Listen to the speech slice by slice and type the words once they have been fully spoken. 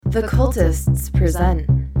The Cultists present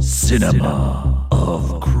Cinema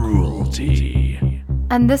of Cruelty.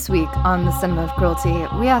 And this week on the Cinema of Cruelty,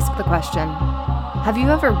 we ask the question, have you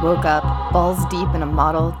ever woke up balls deep in a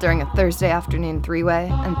model during a Thursday afternoon three-way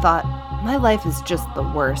and thought, my life is just the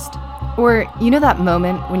worst? Or, you know that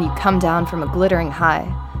moment when you come down from a glittering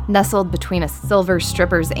high, nestled between a silver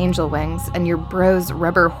stripper's angel wings and your bro's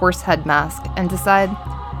rubber horsehead mask, and decide,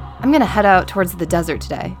 I'm gonna head out towards the desert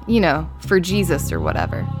today, for Jesus or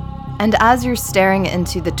whatever. And as you're staring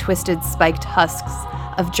into the twisted, spiked husks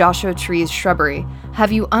of Joshua Tree's shrubbery,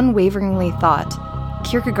 have you unwaveringly thought,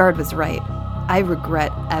 Kierkegaard was right, I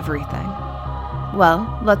regret everything?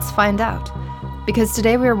 Well, let's find out. Because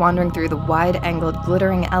today we are wandering through the wide-angled,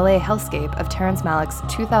 glittering LA hellscape of Terrence Malick's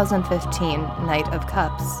 2015 Knight of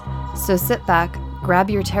Cups. So sit back, grab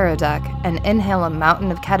your tarot deck, and inhale a mountain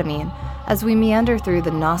of ketamine as we meander through the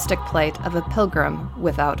Gnostic plight of a pilgrim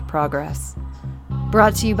without progress.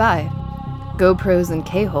 Brought to you by GoPros and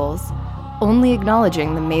K-holes, only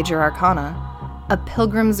acknowledging the major arcana, a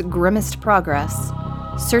pilgrim's grimmest progress,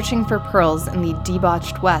 searching for pearls in the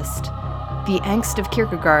debauched West, the angst of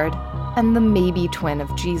Kierkegaard, and the maybe twin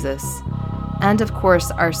of Jesus. And of course,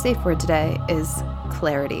 our safe word today is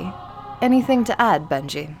clarity. Anything to add,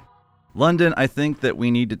 Benji? London, I think that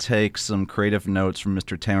we need to take some creative notes from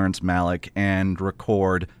Mr. Terrence Malick and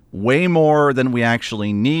record way more than we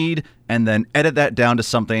actually need, and then edit that down to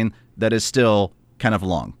something that is still kind of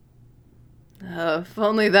long. If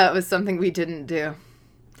only that was something we didn't do.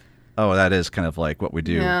 Oh, that is kind of like what we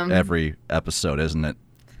do every episode, isn't it?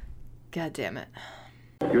 God damn it.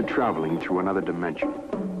 You're traveling through another dimension.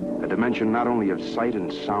 A dimension not only of sight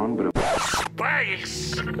and sound, but of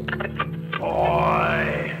space!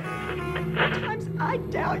 Boy! Sometimes I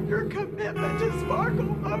doubt your commitment to sparkle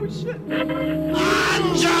motion.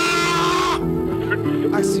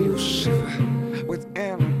 I see you shiver with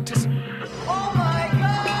anticipation. Oh my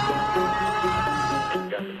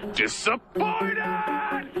God!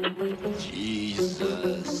 Disappointed!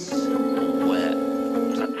 Jesus wept.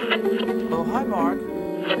 Oh, hi, Mark.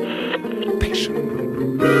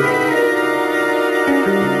 Patient.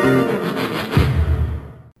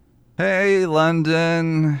 Hey,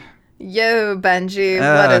 London. Yo, Benji,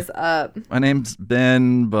 what is up? My name's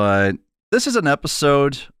Ben, but this is an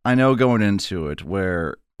episode, I know going into it,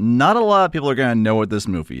 where not a lot of people are going to know what this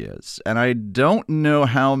movie is. And I don't know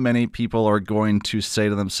how many people are going to say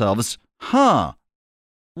to themselves,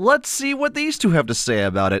 let's see what these two have to say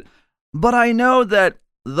about it. But I know that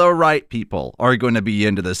the right people are going to be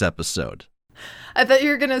into this episode. I thought you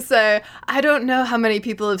were going to say, I don't know how many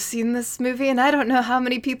people have seen this movie, and I don't know how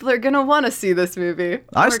many people are going to want to see this movie.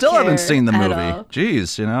 I still haven't seen the movie. All.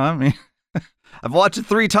 Jeez, I've watched it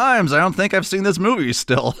 3 times. I don't think I've seen this movie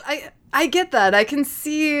still. I get that. I can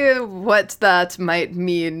see what that might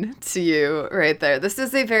mean to you right there. This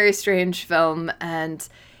is a very strange film, and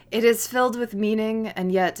it is filled with meaning,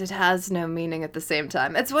 and yet it has no meaning at the same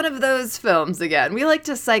time. It's one of those films again. We like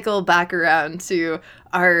to cycle back around to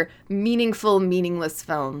our meaningful, meaningless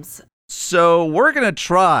films. So we're going to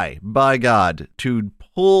try, by God, to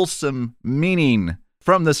pull some meaning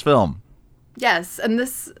from this film. Yes, and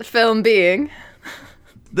this film being...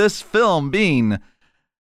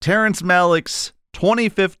 Terrence Malick's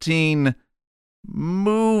 2015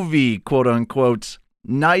 movie, quote-unquote,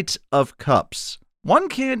 Knight of Cups. One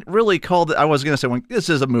can't really call it, I was going to say, this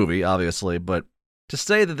is a movie, obviously, but to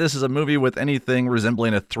say that this is a movie with anything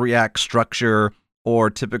resembling a 3-act structure or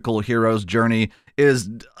typical hero's journey is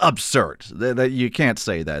absurd. That you can't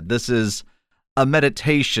say that. This is a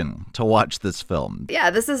meditation to watch this film. Yeah,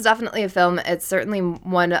 this is definitely a film. It's certainly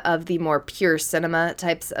one of the more pure cinema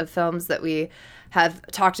types of films that we have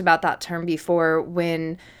talked about that term before,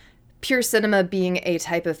 when pure cinema being a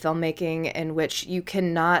type of filmmaking in which you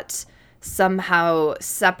cannot somehow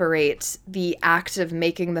separate the act of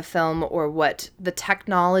making the film or what the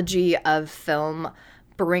technology of film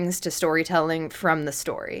brings to storytelling from the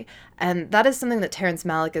story. And that is something that Terrence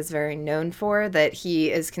Malick is very known for, that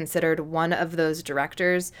he is considered one of those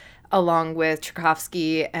directors, along with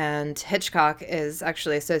Tarkovsky, and Hitchcock is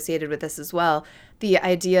actually associated with this as well. The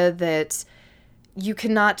idea that you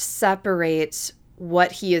cannot separate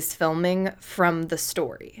what he is filming from the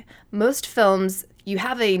story. Most films, you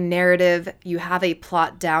have a narrative, you have a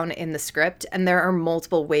plot down in the script, and there are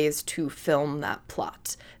multiple ways to film that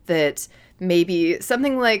plot. That maybe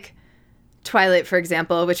something like Twilight, for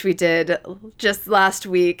example, which we did just last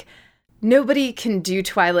week, nobody can do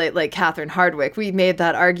Twilight like Catherine Hardwicke. We made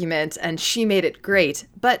that argument, and she made it great.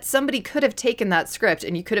 But somebody could have taken that script,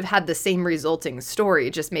 and you could have had the same resulting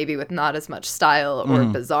story, just maybe with not as much style or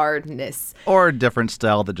bizarreness. Or a different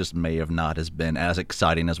style that just may have not has been as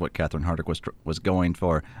exciting as what Catherine Hardwicke was going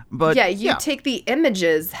for. But you take the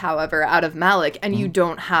images, however, out of Malick, and you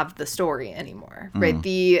don't have the story anymore, right?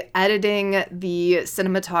 The editing, the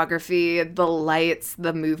cinematography, the lights,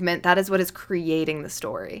 the movement, that is what is creating the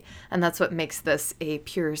story. And that's what makes this a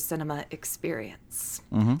pure cinema experience.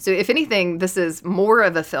 So if anything, this is more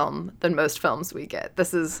of a film than most films we get.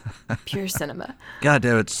 This is pure cinema. God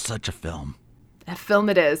damn, it's such a film. A film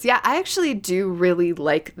it is. Yeah, I actually do really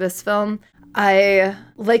like this film. I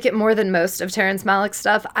like it more than most of Terrence Malick's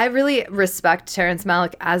stuff. I really respect Terrence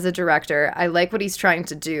Malick as a director. I like what he's trying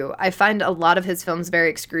to do. I find a lot of his films very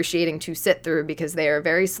excruciating to sit through because they are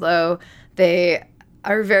very slow. They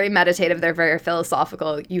are very meditative. They're very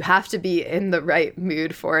philosophical. You have to be in the right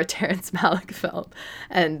mood for a Terrence Malick film.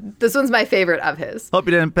 And this one's my favorite of his. Hope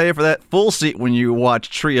you didn't pay for that full seat when you watch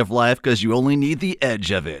Tree of Life because you only need the edge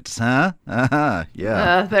of it, huh?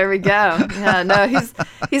 Yeah. There we go. Yeah, no,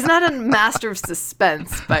 he's not a master of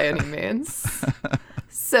suspense by any means.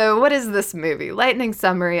 So what is this movie? Lightning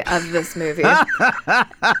summary of this movie.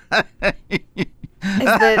 Is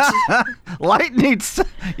that lightning?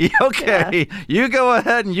 Okay, yeah. You go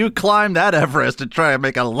ahead and you climb that Everest to try and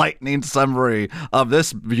make a lightning summary of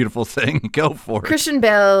this beautiful thing. Go for it. Christian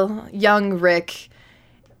Bale, young Rick,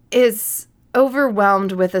 is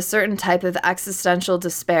overwhelmed with a certain type of existential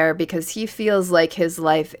despair because he feels like his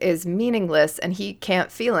life is meaningless and he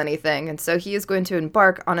can't feel anything. And so he is going to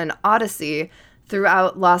embark on an odyssey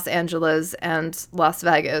throughout Los Angeles and Las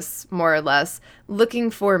Vegas, more or less,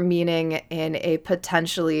 looking for meaning in a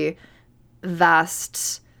potentially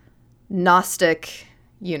vast Gnostic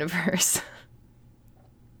universe.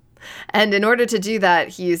 And in order to do that,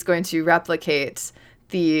 he's going to replicate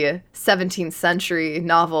the 17th century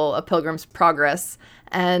novel A Pilgrim's Progress,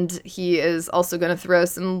 and he is also going to throw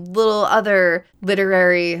some little other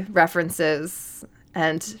literary references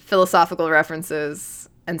and philosophical references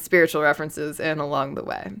and spiritual references in along the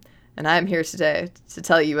way. And I'm here today to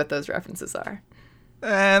tell you what those references are.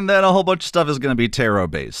 And then a whole bunch of stuff is going to be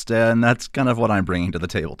tarot-based, and that's kind of what I'm bringing to the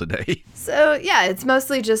table today. So, yeah, it's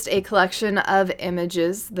mostly just a collection of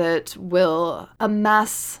images that will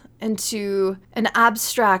amass into an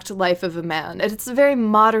abstract life of a man. It's a very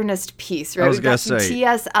modernist piece, right? I was We've got going to some say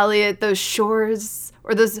T.S. Eliot, those shores,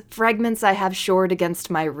 or those fragments I have shored against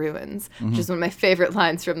my ruins, which is one of my favorite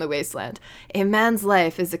lines from The Wasteland. A man's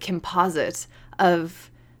life is a composite of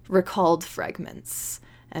recalled fragments,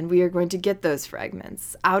 and we are going to get those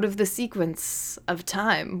fragments out of the sequence of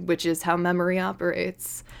time, which is how memory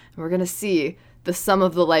operates. And we're going to see the sum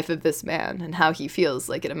of the life of this man and how he feels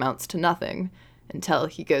like it amounts to nothing until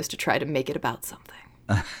he goes to try to make it about something.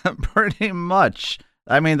 Pretty much.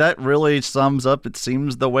 I mean, that really sums up, it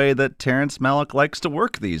seems, the way that Terrence Malick likes to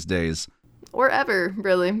work these days. Or ever,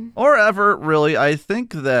 really. Or ever, really. I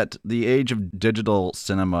think that the age of digital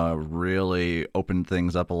cinema really opened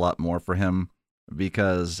things up a lot more for him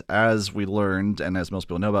because, as we learned, and as most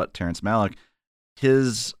people know about Terrence Malick,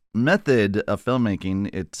 his method of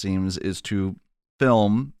filmmaking, it seems, is to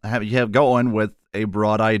film, go in with a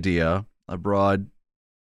broad idea, a broad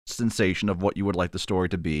sensation of what you would like the story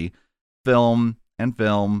to be, film and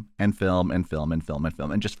film and film and film and film and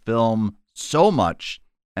film, and just film so much,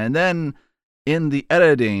 and then in the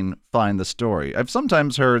editing find the story. I've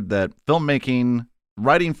sometimes heard that filmmaking,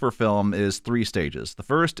 writing for film, is 3 stages. The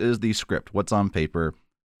first is the script, what's on paper.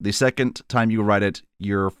 The second time you write it,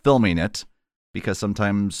 you're filming it, because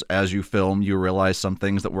sometimes as you film, you realize some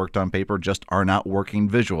things that worked on paper just are not working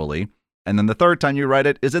visually. And then the third time you write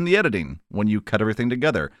it is in the editing, when you cut everything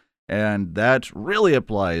together. And that really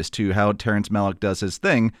applies to how Terrence Malick does his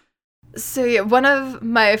thing. So yeah, one of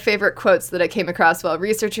my favorite quotes that I came across while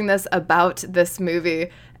researching this about this movie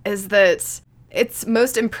is that it's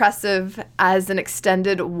most impressive as an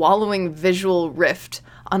extended wallowing visual rift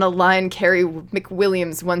on a line Carey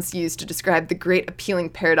McWilliams once used to describe the great appealing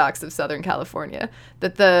paradox of Southern California,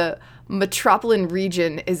 that the metropolitan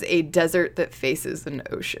region is a desert that faces an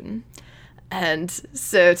ocean. And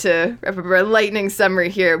so to remember a lightning summary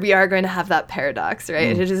here, we are going to have that paradox,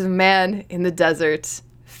 right? It is a man in the desert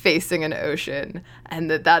facing an ocean,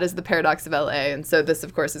 and that is the paradox of LA. And so this,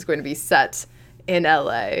 of course, is going to be set in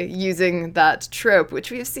LA using that trope,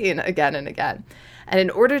 which we've seen again and again. And in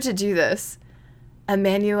order to do this,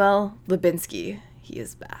 Emmanuel Lubezki, he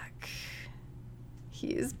is back. He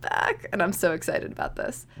is back, and I'm so excited about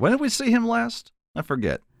this. When did we see him last? I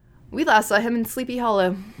forget. We last saw him in Sleepy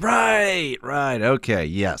Hollow. Right. Okay,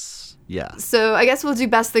 yes. So I guess we'll do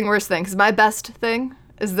best thing, worst thing, because my best thing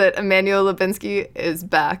is that Emmanuel Lubezki is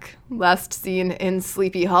back. Last seen in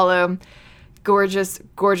Sleepy Hollow. Gorgeous,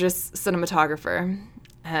 gorgeous cinematographer.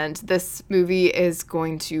 And this movie is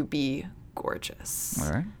going to be gorgeous.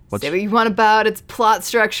 All right. Say what you want about its plot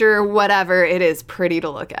structure, whatever. It is pretty to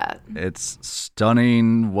look at. It's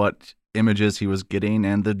stunning what images he was getting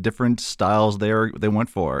and the different styles they went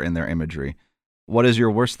for in their imagery. What is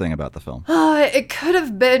your worst thing about the film? It could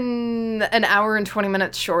have been an hour and 20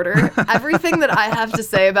 minutes shorter. Everything that I have to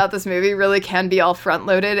say about this movie really can be all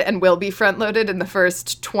front-loaded and will be front-loaded in the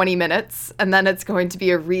first 20 minutes, and then it's going to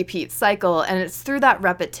be a repeat cycle, and it's through that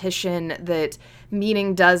repetition that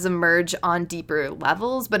meaning does emerge on deeper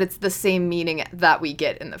levels, but it's the same meaning that we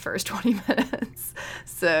get in the first 20 minutes.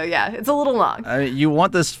 So yeah, it's a little long. You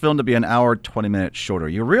want this film to be an hour, 20 minutes shorter.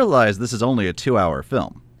 You realize this is only a 2-hour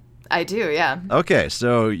film. I do, yeah. Okay,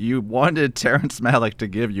 so you wanted Terrence Malick to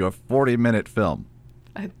give you a 40-minute film.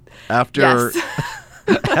 After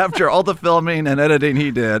after all the filming and editing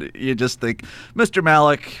he did, you just think, Mr.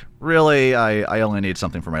 Malick, really, I only need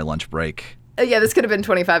something for my lunch break. Yeah, this could have been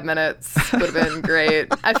 25 minutes. Would have been great.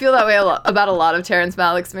 I feel that way about a lot of Terrence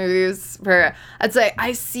Malick's movies, where I'd say,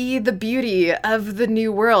 I see the beauty of the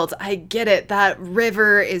new world. I get it. That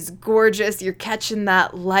river is gorgeous. You're catching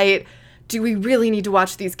that light. Do we really need to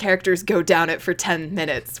watch these characters go down it for 10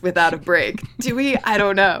 minutes without a break? Do we? I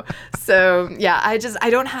don't know. So, yeah, I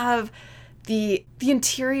don't have the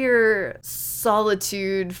interior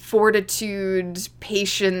solitude, fortitude,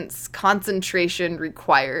 patience, concentration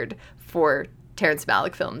required for Terrence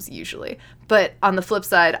Malick films usually. But on the flip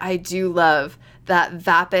side, I do love that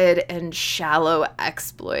vapid and shallow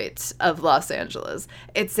exploit of Los Angeles.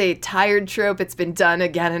 It's a tired trope. It's been done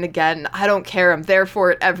again and again. I don't care. I'm there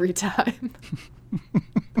for it every time.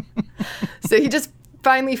 So he just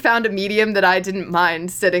finally found a medium that I didn't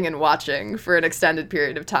mind sitting and watching for an extended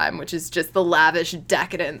period of time, which is just the lavish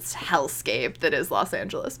decadence hellscape that is Los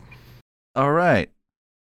Angeles. All right.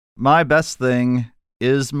 My best thing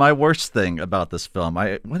is my worst thing about this film.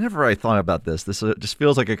 Whenever I thought about this just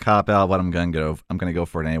feels like a cop-out, but I'm going to go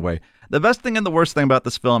for it anyway. The best thing and the worst thing about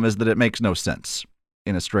this film is that it makes no sense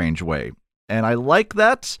in a strange way. And I like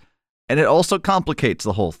that, and it also complicates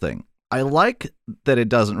the whole thing. I like that it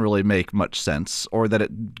doesn't really make much sense, or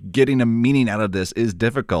that getting a meaning out of this is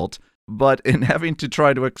difficult, but in having to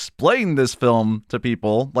try to explain this film to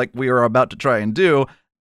people, like we are about to try and do,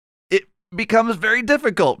 becomes very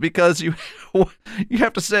difficult because you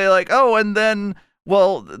have to say like, oh, and then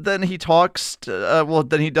he talks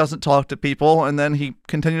then he doesn't talk to people, and then he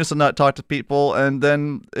continues to not talk to people, and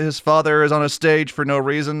then his father is on a stage for no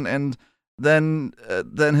reason, and then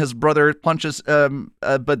his brother punches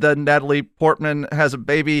but then Natalie Portman has a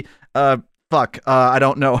baby. I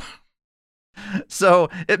don't know. So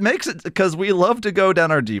it makes it, because we love to go down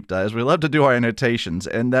our deep dives, we love to do our annotations,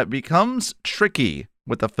 and that becomes tricky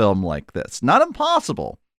with a film like this. Not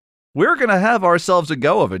impossible. We're going to have ourselves a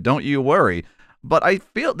go of it, don't you worry. But I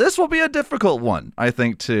feel this will be a difficult one, I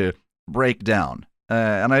think, to break down.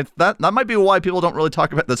 And that might be why people don't really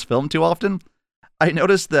talk about this film too often. I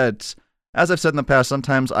noticed that, as I've said in the past,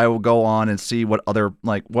 sometimes I will go on and see what other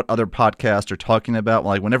podcasts are talking about.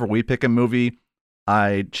 Like whenever we pick a movie,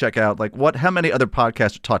 I check out how many other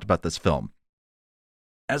podcasts have talked about this film.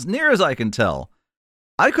 As near as I can tell,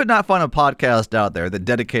 I could not find a podcast out there that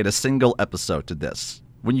dedicate a single episode to this.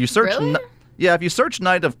 When you search, really? If you search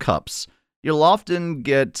Knight of Cups, you'll often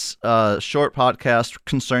get short podcasts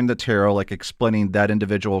concerning the tarot, like explaining that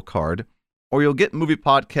individual card, or you'll get movie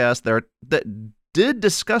podcasts that did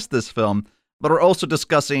discuss this film, but are also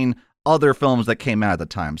discussing other films that came out at the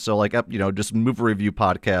time. So just movie review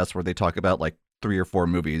podcasts where they talk about 3 or 4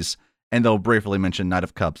 movies, and they'll briefly mention Knight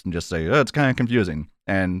of Cups and just say, oh, it's kind of confusing,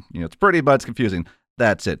 and it's pretty, but it's confusing.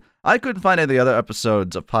 That's it. I couldn't find any of the other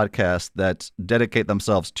episodes of podcasts that dedicate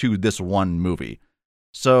themselves to this one movie.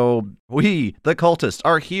 So we, the cultists,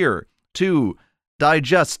 are here to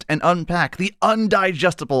digest and unpack the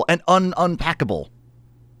undigestible and unpackable.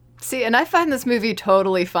 See, and I find this movie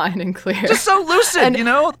totally fine and clear. Just so lucid,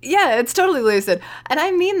 Yeah, it's totally lucid. And I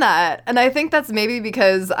mean that. And I think that's maybe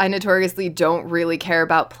because I notoriously don't really care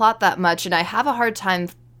about plot that much, and I have a hard time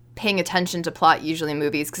paying attention to plot usually in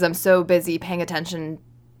movies because I'm so busy paying attention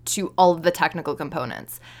to all of the technical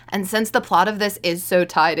components. And since the plot of this is so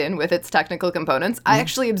tied in with its technical components, I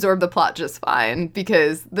actually absorb the plot just fine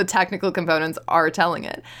because the technical components are telling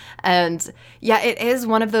it. And yeah, it is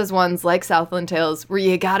one of those ones like Southland Tales where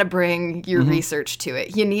you gotta bring your research to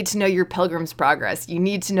it. You need to know your Pilgrim's Progress. You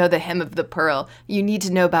need to know the Hymn of the Pearl. You need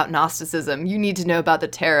to know about Gnosticism. You need to know about the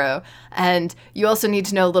Tarot. And you also need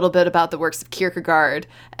to know a little bit about the works of Kierkegaard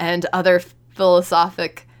and other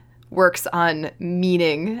philosophic works on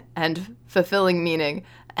meaning and fulfilling meaning.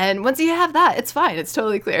 And once you have that, it's fine. It's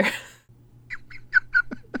totally clear.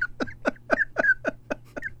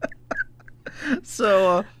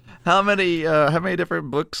 So, how many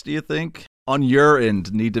different books do you think on your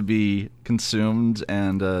end need to be consumed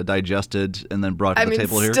and digested and then brought to the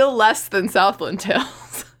table here? Still less than Southland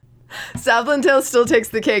Tales. Southland Tales still takes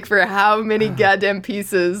the cake for how many goddamn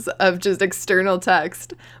pieces of just external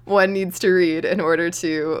text one needs to read in order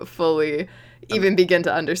to fully even begin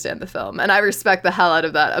to understand the film. And I respect the hell out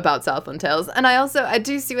of that about Southland Tales. And I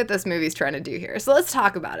do see what this movie's trying to do here. So let's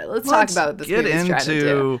talk about it. Let's talk about what this movie's trying to do. Get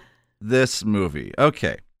into this movie.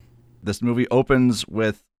 Okay. This movie opens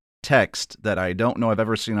with text that I don't know I've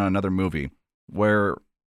ever seen on another movie, where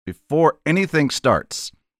before anything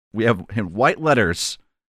starts, we have in white letters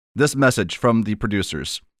this message from the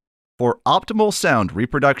producers. For optimal sound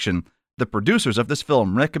reproduction, the producers of this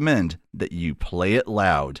film recommend that you play it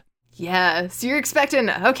loud. Yeah, so you're expecting,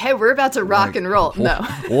 okay, we're about to rock and roll. No.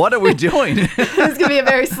 What are we doing? It's going to be a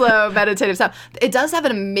very slow, meditative sound. It does have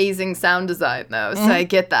an amazing sound design, though, so I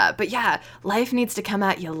get that. But yeah, life needs to come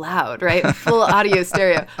at you loud, right? Full audio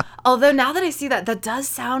stereo. Although now that I see that, that does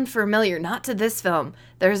sound familiar. Not to this film.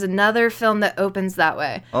 There's another film that opens that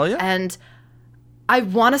way. Oh, yeah? And I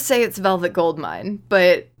want to say it's Velvet Goldmine,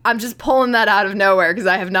 but I'm just pulling that out of nowhere because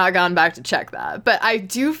I have not gone back to check that. But I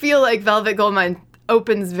do feel like Velvet Goldmine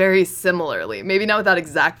opens very similarly. Maybe not with that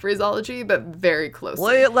exact phraseology, but very closely.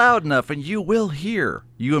 Play it loud enough and you will hear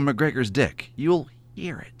Ewan McGregor's dick. You'll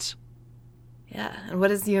hear it. Yeah, and what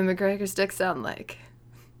does Ewan McGregor's dick sound like?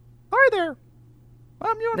 Hi there.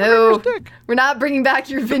 I'm Ewan McGregor's dick. We're not bringing back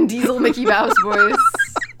your Vin Diesel Mickey Mouse voice.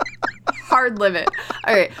 Hard limit.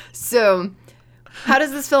 All right, so how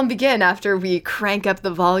does this film begin after we crank up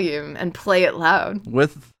the volume and play it loud?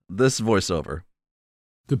 With this voiceover.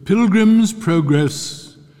 The Pilgrim's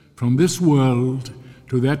Progress from this world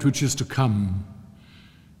to that which is to come,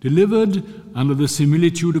 delivered under the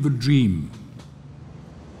similitude of a dream,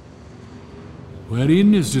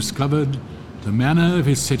 wherein is discovered the manner of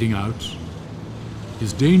his setting out,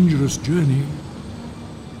 his dangerous journey,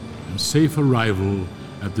 and safe arrival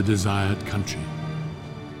at the desired country.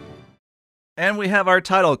 And we have our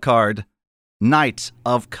title card, Knight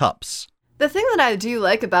of Cups. The thing that I do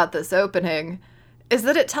like about this opening is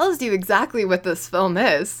that it tells you exactly what this film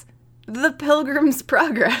is. The Pilgrim's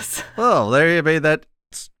Progress. Well, there you be. That's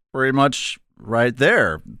pretty much right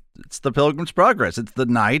there. It's the Pilgrim's Progress. It's the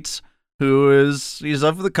knight he's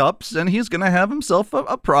of the cups, and he's going to have himself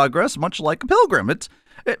a progress, much like a pilgrim. It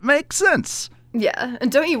makes sense. Yeah, and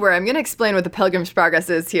don't you worry, I'm going to explain what the Pilgrim's Progress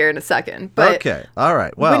is here in a second. But okay, all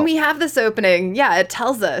right. Well, when we have this opening, yeah, it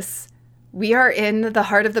tells us we are in the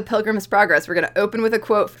heart of the Pilgrim's Progress. We're going to open with a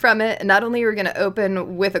quote from it, and not only are we going to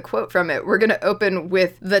open with a quote from it, we're going to open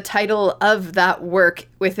with the title of that work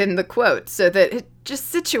within the quote, so that it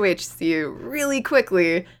just situates you really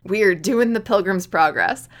quickly. We are doing the Pilgrim's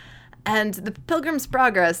Progress. And the Pilgrim's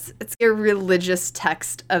Progress, it's a religious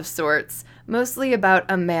text of sorts, mostly about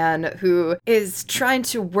a man who is trying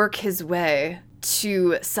to work his way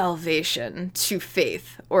to salvation, to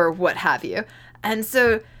faith, or what have you. And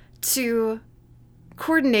so to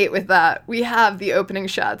coordinate with that, we have the opening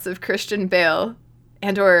shots of Christian Bale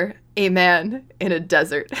and or a man in a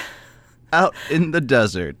desert. Out in the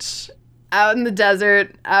desert. Out in the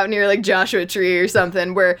desert, out near like Joshua Tree or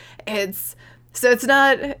something, where it's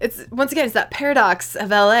once again, it's that paradox of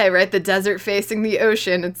LA, right? The desert facing the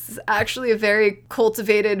ocean. It's actually a very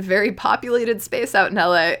cultivated, very populated space out in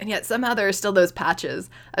LA. And yet somehow there are still those patches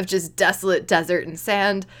of just desolate desert and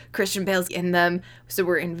sand. Christian Bale's in them. So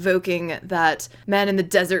we're invoking that man in the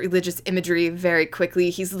desert religious imagery very quickly.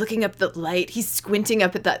 He's looking up the light. He's squinting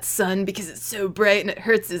up at that sun because it's so bright and it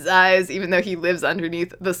hurts his eyes, even though he lives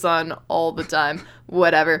underneath the sun all the time.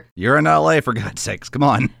 Whatever. You're in LA, for God's sakes. Come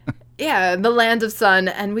on. Yeah, the land of sun,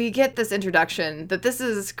 and we get this introduction that this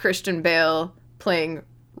is Christian Bale playing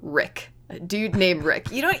Rick, a dude named Rick.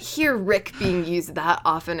 You don't hear Rick being used that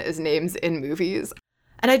often as names in movies.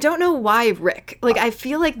 And I don't know why Rick. Like, I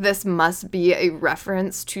feel like this must be a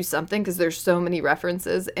reference to something because there's so many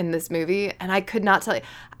references in this movie, and I could not tell you.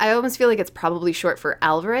 I almost feel like it's probably short for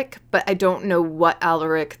Alaric, but I don't know what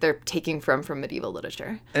Alaric they're taking from medieval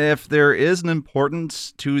literature. If there is an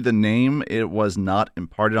importance to the name, it was not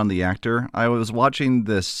imparted on the actor. I was watching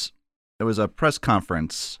this. It was a press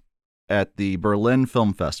conference at the Berlin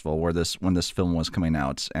Film Festival when this film was coming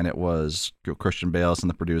out, and it was Christian Bale and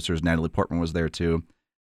the producers. Natalie Portman was there too.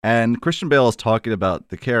 And Christian Bale is talking about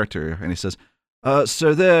the character, and he says,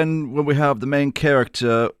 so then when we have the main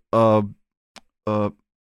character, oh God,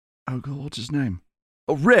 what's his name?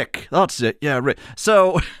 Oh, Rick. That's it. Yeah, Rick.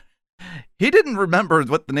 So he didn't remember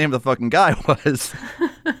what the name of the fucking guy was.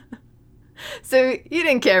 So he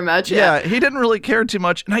didn't care much. Yeah, he didn't really care too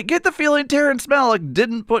much. And I get the feeling Terrence Malick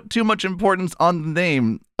didn't put too much importance on the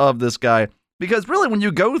name of this guy. Because really, when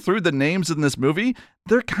you go through the names in this movie,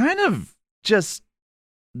 they're kind of just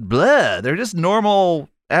blah. They're just normal,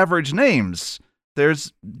 average names.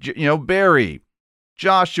 There's, Barry,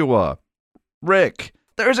 Joshua, Rick.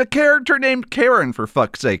 There's a character named Karen, for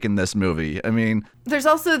fuck's sake, in this movie. I mean... There's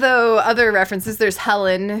also, though, other references. There's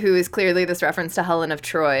Helen, who is clearly this reference to Helen of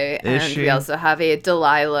Troy. And we also have a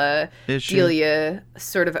Delilah, Delia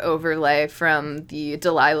sort of overlay from the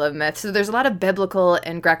Delilah myth. So there's a lot of biblical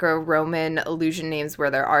and Greco-Roman allusion names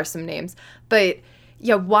where there are some names. But,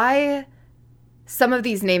 yeah, why some of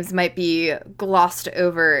these names might be glossed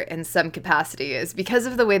over in some capacity is because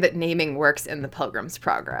of the way that naming works in The Pilgrim's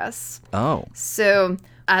Progress. Oh. So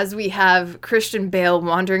as we have Christian Bale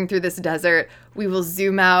wandering through this desert, we will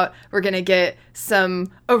zoom out. We're going to get some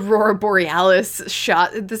Aurora Borealis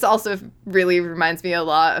shot. This also really reminds me a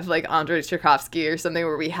lot of like Andrei Tarkovsky or something,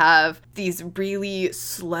 where we have these really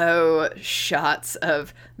slow shots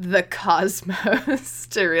of the cosmos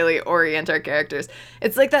to really orient our characters.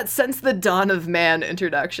 It's like that Since the Dawn of Man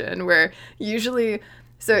introduction, where usually,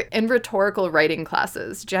 so in rhetorical writing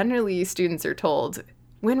classes, generally students are told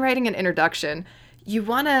when writing an introduction, you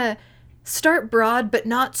want to start broad, but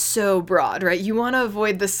not so broad, right? You want to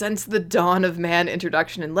avoid the Since the Dawn of Man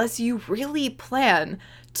introduction unless you really plan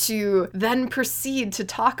to then proceed to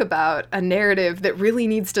talk about a narrative that really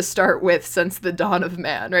needs to start with Since the Dawn of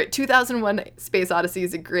Man, right? 2001 Space Odyssey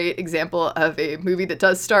is a great example of a movie that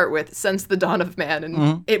does start with Since the Dawn of Man,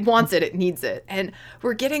 and it wants it, it needs it. And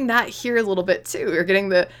we're getting that here a little bit too. We're getting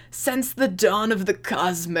the Since the Dawn of the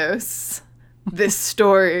Cosmos. This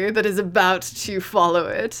story that is about to follow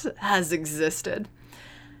it has existed.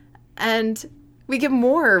 And we get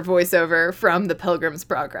more voiceover from The Pilgrim's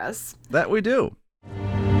Progress. That we do.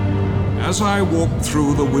 As I walked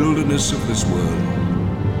through the wilderness of this world,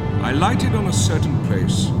 I lighted on a certain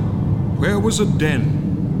place where was a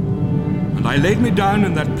den, and I laid me down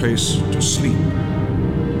in that place to sleep.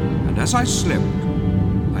 And as I slept,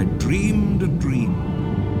 I dreamed a dream.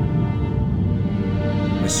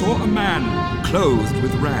 I saw a man clothed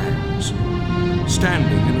with rags,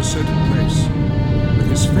 standing in a certain place, with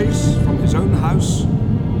his face from his own house,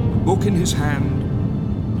 a book in his hand,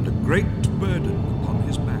 and a great burden upon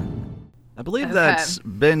his back. I believe that's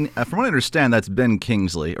Ben, from what I understand, that's Ben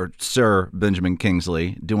Kingsley, or Sir Benjamin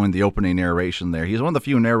Kingsley, doing the opening narration there. He's one of the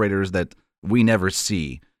few narrators that we never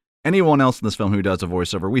see. Anyone else in this film who does a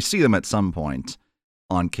voiceover, we see them at some point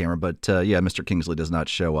on camera, but Mr. Kingsley does not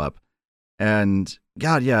show up. And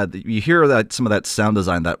God, yeah, you hear that some of that sound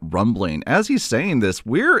design, that rumbling. As he's saying this,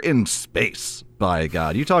 we're in space, by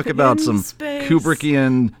God. You talk about some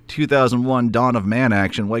Kubrickian 2001 Dawn of Man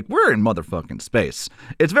action, like we're in motherfucking space.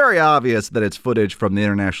 It's very obvious that it's footage from the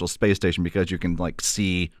International Space Station because you can like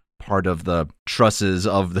see part of the trusses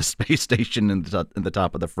of the space station in the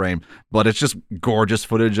top of the frame, but it's just gorgeous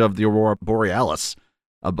footage of the Aurora Borealis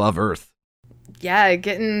above Earth. Yeah,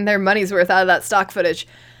 getting their money's worth out of that stock footage.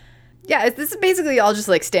 Yeah, this is basically all just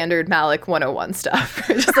like standard Malick 101 stuff.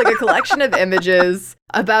 Just like a collection of images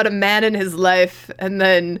about a man in his life and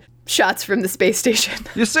then shots from the space station.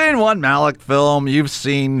 You've seen one Malick film, you've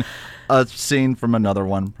seen a scene from another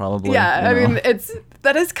one, probably. Yeah, I mean,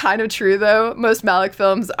 that is kind of true, though. Most Malick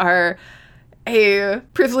films are a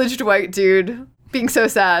privileged white dude being so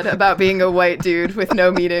sad about being a white dude with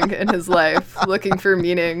no meaning in his life, looking for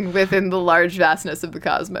meaning within the large vastness of the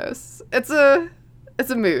cosmos. It's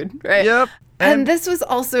a mood, right? Yep. And this was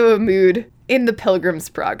also a mood in The Pilgrim's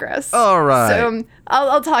Progress. All right. So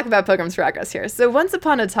I'll talk about Pilgrim's Progress here. So once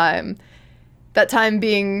upon a time, that time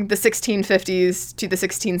being the 1650s to the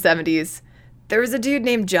 1670s, there was a dude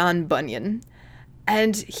named John Bunyan.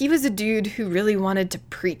 And he was a dude who really wanted to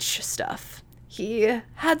preach stuff. He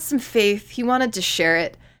had some faith. He wanted to share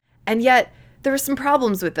it. And yet there were some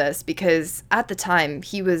problems with this because at the time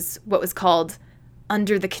he was what was called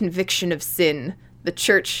under the conviction of sin. The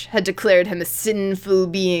church had declared him a sinful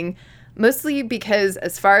being, mostly because,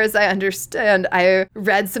 as far as I understand, I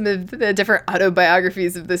read some of the different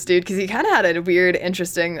autobiographies of this dude, because he kind of had a weird,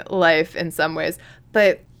 interesting life in some ways.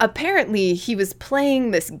 But apparently he was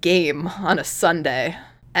playing this game on a Sunday,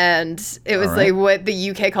 and it was like what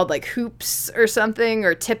the UK called like hoops or something,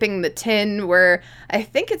 or tipping the tin, where I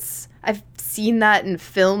think I've seen that in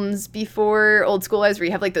films before, old school wise, where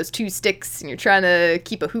you have like those two sticks and you're trying to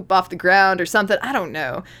keep a hoop off the ground or something. I don't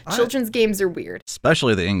know. Children's games are weird.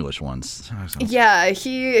 Especially the English ones. Yeah,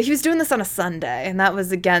 he was doing this on a Sunday, and that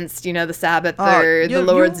was against, the Sabbath or the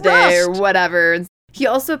Lord's Day or whatever. He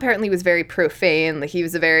also apparently was very profane. Like, he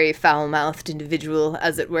was a very foul-mouthed individual,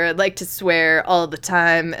 as it were, liked to swear all the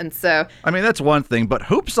time, and so... I mean, that's one thing, but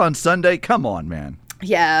hoops on Sunday? Come on, man.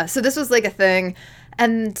 Yeah, so this was like a thing,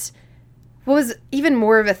 and what was even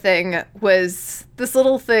more of a thing was this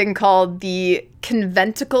little thing called the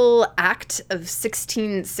Conventicle Act of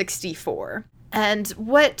 1664. And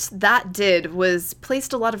what that did was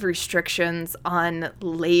placed a lot of restrictions on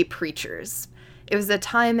lay preachers. It was a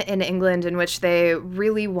time in England in which they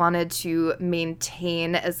really wanted to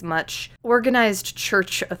maintain as much organized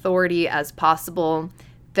church authority as possible.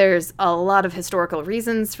 There's a lot of historical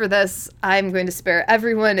reasons for this. I'm going to spare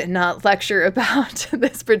everyone and not lecture about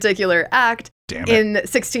this particular act in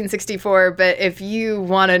 1664, but if you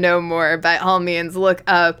want to know more, by all means, look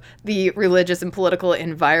up the religious and political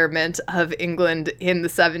environment of England in the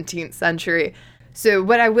 17th century. So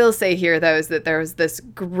what I will say here, though, is that there was this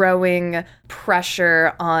growing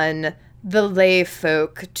pressure on the lay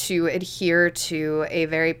folk to adhere to a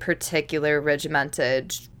very particular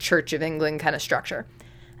regimented Church of England kind of structure.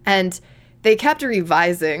 And they kept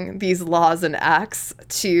revising these laws and acts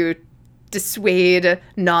to dissuade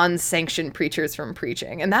non-sanctioned preachers from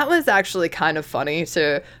preaching. And that was actually kind of funny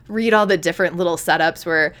to read all the different little setups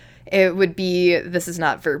where it would be, this is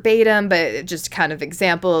not verbatim, but just kind of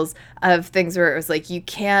examples of things where it was like, you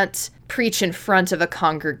can't preach in front of a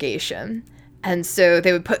congregation. And so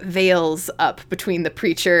they would put veils up between the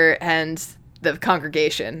preacher and the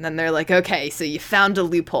congregation. And they're like, okay, so you found a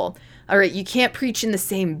loophole. All right, you can't preach in the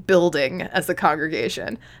same building as the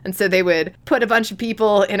congregation. And so they would put a bunch of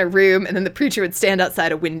people in a room, and then the preacher would stand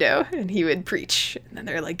outside a window and he would preach. And then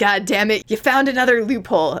they're like, God damn it, you found another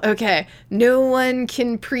loophole. Okay, no one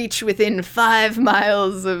can preach within 5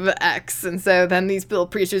 miles of X. And so then these little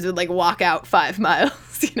preachers would like walk out 5 miles.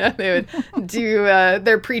 They would do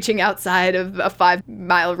their preaching outside of a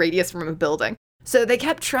 5-mile radius from a building. So they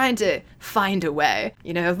kept trying to find a way.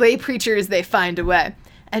 Lay preachers, they find a way.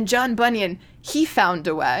 And John Bunyan, he found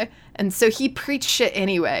a way. And so he preached it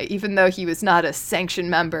anyway, even though he was not a sanctioned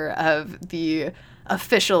member of the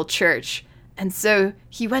official church. And so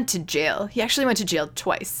he went to jail. He actually went to jail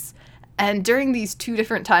twice. And during these 2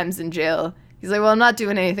 different times in jail, he's like, well, I'm not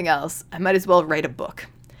doing anything else. I might as well write a book.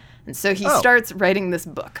 And so he starts writing this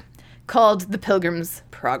book called The Pilgrim's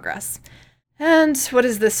Progress. And what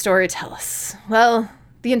does this story tell us? Well,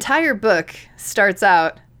 the entire book starts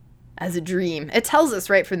out as a dream. It tells us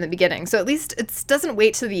right from the beginning. So at least it doesn't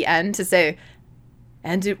wait to the end to say,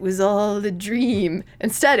 and it was all a dream.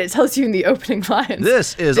 Instead, it tells you in the opening lines.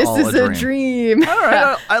 This is a dream. All right.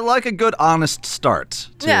 Yeah. I like a good, honest start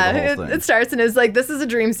to the whole thing. It starts and is like, this is a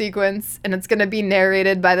dream sequence, and it's going to be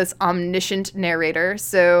narrated by this omniscient narrator.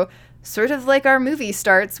 So sort of like our movie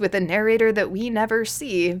starts with a narrator that we never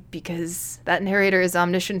see, because that narrator is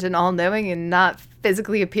omniscient and all-knowing and not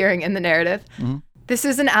physically appearing in the narrative. Mm-hmm. This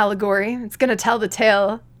is an allegory. It's going to tell the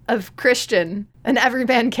tale of Christian, an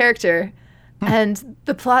everyman character. And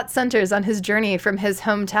the plot centers on his journey from his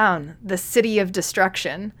hometown, the City of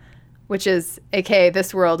Destruction, which is, aka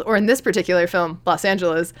this world, or in this particular film, Los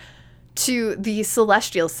Angeles, to the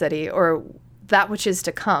Celestial City, or that which is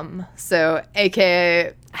to come. So,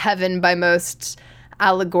 aka heaven by most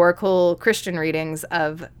allegorical Christian readings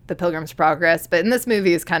of The Pilgrim's Progress. But in this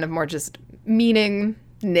movie, is kind of more just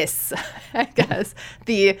meaningness, I guess.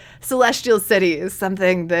 The Celestial City is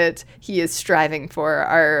something that he is striving for,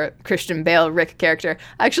 our Christian Bale, Rick character.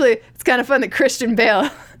 Actually, it's kind of fun that Christian Bale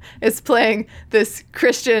is playing this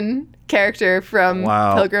Christian character from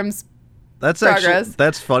Pilgrim's Progress.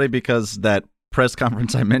 That's funny, because that press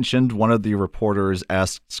conference I mentioned, one of the reporters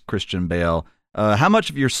asks Christian Bale, how much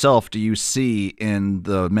of yourself do you see in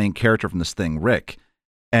the main character from this thing, Rick?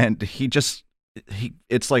 And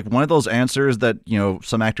it's like one of those answers that,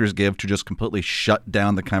 some actors give to just completely shut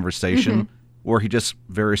down the conversation, where he just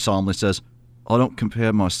very solemnly says, I don't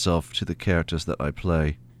compare myself to the characters that I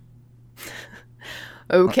play.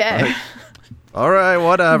 Okay. All right,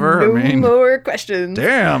 whatever. No more questions.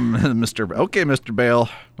 Damn, Mr. Bale.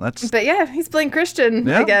 But yeah, he's playing Christian,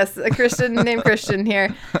 Yeah. I guess. A Christian named Christian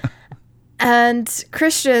here. And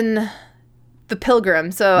Christian, the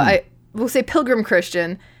pilgrim, we'll say Pilgrim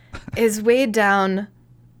Christian, is weighed down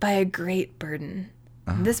by a great burden.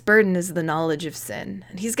 And this burden is the knowledge of sin.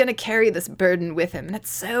 And he's going to carry this burden with him. And it's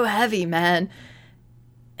so heavy, man.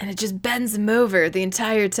 And it just bends him over the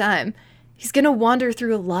entire time. He's going to wander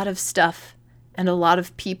through a lot of stuff and a lot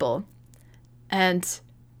of people. And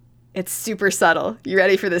it's super subtle. You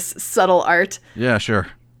ready for this subtle art? Yeah, sure.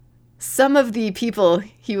 Some of the people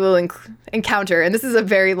he will encounter, and this is a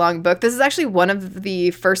very long book. This is actually one of the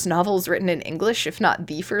first novels written in English, if not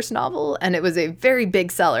the first novel, and it was a very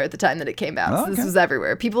big seller at the time that it came out. So this was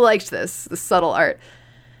everywhere. People liked this subtle art.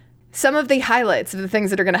 Some of the highlights of the things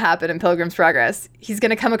that are going to happen in Pilgrim's Progress, he's going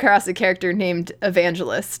to come across a character named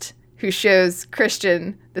Evangelist, who shows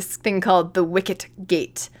Christian this thing called the Wicket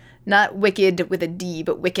Gate. Not wicked with a D,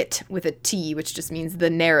 but wicket with a T, which just means the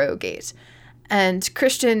narrow gate. And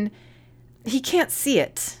Christian, he can't see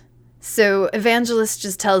it. So Evangelist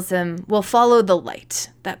just tells him, well, follow the light,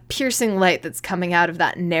 that piercing light that's coming out of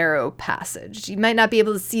that narrow passage. You might not be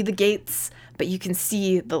able to see the gates, but you can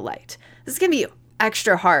see the light. This is going to be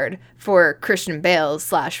extra hard for Christian Bale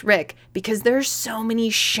 / Rick because there's so many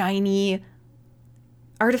shiny,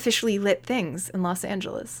 artificially lit things in Los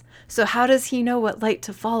Angeles. So how does he know what light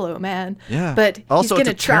to follow, man? Yeah. But also, he's going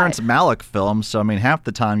to it's a try. Terrence Malick film, so I mean, half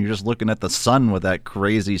the time you're just looking at the sun with that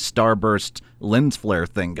crazy starburst lens flare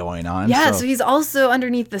thing going on. Yeah, so he's also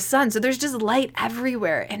underneath the sun. So there's just light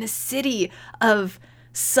everywhere in a city of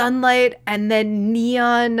sunlight and then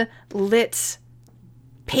neon lit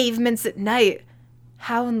pavements at night.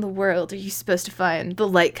 How in the world are you supposed to find the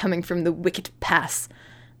light coming from the Wicket Pass?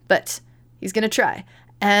 But he's going to try.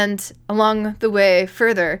 And along the way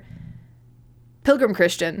further, Pilgrim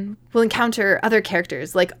Christian will encounter other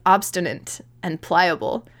characters like Obstinate and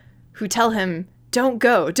Pliable who tell him, don't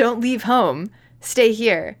go, don't leave home, stay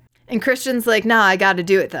here. And Christian's like, nah, I gotta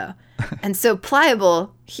do it though. And so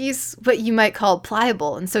Pliable, he's what you might call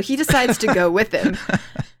pliable. And so he decides to go with him.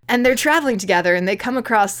 And they're traveling together and they come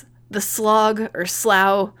across the slog or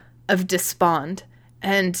slough of despond.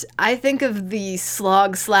 And I think of the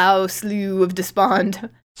slog, slough, slough of despond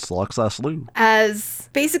Slough. as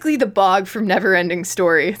basically the bog from Neverending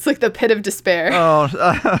Story. It's like the pit of despair.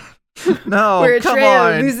 Oh, no, where come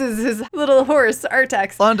Atreyu on. loses his little horse,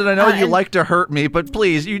 Artax. London, I know you and- like to hurt me, but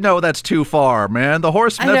please, you know that's too far, man. The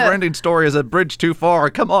horse I know. never-ending story is a bridge too far.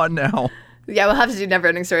 Come on now. Yeah, we'll have to do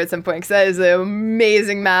Neverending Story at some point because that is an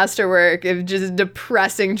amazing masterwork of just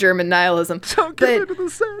depressing German nihilism. Don't But get into the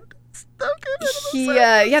sentence. Don't get into the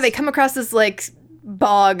sentence. they come across this like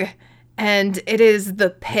bog, and it is the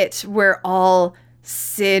pit where all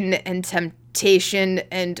sin and temptation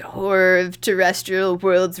and horror of terrestrial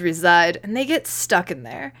worlds reside, and they get stuck in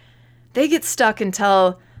there. They get stuck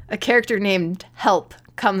until a character named Help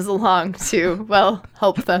comes along to, well,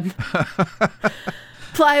 help them.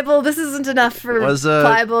 Pliable, this isn't enough for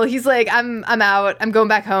Pliable. He's like, I'm out. I'm going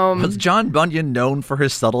back home. Was John Bunyan known for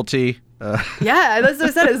his subtlety? Yeah, that's what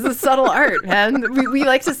I said. It's the subtle art, man. We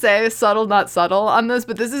like to say subtle, not subtle on this,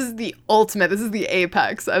 but this is the ultimate. This is the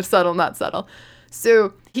apex of subtle, not subtle.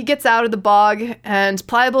 So he gets out of the bog, and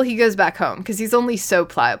Pliable, he goes back home because he's only so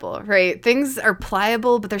pliable, right? Things are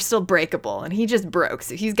pliable, but they're still breakable, and he just broke,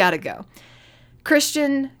 so he's got to go.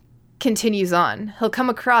 Christian continues on. He'll come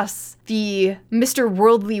across the Mr.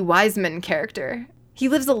 Worldly Wiseman character. He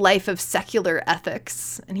lives a life of secular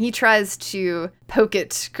ethics, and he tries to poke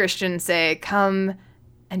at Christian, say, come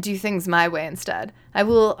and do things my way instead. I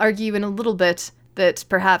will argue in a little bit that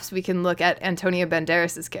perhaps we can look at Antonio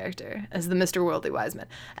Banderas' character as the Mr. Worldly Wiseman.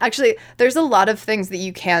 Actually, there's a lot of things that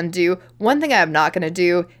you can do. One thing I'm not going to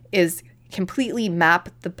do is completely map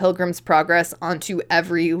the Pilgrim's Progress onto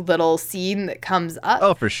every little scene that comes up.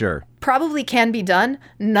 Oh, for sure. Probably can be done,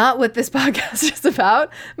 not what this podcast is about,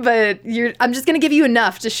 but I'm just going to give you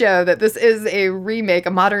enough to show that this is a remake,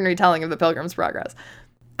 a modern retelling of the Pilgrim's Progress.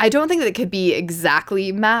 I don't think that it could be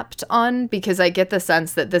exactly mapped on because I get the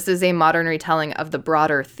sense that this is a modern retelling of the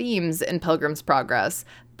broader themes in Pilgrim's Progress,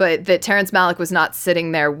 but that Terrence Malick was not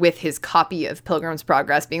sitting there with his copy of Pilgrim's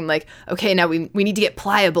Progress being like, okay, now we need to get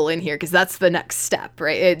Pliable in here because that's the next step,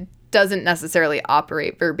 right? It doesn't necessarily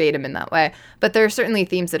operate verbatim in that way, but there are certainly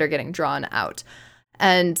themes that are getting drawn out.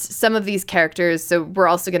 And some of these characters, so we're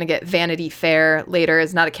also going to get Vanity Fair later.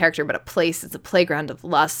 It's not a character, but a place. It's a playground of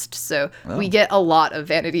lust. So we get a lot of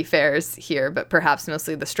Vanity Fairs here, but perhaps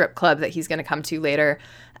mostly the strip club that he's going to come to later.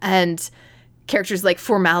 And characters like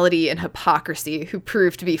Formality and Hypocrisy, who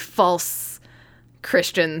prove to be false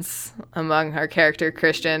Christians among our character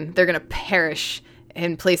Christian. They're going to perish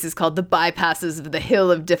in places called the bypasses of the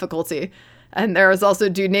Hill of Difficulty. And there was also a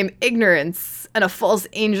dude named Ignorance and a false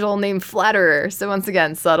angel named Flatterer. So once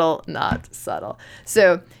again, subtle, not subtle.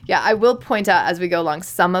 So yeah, I will point out as we go along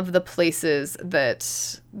some of the places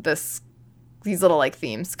that these little like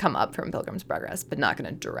themes come up from Pilgrim's Progress, but not going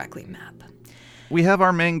to directly map. We have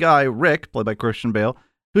our main guy, Rick, played by Christian Bale,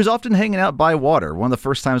 who's often hanging out by water. One of the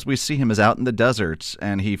first times we see him is out in the desert,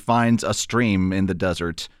 and he finds a stream in the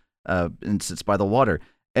desert and sits by the water.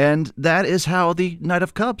 And that is how the Knight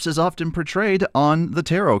of Cups is often portrayed on the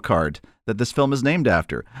tarot card that this film is named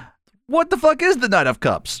after. What the fuck is the Knight of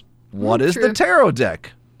Cups? What is the tarot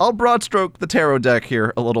deck? I'll broad stroke the tarot deck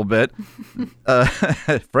here a little bit.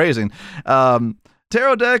 Phrasing.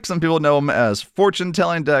 Tarot decks, some people know them as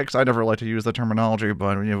fortune-telling decks. I never like to use the terminology,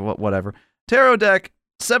 but whatever. Tarot deck,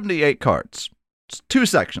 78 cards. It's 2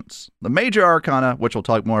 sections. The Major Arcana, which we'll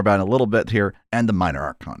talk more about in a little bit here, and the Minor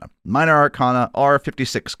Arcana. Minor Arcana are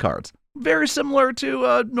 56 cards. Very similar to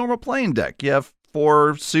a normal playing deck. You have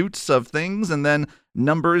 4 suits of things, and then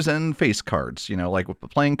numbers and face cards. You know, like with the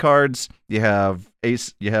playing cards, you have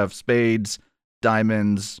ace, you have spades,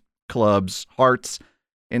 diamonds, clubs, hearts.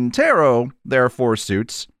 In tarot, there are 4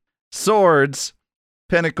 suits: swords,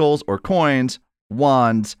 pentacles or coins,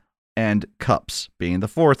 wands, and cups being the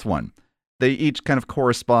 4th one. They each kind of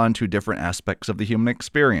correspond to different aspects of the human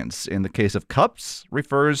experience. In the case of cups,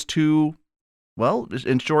 refers to, well,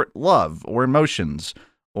 in short, love or emotions,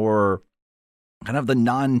 or kind of the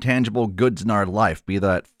non-tangible goods in our life, be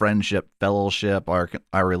that friendship, fellowship, our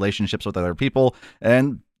relationships with other people.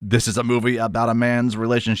 And this is a movie about a man's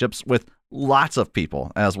relationships with lots of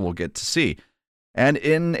people, as we'll get to see. And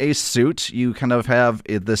in a suit, you kind of have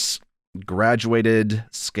this graduated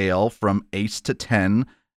scale from ace to 10,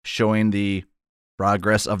 showing the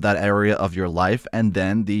progress of that area of your life, and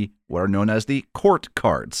then what are known as the court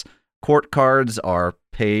cards. Court cards are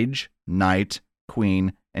page, knight,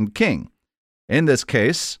 queen, and king. In this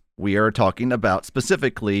case, we are talking about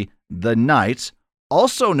specifically the knight,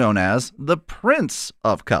 also known as the Prince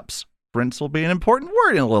of Cups. Prince will be an important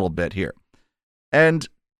word in a little bit here. And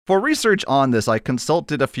for research on this, I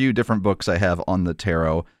consulted a few different books I have on the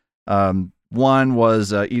tarot. One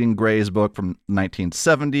was Eden Gray's book from the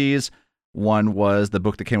 1970s. One was the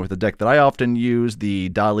book that came with the deck that I often use, the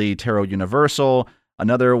Dali Tarot Universal.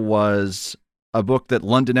 Another was a book that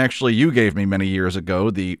London, actually, you gave me many years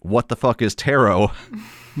ago, the What the Fuck is Tarot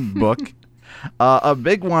book. A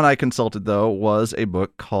big one I consulted, though, was a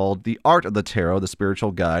book called The Art of the Tarot, The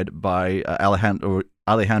Spiritual Guide by Alejandro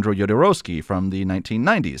Jodorowsky from the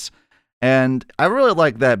 1990s. And I really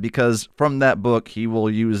like that because from that book, he will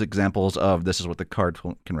use examples of this is what the card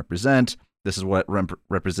can represent, this is what it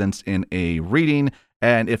represents in a reading,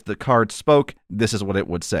 and if the card spoke, this is what it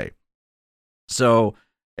would say. So,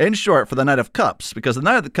 in short, for the Knight of Cups, because the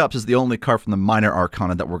Knight of the Cups is the only card from the Minor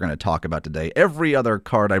Arcana that we're going to talk about today. Every other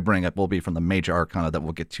card I bring up will be from the Major Arcana that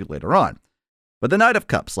we'll get to later on. But the Knight of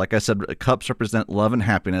Cups, like I said, cups represent love and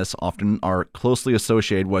happiness, often are closely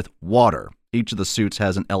associated with water. Each of the suits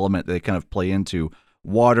has an element they kind of play into.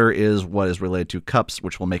 Water is what is related to cups,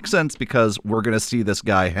 which will make sense because we're going to see this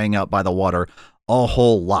guy hang out by the water a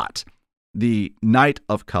whole lot. The Knight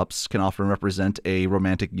of Cups can often represent a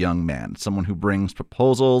romantic young man, someone who brings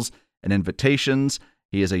proposals and invitations.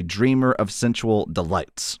 He is a dreamer of sensual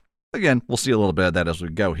delights. Again, we'll see a little bit of that as we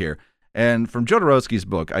go here. And from Jodorowsky's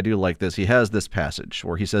book, I do like this. He has this passage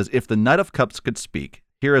where he says, if the Knight of Cups could speak,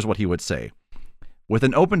 here is what he would say. With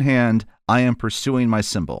an open hand, I am pursuing my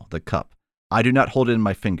symbol, the cup. I do not hold it in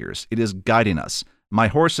my fingers. It is guiding us, my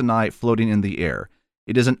horse and I floating in the air.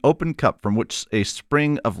 It is an open cup from which a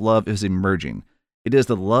spring of love is emerging. It is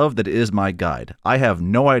the love that is my guide. I have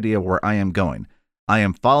no idea where I am going. I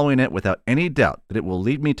am following it without any doubt that it will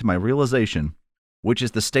lead me to my realization, which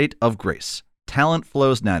is the state of grace. Talent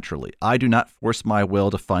flows naturally. I do not force my will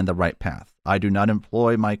to find the right path. I do not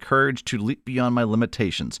employ my courage to leap beyond my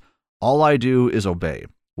limitations. All I do is obey.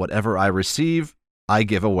 Whatever I receive, I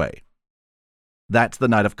give away. That's the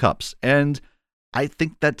Knight of Cups. And I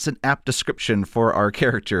think that's an apt description for our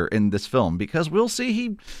character in this film, because we'll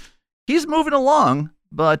see he's moving along,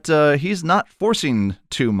 but he's not forcing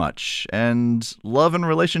too much. And love and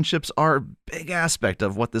relationships are a big aspect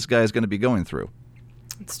of what this guy is going to be going through.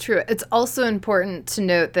 It's true. It's also important to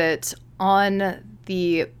note that on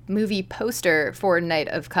the movie poster for Knight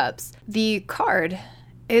of Cups, the card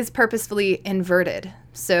is purposefully inverted.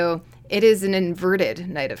 So it is an inverted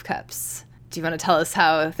Knight of Cups. Do you want to tell us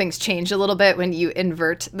how things change a little bit when you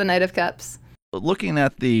invert the Knight of Cups? Looking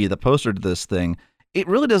at the poster to this thing, it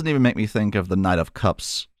really doesn't even make me think of the Knight of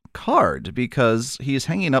Cups card because he's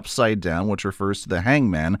hanging upside down, which refers to the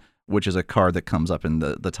Hangman, which is a card that comes up in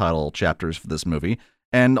the title chapters for this movie,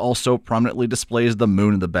 and also prominently displays the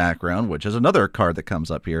moon in the background, which is another card that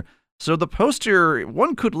comes up here. So the poster,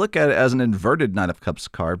 one could look at it as an inverted Knight of Cups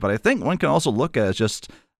card, but I think one can also look at it as just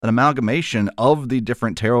an amalgamation of the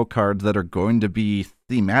different tarot cards that are going to be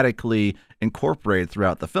thematically incorporated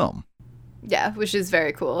throughout the film. Yeah, which is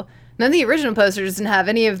very cool. And then the original poster doesn't have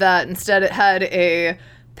any of that. Instead, it had a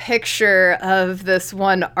picture of this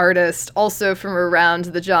one artist, also from around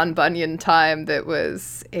the John Bunyan time, that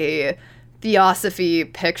was a theosophy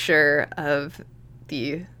picture of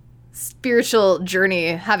the spiritual journey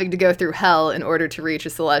having to go through hell in order to reach a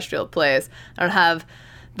celestial place. I don't have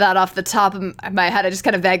that off the top of my head. I just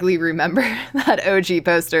kind of vaguely remember that OG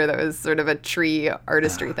poster that was sort of a tree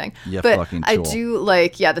artistry thing. But I do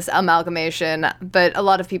like, this amalgamation, but a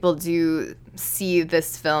lot of people do see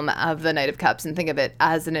this film of the Knight of Cups and think of it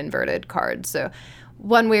as an inverted card. So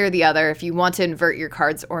one way or the other, if you want to invert your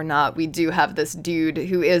cards or not, we do have this dude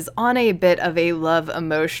who is on a bit of a love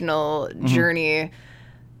emotional journey.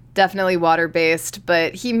 Definitely water-based,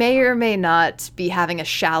 but he may or may not be having a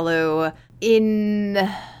shallow, in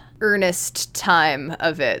earnest time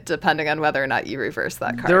of it, depending on whether or not you reverse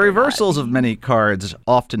that card. The reversals of many cards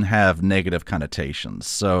often have negative connotations,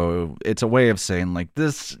 so it's a way of saying, like,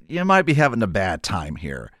 this, you might be having a bad time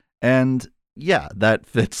here. And yeah, that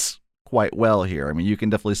fits quite well here. I mean, you can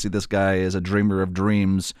definitely see this guy as a dreamer of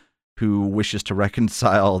dreams who wishes to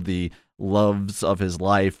reconcile the loves of his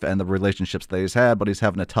life and the relationships that he's had, but he's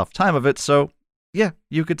having a tough time of it. So yeah,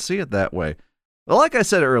 you could see it that way. Well, like I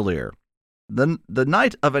said earlier, the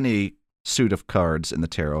knight of any suit of cards in the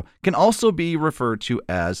tarot can also be referred to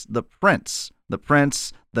as the prince. The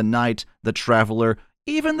prince, the knight, the traveler,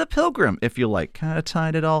 even the pilgrim, if you like. Kind of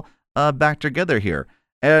tied it all back together here.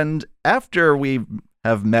 And after we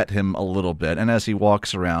have met him a little bit, and as he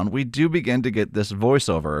walks around, we do begin to get this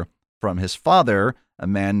voiceover from his father, a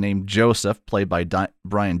man named Joseph, played by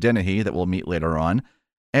Brian Dennehy, that we'll meet later on.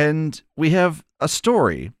 And we have a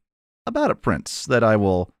story about a prince that I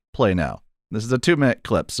will play now. This is a 2-minute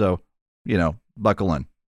clip, so, buckle in.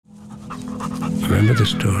 Remember the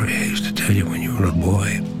story I used to tell you when you were a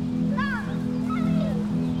boy?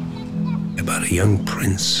 About a young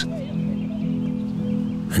prince, a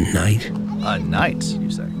knight. A knight, you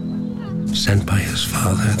say? Sent by his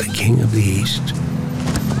father, the king of the East,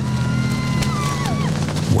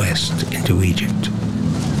 west into Egypt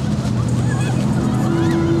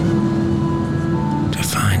to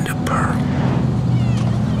find a pearl.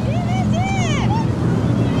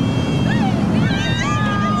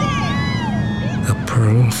 A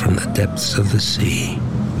pearl from the depths of the sea.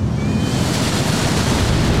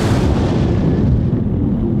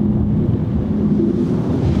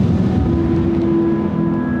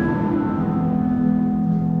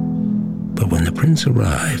 But when the prince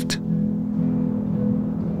arrived,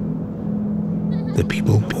 the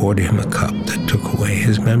people poured him a cup that took away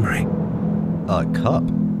his memory. A cup?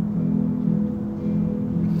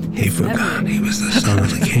 He forgot he was the son of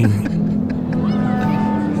the king.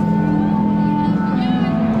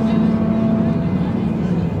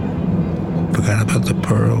 Forgot about the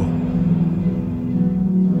pearl.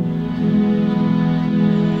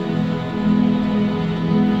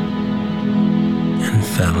 And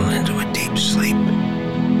fell into a deep sleep.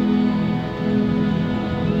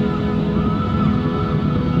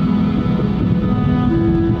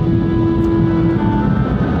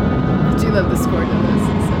 I do love the score to this.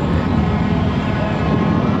 It's so good.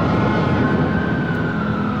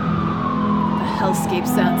 The hellscape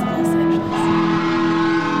sounds of Los Angeles.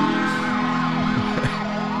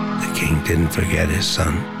 The king didn't forget his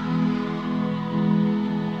son.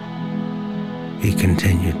 He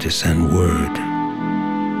continued to send word.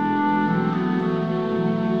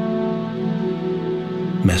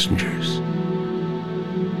 Messengers.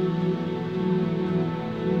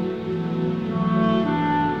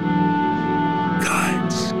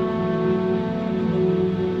 Guides.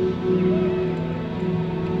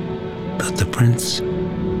 But the prince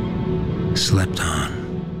slept on.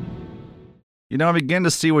 I begin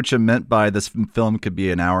to see what you meant by this film could be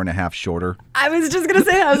an hour and a half shorter. I was just going to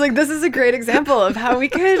say that. I was like, this is a great example of how we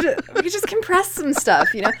could just compress some stuff,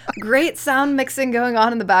 Great sound mixing going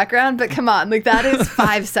on in the background, but come on, like that is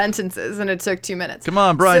 5 sentences and it took 2 minutes. Come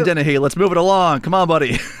on, Brian Dennehy, let's move it along. Come on,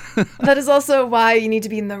 buddy. That is also why you need to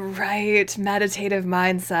be in the right meditative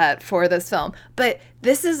mindset for this film. But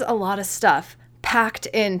this is a lot of stuff packed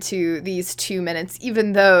into these 2 minutes,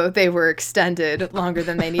 even though they were extended longer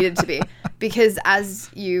than they needed to be. because as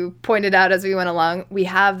you pointed out as we went along, we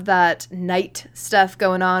have that knight stuff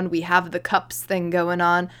going on. We have the cups thing going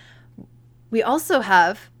on. We also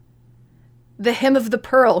have the Hymn of the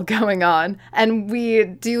Pearl going on, and we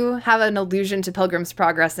do have an allusion to Pilgrim's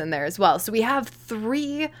Progress in there as well. So we have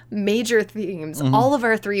three major themes, all of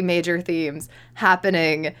our three major themes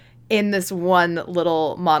happening in this one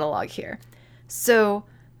little monologue here. So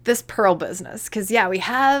this pearl business, because we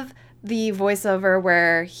have the voiceover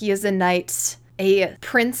where he is a knight, a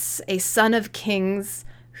prince, a son of kings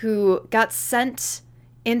who got sent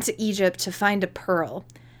into Egypt to find a pearl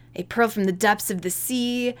from the depths of the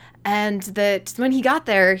sea, and that when he got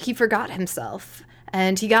there, he forgot himself,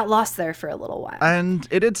 and he got lost there for a little while. And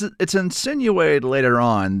it's insinuated later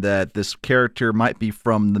on that this character might be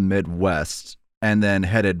from the Midwest and then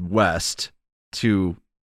headed west to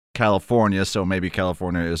California, so maybe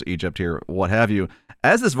California is Egypt here, what have you.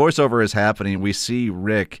 As this voiceover is happening, we see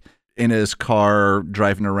Rick in his car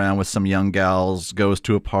driving around with some young gals, goes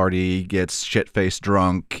to a party, gets shit-faced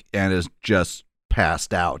drunk, and is just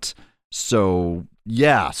passed out. So,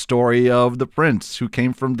 story of the prince who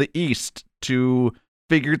came from the east to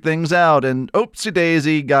figure things out, and oopsie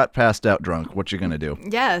daisy, got passed out drunk. What you gonna do?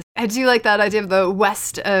 Yeah, I do like that idea of the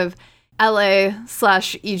west of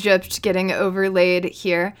LA/Egypt getting overlaid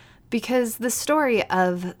here, because the story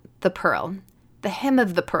of the Pearl, the Hymn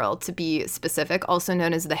of the Pearl to be specific, also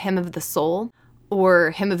known as the Hymn of the Soul,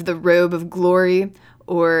 or Hymn of the Robe of Glory,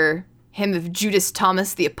 or Hymn of Judas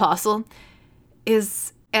Thomas the Apostle,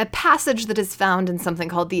 is a passage that is found in something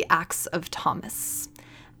called the Acts of Thomas.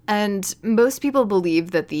 And most people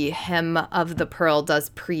believe that the Hymn of the Pearl does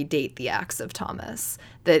predate the Acts of Thomas,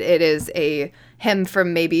 that it is a hymn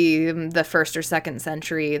from maybe the 1st or 2nd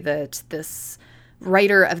century that this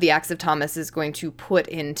writer of the Acts of Thomas is going to put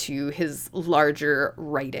into his larger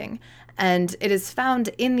writing. And it is found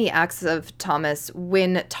in the Acts of Thomas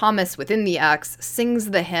when Thomas within the Acts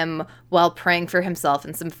sings the hymn while praying for himself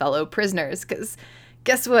and some fellow prisoners. Because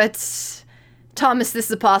guess what? Thomas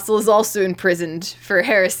this apostle is also imprisoned for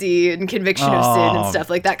heresy and conviction of sin and stuff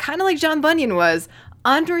like that. Kind of like John Bunyan was,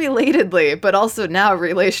 unrelatedly, but also now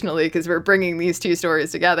relationally, because we're bringing these two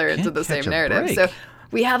stories together into the same narrative. So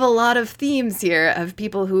we have a lot of themes here of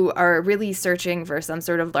people who are really searching for some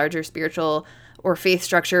sort of larger spiritual or faith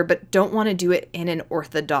structure, but don't want to do it in an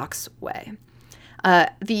orthodox way.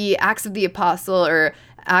 The Acts of the Apostle or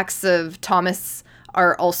Acts of Thomas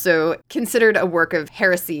are also considered a work of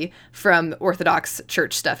heresy from Orthodox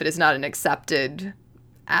church stuff. It is not an accepted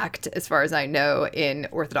act, as far as I know, in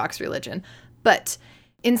Orthodox religion. But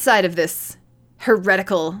inside of this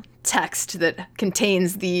heretical text that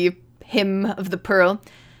contains the Hymn of the Pearl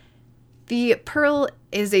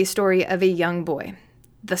is a story of a young boy,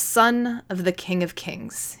 the son of the King of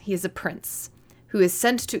Kings. He is a prince who is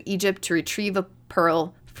sent to Egypt to retrieve a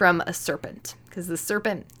pearl from a serpent. Because the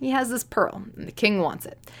serpent, he has this pearl, and the king wants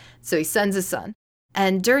it. So he sends his son.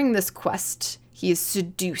 And during this quest, he is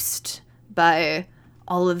seduced by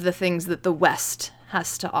all of the things that the West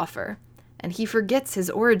has to offer. And he forgets his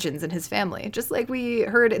origins and his family, just like we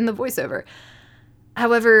heard in the voiceover.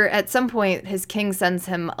 However, at some point, his king sends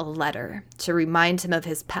him a letter to remind him of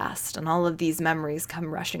his past, and all of these memories come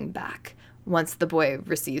rushing back once the boy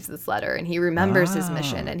receives this letter, and he remembers his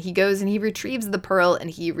mission, and he goes and he retrieves the pearl, and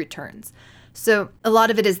he returns. So a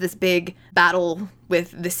lot of it is this big battle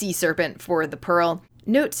with the sea serpent for the pearl.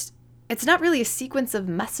 Note, it's not really a sequence of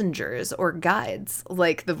messengers or guides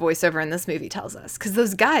like the voiceover in this movie tells us, because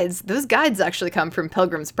those guides actually come from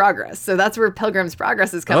Pilgrim's Progress. So that's where Pilgrim's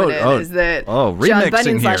Progress is coming in, is that John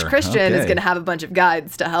Bunyan / Christian is going to have a bunch of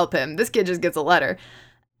guides to help him. This kid just gets a letter.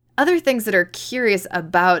 Other things that are curious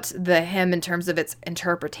about the hymn in terms of its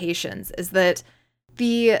interpretations is that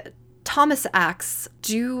the Thomas Acts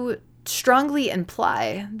do strongly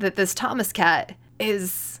imply that this Thomas cat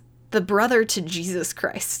is the brother to Jesus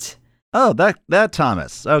Christ. Oh, that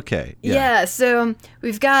Thomas. Okay. Yeah, so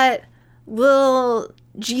we've got little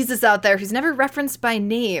Jesus out there who's never referenced by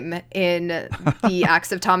name in the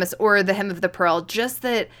Acts of Thomas or the Hymn of the Pearl, just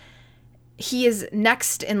that he is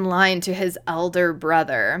next in line to his elder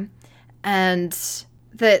brother, and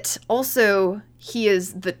that also he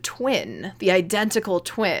is the twin, the identical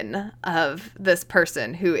twin of this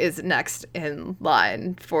person who is next in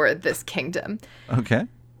line for this kingdom. Okay.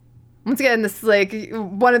 Once again, this is like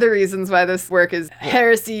one of the reasons why this work is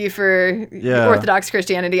heresy for Orthodox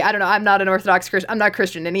Christianity. I don't know. I'm not an Orthodox Christian. I'm not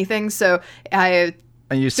Christian anything, so I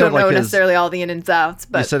don't know necessarily all the ins and outs.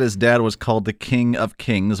 But you said his dad was called the King of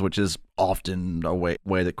Kings, which is often a way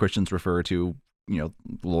that Christians refer to,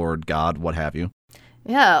 Lord, God, what have you.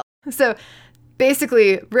 Yeah. So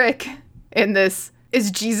basically, Rick in this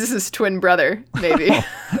is Jesus' twin brother, maybe.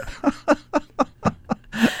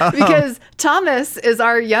 Because Thomas is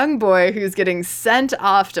our young boy who's getting sent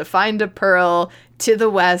off to find a pearl to the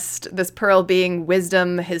west, this pearl being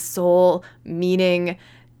wisdom, his soul, meaning.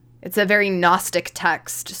 It's a very Gnostic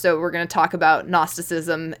text, so we're going to talk about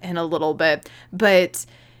Gnosticism in a little bit. But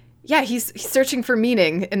yeah, he's searching for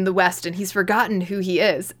meaning in the West, and he's forgotten who he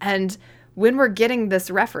is. And when we're getting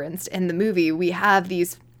this referenced in the movie, we have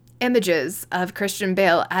these images of Christian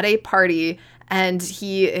Bale at a party, and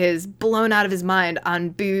he is blown out of his mind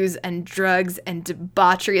on booze and drugs and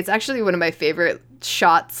debauchery. It's actually one of my favorite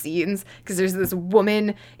shot scenes, because there's this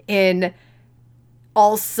woman in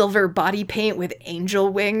all silver body paint with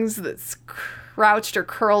angel wings that's crouched or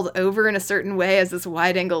curled over in a certain way as this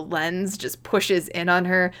wide angle lens just pushes in on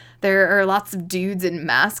her. There are lots of dudes in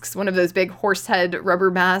masks, one of those big horse head rubber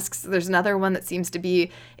masks. There's another one that seems to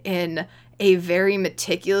be in a very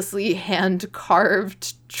meticulously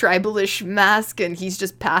hand-carved tribalish mask, and he's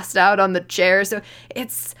just passed out on the chair. So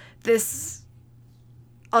it's this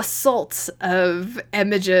assault of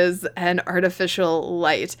images and artificial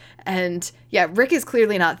light. And yeah, Rick is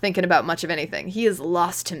clearly not thinking about much of anything. He has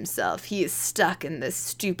lost himself. He is stuck in this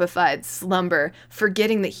stupefied slumber,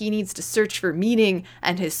 forgetting that he needs to search for meaning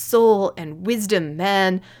and his soul and wisdom,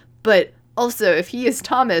 man. But also, if he is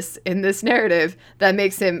Thomas in this narrative, that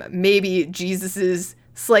makes him maybe Jesus's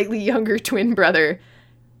slightly younger twin brother,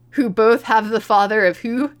 who both have the father of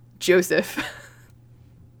who? Joseph.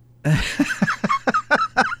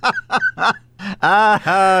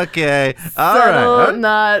 Okay. All subtle, right.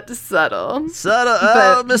 not subtle. Subtle.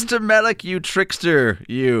 Oh, Mr. Melick, you trickster,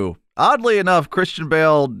 you. Oddly enough, Christian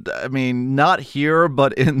Bale, I mean, not here,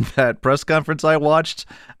 but in that press conference I watched,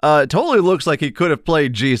 totally looks like he could have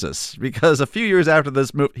played Jesus, because a few years after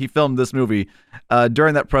this he filmed this movie,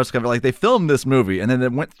 during that press conference, like they filmed this movie and then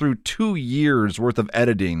it went through 2 years worth of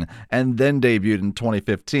editing and then debuted in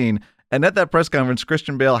 2015. And at that press conference,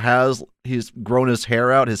 Christian Bale he's grown his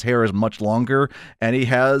hair out. His hair is much longer, and he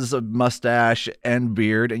has a mustache and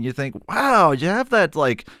beard. And you think, wow, you have that,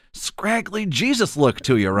 like, scraggly Jesus look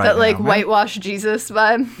to you right now. That, like, whitewashed Jesus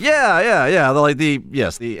vibe? Yeah.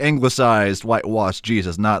 The anglicized whitewashed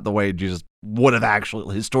Jesus, not the way Jesus would have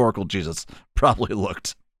actually, historical Jesus probably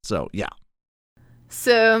looked. So, yeah.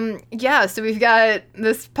 So we've got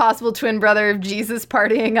this possible twin brother of Jesus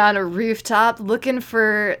partying on a rooftop looking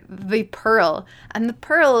for the pearl. And the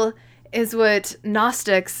pearl is what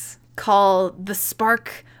Gnostics call the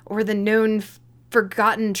spark or the known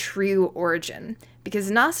forgotten true origin. Because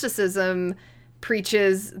Gnosticism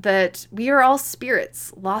preaches that we are all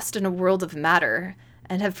spirits lost in a world of matter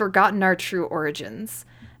and have forgotten our true origins.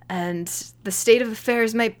 And the state of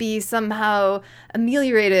affairs might be somehow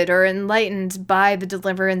ameliorated or enlightened by the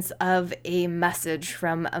deliverance of a message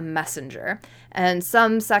from a messenger. And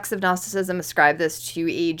some sects of Gnosticism ascribe this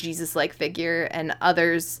to a Jesus-like figure, and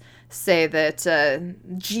others say that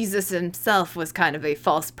Jesus himself was kind of a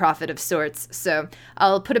false prophet of sorts. So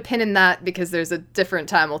I'll put a pin in that because there's a different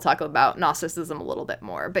time we'll talk about Gnosticism a little bit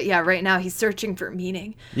more. But yeah, right now he's searching for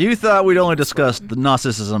meaning. You thought we'd only discuss the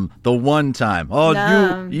Gnosticism the one time. Oh,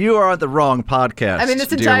 no. You are on the wrong podcast. I mean,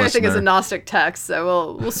 this entire thing is a Gnostic text,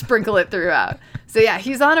 so we'll sprinkle it throughout. So yeah,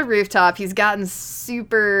 he's on a rooftop. He's gotten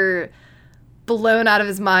super blown out of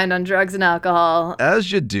his mind on drugs and alcohol.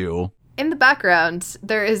 As you do. In the background,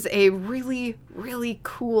 there is a really, really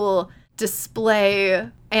cool display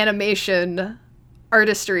animation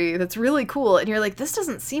artistry that's really cool. And you're like, this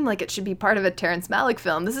doesn't seem like it should be part of a Terrence Malick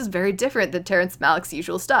film. This is very different than Terrence Malick's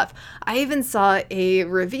usual stuff. I even saw a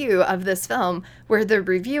review of this film where the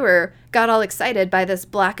reviewer got all excited by this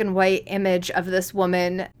black and white image of this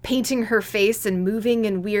woman painting her face and moving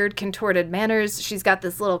in weird contorted manners. She's got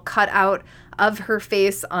this little cutout of her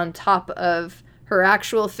face on top of her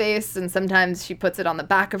actual face, and sometimes she puts it on the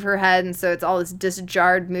back of her head, and so it's all this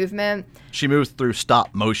disjarred movement. She moves through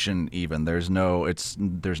stop motion even. There's no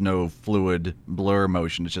fluid blur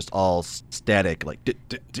motion. It's just all static, like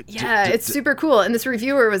it's super cool. And this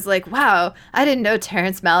reviewer was like, wow, I didn't know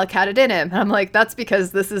Terrence Malick had it in him. And I'm like, that's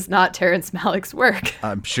because this is not Terrence Malick's work.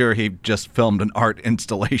 I'm sure he just filmed an art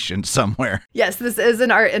installation somewhere. Yes, this is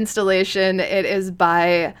an art installation. It is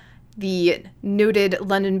by the noted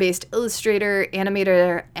London-based illustrator,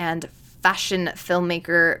 animator, and fashion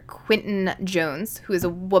filmmaker Quinton Jones, who is a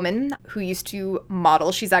woman who used to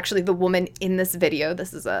model. She's actually the woman in this video.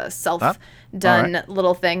 This is a self-done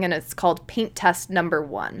little thing, and it's called Paint Test Number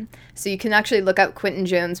 1. So you can actually look up Quinton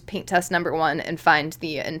Jones Paint Test Number 1 and find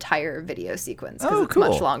the entire video sequence, because it's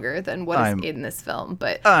much longer than what is in this film.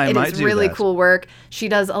 But it is really cool work. She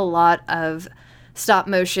does a lot of stop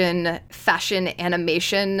motion fashion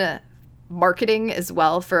animation marketing as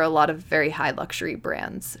well for a lot of very high luxury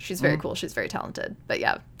brands. She's very cool. She's very talented. But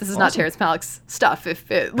yeah, this is not Terrence Malick's stuff. If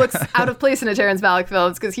it looks out of place in a Terrence Malick film,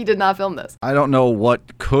 it's because he did not film this. I don't know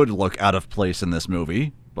what could look out of place in this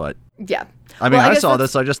movie, but yeah. I mean, I saw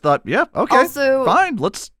this. I just thought, yeah, okay, also, fine.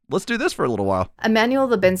 Let's do this for a little while. Emmanuel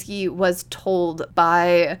Lubezki was told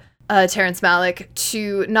by Terrence Malick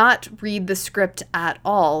to not read the script at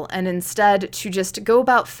all and instead to just go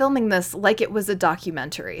about filming this like it was a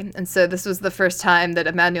documentary. And so this was the first time that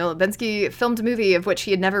Emmanuel Lubezki filmed a movie of which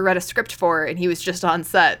he had never read a script for, and he was just on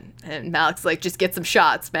set. And Malick's like, just get some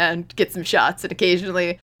shots, man, get some shots. And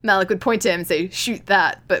occasionally Malick would point to him and say, shoot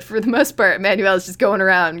that. But for the most part, Emmanuel is just going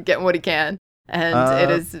around getting what he can. And it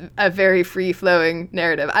is a very free-flowing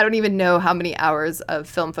narrative. I don't even know how many hours of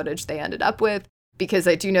film footage they ended up with, because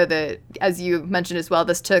I do know that, as you mentioned as well,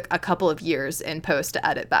 this took a couple of years in post to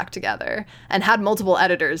edit back together and had multiple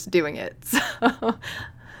editors doing it. So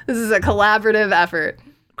this is a collaborative effort.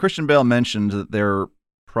 Christian Bale mentioned that there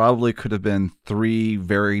probably could have been 3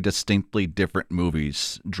 very distinctly different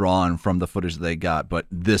movies drawn from the footage that they got, but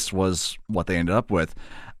this was what they ended up with.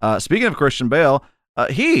 Speaking of Christian Bale,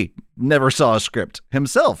 he never saw a script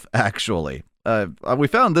himself, actually. We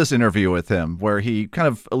found this interview with him where he kind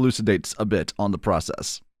of elucidates a bit on the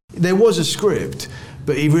process. There was a script,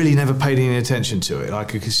 but he really never paid any attention to it.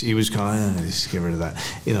 Like, he was kind of, let's get rid of that.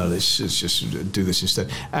 Let's just do this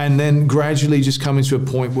instead. And then gradually just coming to a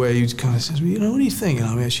point where he kind of says, well, what do you think?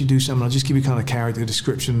 I actually do something. I'll just give you kind of character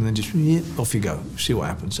description and then just, off you go. See what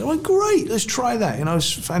happens. So I went, great, let's try that.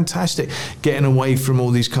 It's fantastic. Getting away from all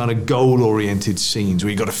these kind of goal-oriented scenes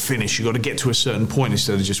where you got to finish, you got to get to a certain point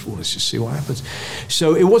instead of just, let's just see what happens.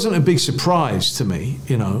 So it wasn't a big surprise to me,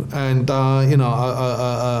 and,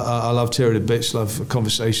 I love Terry to bits, love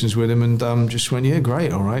conversations with him, and just went, yeah,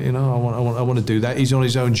 great, all right, I want to do that. He's on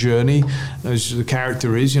his own journey, as the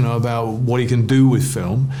character is, about what he can do with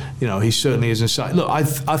film. He certainly isn't. Look, I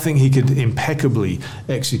think he could impeccably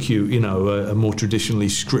execute, a more traditionally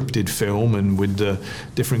scripted film and with the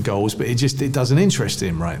different goals, but it doesn't interest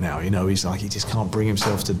him right now. He's like, he just can't bring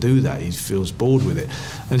himself to do that. He feels bored with it.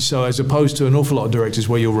 And so as opposed to an awful lot of directors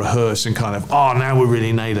where you'll rehearse and kind of, now we're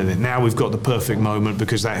really nailing it. Now we've got the perfect moment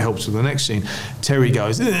because that helps with the next scene. Terry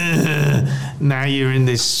goes, now you're in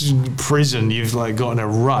this prison, you've got in a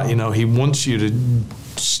rut. He wants you to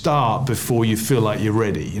start before you feel like you're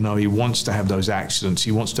ready. He wants to have those accidents,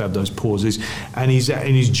 he wants to have those pauses, and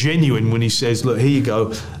he's genuine when he says, look, here you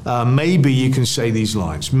go, maybe you can say these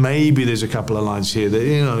lines, maybe there's a couple of lines here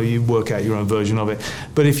that you work out your own version of it,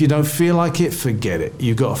 but if you don't feel like it, forget it.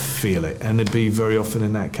 You got to feel it. And it'd be very often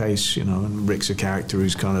in that case, and Rick's a character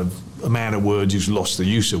who's kind of a man of words, who's lost the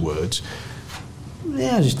use of words.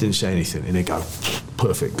 Yeah, I just didn't say anything. And they go,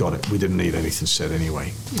 perfect, got it. We didn't need anything said anyway.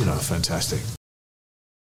 Fantastic.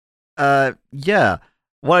 Yeah.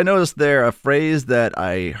 What I noticed there, a phrase that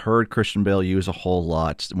I heard Christian Bale use a whole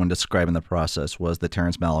lot when describing the process was that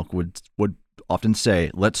Terrence Malick would often say,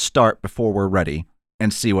 let's start before we're ready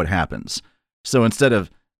and see what happens. So instead of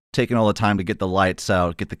taking all the time to get the lights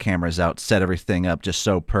out, get the cameras out, set everything up just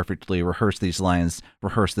so perfectly, rehearse these lines,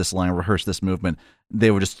 rehearse this line, rehearse this movement,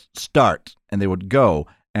 they would just start and they would go,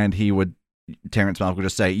 and Terrence Malick would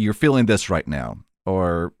just say, you're feeling this right now,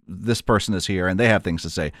 or this person is here and they have things to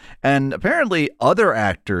say. And apparently other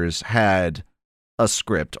actors had a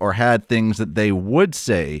script or had things that they would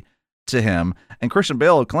say to him, and Christian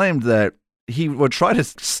Bale claimed that he would try to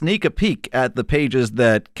sneak a peek at the pages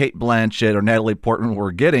that Cate Blanchett or Natalie Portman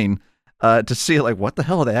were getting to see, what the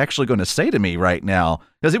hell are they actually going to say to me right now?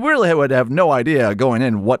 Because he really would have no idea going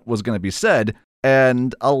in what was going to be said.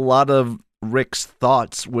 And a lot of Rick's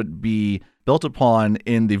thoughts would be built upon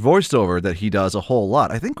in the voiceover that he does a whole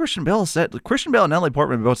lot. I think Christian Bale and Natalie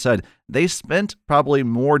Portman both said they spent probably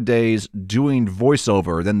more days doing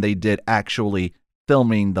voiceover than they did actually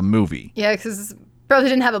filming the movie. Yeah, because probably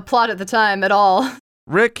didn't have a plot at the time at all.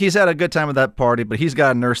 Rick, he's had a good time at that party, but he's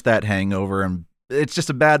got to nurse that hangover, and it's just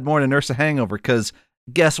a bad morning to nurse a hangover, because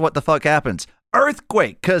guess what the fuck happens?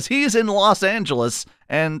 Earthquake, because he's in Los Angeles,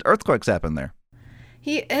 and earthquakes happen there.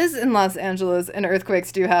 He is in Los Angeles, and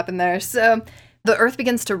earthquakes do happen there, so the earth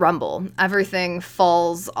begins to rumble. Everything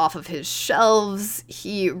falls off of his shelves.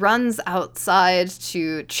 He runs outside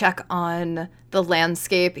to check on the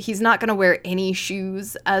landscape. He's not going to wear any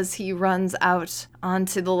shoes as he runs out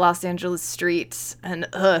onto the Los Angeles streets. And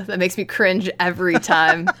that makes me cringe every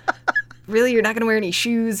time. Really? You're not going to wear any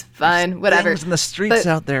shoes? Fine, whatever. Things in the streets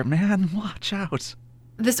out there, man. Watch out.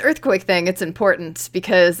 This earthquake thing, it's important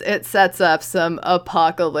because it sets up some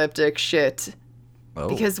apocalyptic shit Oh.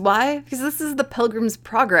 Because why? Because this is the Pilgrim's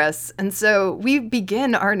Progress. And so we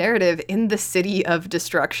begin our narrative in the city of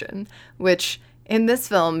destruction, which in this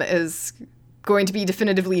film is going to be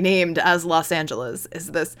definitively named as Los Angeles,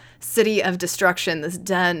 is this city of destruction, this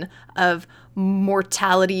den of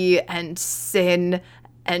mortality and sin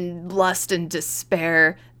and lust and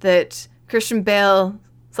despair that Christian Bale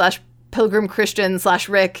 / Pilgrim Christian /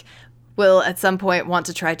 Rick will at some point want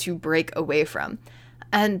to try to break away from.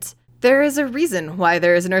 And there is a reason why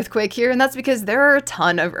there is an earthquake here, and that's because there are a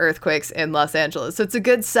ton of earthquakes in Los Angeles. So it's a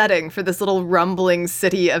good setting for this little rumbling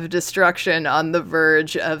city of destruction on the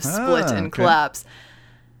verge of split and collapse.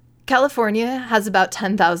 California has about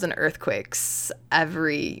 10,000 earthquakes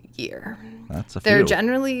every year. That's a few. They're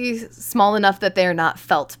generally small enough that they are not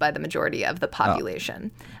felt by the majority of the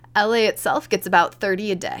population. LA itself gets about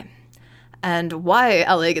 30 a day. And why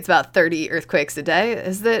LA gets about 30 earthquakes a day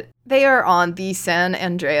is that they are on the San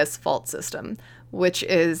Andreas Fault System, which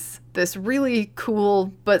is this really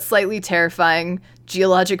cool but slightly terrifying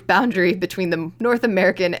geologic boundary between the North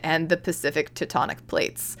American and the Pacific tectonic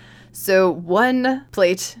plates. So one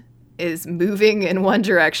plate is moving in one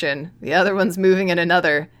direction, the other one's moving in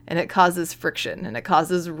another, and it causes friction and it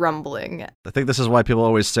causes rumbling. I think this is why people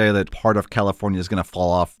always say that part of California is going to fall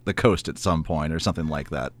off the coast at some point or something like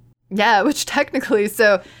that. Yeah, which technically,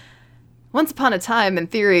 so once upon a time, in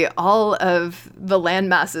theory, all of the land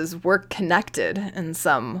masses were connected in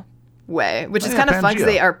some way, which is kind of fun because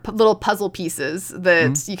they are little puzzle pieces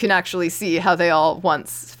that you can actually see how they all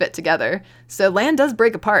once fit together. So land does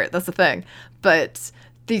break apart, that's the thing. But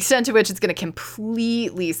the extent to which it's going to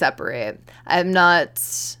completely separate, I'm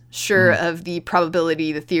not sure of the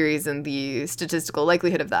probability, the theories, and the statistical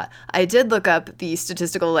likelihood of that. I did look up the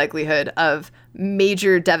statistical likelihood of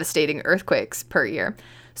major devastating earthquakes per year.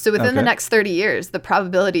 So within the next 30 years, the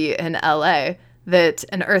probability in LA that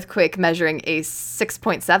an earthquake measuring a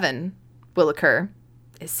 6.7 will occur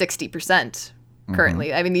is 60%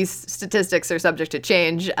 currently. I mean, these statistics are subject to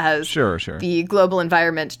change as the global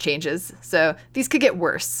environment changes. So these could get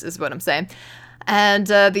worse, is what I'm saying. And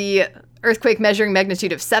the earthquake measuring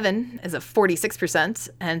magnitude of 7 is a 46%,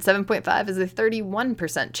 and 7.5 is a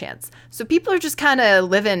 31% chance. So people are just kind of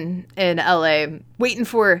living in LA, waiting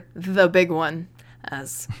for the big one,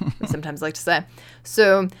 as we sometimes like to say.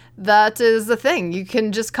 So that is the thing. You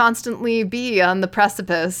can just constantly be on the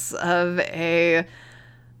precipice of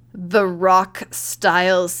the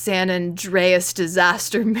Rock-style San Andreas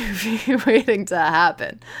disaster movie waiting to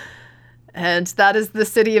happen. And that is the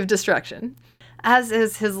city of destruction. As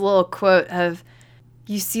is his little quote of,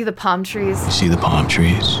 you see the palm trees? You see the palm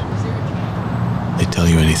trees? They tell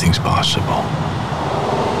you anything's possible.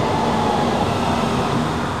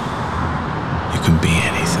 You can be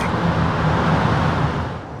anything.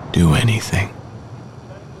 Do anything.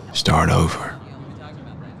 Start over.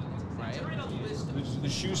 The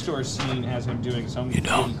shoe store scene has him doing some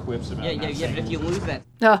quips about if you lose that.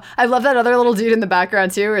 Oh, I love that other little dude in the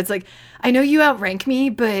background too, where it's like, I know you outrank me,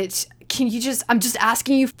 but I'm just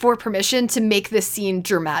asking you for permission to make this scene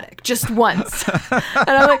dramatic, just once. And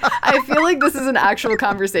I'm like, I feel like this is an actual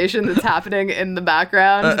conversation that's happening in the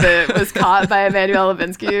background that was caught by Emmanuel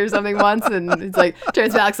Levinsky or something once. And it's like,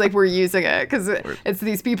 turns back, like we're using it because it's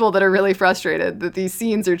these people that are really frustrated that these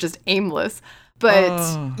scenes are just aimless.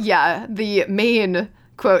 But yeah, the main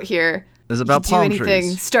quote here is about palm trees. Do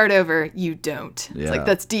anything, start over, you don't. Yeah. It's like,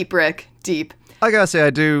 that's deep, Rick, deep. I gotta say,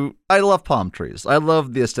 I love palm trees. I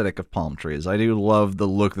love the aesthetic of palm trees. I do love the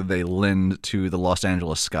look that they lend to the Los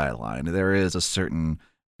Angeles skyline. There is a certain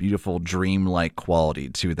beautiful dreamlike quality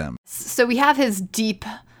to them. So we have his deep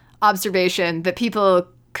observation that people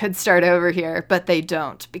could start over here, but they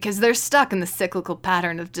don't, because they're stuck in the cyclical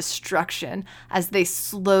pattern of destruction as they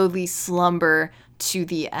slowly slumber to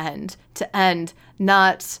the end, to end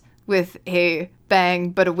not with a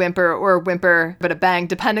bang but a whimper, or a whimper but a bang,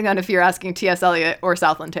 depending on if you're asking T.S. Eliot or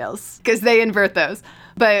Southland Tales, because they invert those.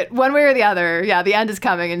 But one way or the other, yeah, the end is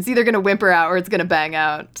coming, and it's either going to whimper out or it's going to bang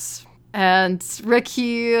out. And Rick,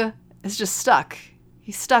 he is just stuck.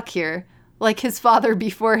 He's stuck here, like his father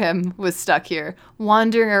before him was stuck here,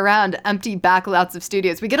 wandering around empty backlots of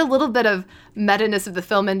studios. We get a little bit of meta-ness of the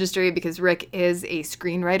film industry because Rick is a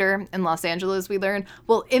screenwriter in Los Angeles, we learn.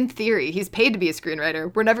 Well, in theory, he's paid to be a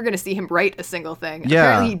screenwriter. We're never going to see him write a single thing. Yeah.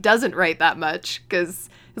 Apparently he doesn't write that much because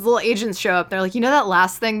his little agents show up. They're like, you know that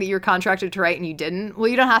last thing that you were contracted to write and you didn't? Well,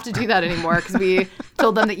 you don't have to do that anymore because we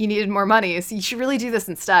told them that you needed more money. So you should really do this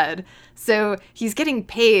instead. So he's getting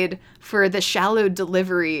paid for the shallow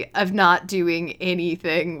delivery of not doing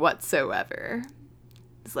anything whatsoever.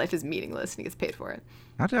 His life is meaningless and he gets paid for it.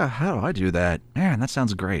 How do I do that? Man, that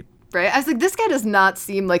sounds great. Right? I was like, this guy does not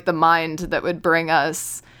seem like the mind that would bring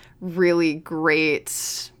us really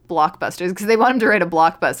great blockbusters, because they want him to write a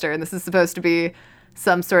blockbuster, and this is supposed to be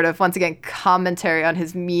some sort of, once again, commentary on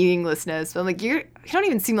his meaninglessness. But I'm like, you don't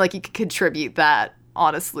even seem like you could contribute that,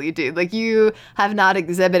 honestly, dude. Like, you have not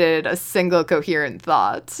exhibited a single coherent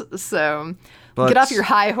thought. So get off your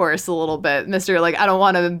high horse a little bit, Mr. Like, I don't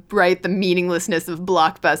want to write the meaninglessness of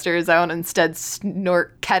blockbusters. I want to instead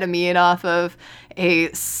snort ketamine off of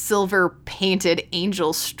a silver-painted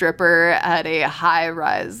angel stripper at a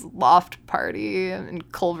high-rise loft party in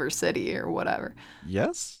Culver City or whatever.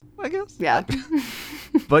 Yes, I guess. Yeah.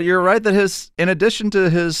 But you're right that in addition to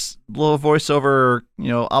his little voiceover,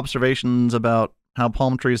 observations about how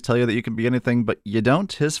palm trees tell you that you can be anything, but you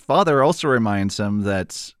don't, his father also reminds him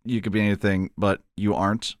that you could be anything, but you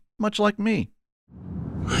aren't, much like me.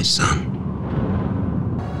 My son,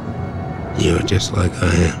 you're just like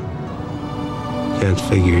I am. Can't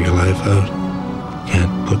figure your life out.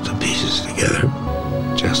 Can't put the pieces together,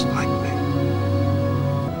 just like me.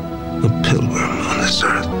 A pilgrim on this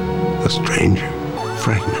earth, a stranger,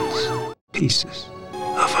 fragments, pieces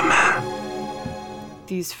of a man.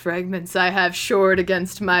 These fragments I have shored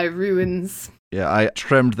against my ruins. Yeah, I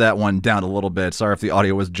trimmed that one down a little bit. Sorry if the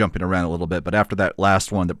audio was jumping around a little bit, but after that last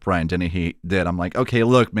one that Brian Dennehy did, I'm like, okay,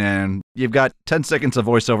 look, man, you've got 10 seconds of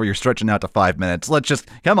voiceover, you're stretching out to 5 minutes. Let's just,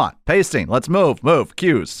 come on, pacing, let's move,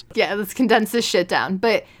 cues. Yeah, let's condense this shit down.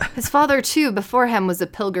 But his father, too, before him was a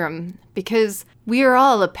pilgrim, because we are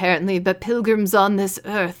all apparently but pilgrims on this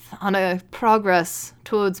earth, on a progress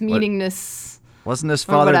towards meaningness. Wasn't his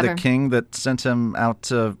father the king that sent him out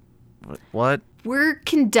to, what? We're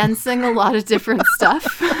condensing a lot of different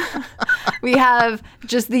stuff. We have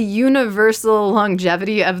just the universal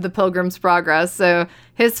longevity of the Pilgrim's Progress. So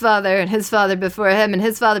his father and his father before him and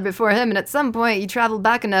his father before him. And at some point you travel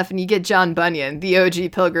back enough and you get John Bunyan, the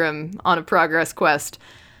OG pilgrim on a progress quest.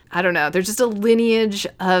 I don't know. There's just a lineage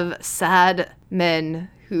of sad men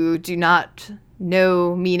who do not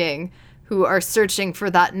know meaning, who are searching for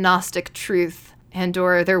that Gnostic truth and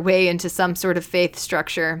or their way into some sort of faith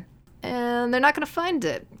structure. And they're not going to find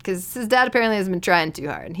it because his dad apparently hasn't been trying too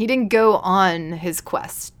hard. He didn't go on his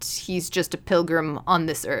quest. He's just a pilgrim on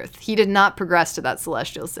this earth. He did not progress to that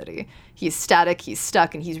celestial city. He's static, he's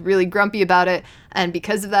stuck, and he's really grumpy about it. And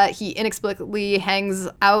because of that, he inexplicably hangs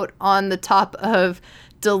out on the top of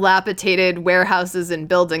dilapidated warehouses and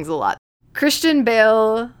buildings a lot. Christian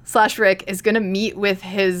Bale / Rick is going to meet with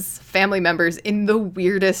his family members in the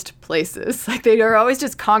weirdest places. Like, they are always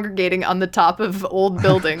just congregating on the top of old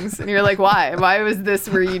buildings. And you're like, why? Why was this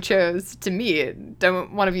where you chose to meet?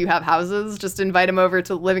 Don't one of you have houses? Just invite him over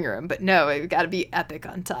to the living room. But no, it got to be epic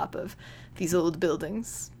on top of these old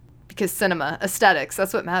buildings. Because cinema, aesthetics,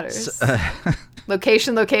 that's what matters.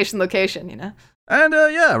 Location, you know? And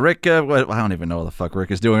Rick, I don't even know what the fuck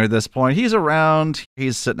Rick is doing at this point. He's around,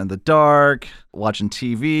 he's sitting in the dark, watching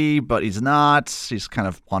TV, but he's not. He's kind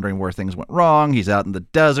of wondering where things went wrong. He's out in the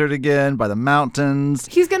desert again, by the mountains.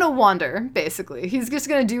 He's going to wander, basically. He's just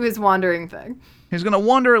going to do his wandering thing. He's going to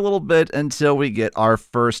wander a little bit until we get our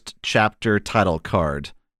first chapter title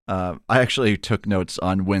card. I actually took notes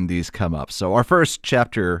on when these come up. So our first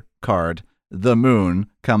chapter card, The Moon,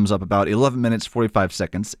 comes up about 11 minutes, 45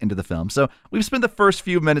 seconds into the film. So we've spent the first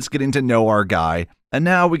few minutes getting to know our guy, and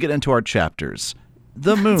now we get into our chapters.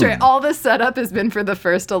 The Moon. That's right. All the setup has been for the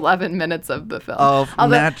first 11 minutes of the film.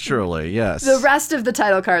 Naturally, yes. The rest of the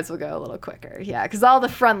title cards will go a little quicker, yeah, because all the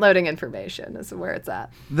front-loading information is where it's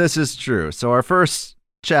at. This is true. So our first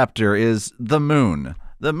chapter is The Moon.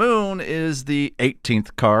 The Moon is the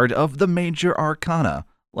 18th card of the Major Arcana.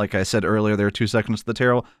 Like I said earlier, there are 2 sections of the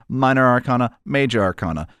tarot: Minor Arcana, Major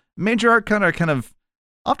Arcana. Major Arcana are kind of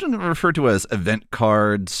often referred to as event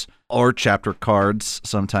cards or chapter cards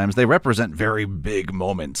sometimes. They represent very big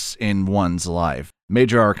moments in one's life.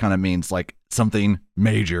 Major Arcana means like something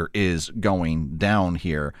major is going down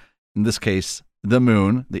here. In this case, the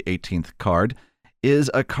Moon, the 18th card, is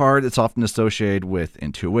a card that's often associated with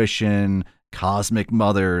intuition, cosmic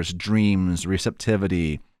mothers, dreams,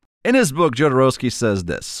 receptivity. In his book, Jodorowsky says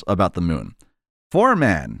this about the Moon. For a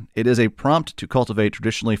man, it is a prompt to cultivate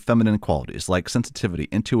traditionally feminine qualities like sensitivity,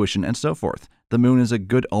 intuition, and so forth. The Moon is a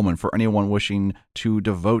good omen for anyone wishing to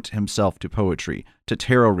devote himself to poetry, to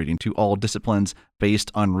tarot reading, to all disciplines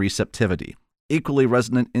based on receptivity. Equally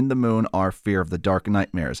resonant in the Moon are fear of the dark,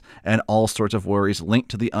 nightmares, and all sorts of worries linked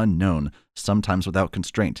to the unknown, sometimes without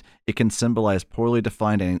constraint. It can symbolize poorly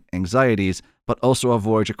defined anxieties, but also a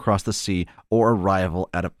voyage across the sea or arrival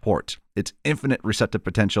at a port. Its infinite receptive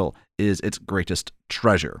potential is its greatest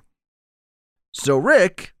treasure. So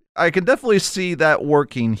Rick, I can definitely see that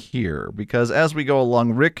working here, because as we go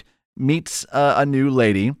along, Rick meets a new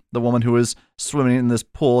lady, the woman who is swimming in this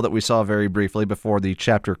pool that we saw very briefly before the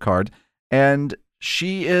chapter card. And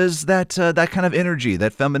she is that kind of energy,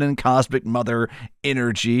 that feminine cosmic mother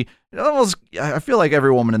energy. Almost, I feel like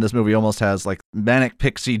every woman in this movie almost has like manic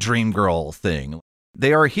pixie dream girl thing.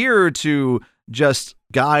 They are here to just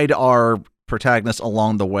guide our protagonists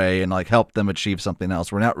along the way and like help them achieve something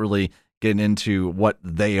else. We're not really getting into what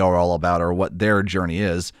they are all about or what their journey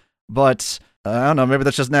is. But I don't know, maybe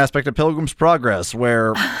that's just an aspect of Pilgrim's Progress,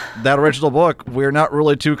 where that original book, we're not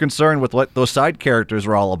really too concerned with what those side characters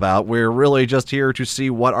are all about. We're really just here to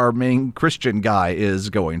see what our main Christian guy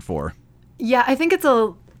is going for. Yeah, I think it's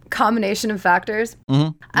a combination of factors. Mm-hmm.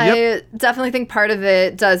 Yep. I definitely think part of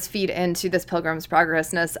it does feed into this Pilgrim's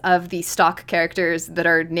Progress-ness of the stock characters that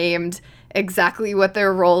are named exactly what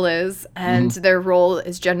their role is, and their role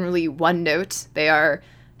is generally one note. They are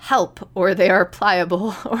help, or they are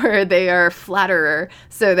pliable, or they are flatterer.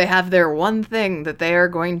 So they have their one thing that they are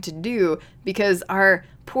going to do, because our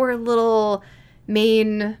poor little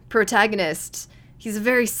main protagonist, he's a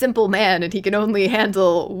very simple man and he can only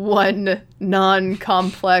handle one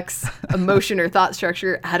non-complex emotion or thought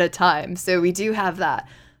structure at a time. So we do have that.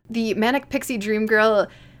 The Manic Pixie Dream Girl,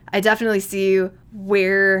 I definitely see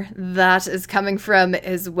where that is coming from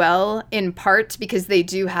as well, in part because they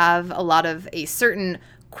do have a lot of a certain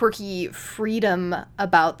quirky freedom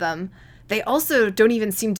about them. They also don't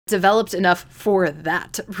even seem developed enough for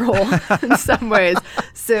that role in some ways.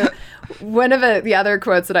 So one of the other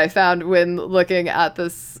quotes that I found when looking at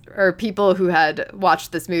this, or people who had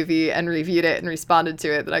watched this movie and reviewed it and responded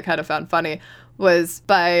to it that I kind of found funny, was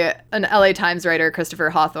by an LA Times writer,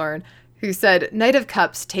 Christopher Hawthorne, who said, Knight of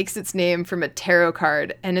Cups takes its name from a tarot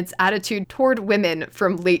card and its attitude toward women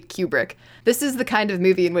from late Kubrick. This is the kind of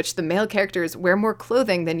movie in which the male characters wear more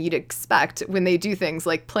clothing than you'd expect when they do things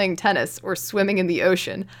like playing tennis or swimming in the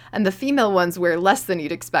ocean, and the female ones wear less than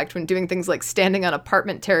you'd expect when doing things like standing on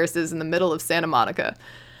apartment terraces in the middle of Santa Monica.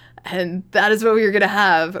 And that is what we're going to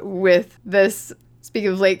have with this. Speaking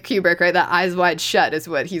of late Kubrick, right, that Eyes Wide Shut is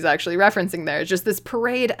what he's actually referencing there. It's just this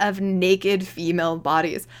parade of naked female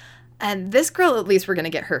bodies. And this girl, at least we're going to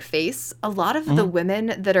get her face. A lot of the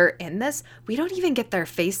women that are in this, we don't even get their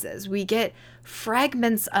faces. We get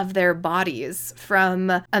fragments of their bodies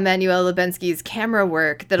from Emmanuel Lubensky's camera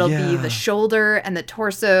work that'll be the shoulder and the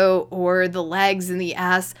torso, or the legs and the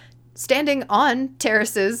ass, standing on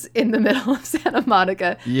terraces in the middle of Santa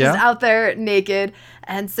Monica. Just out there naked.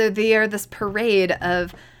 And so they are this parade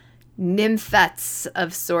of nymphets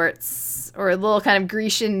of sorts, or little kind of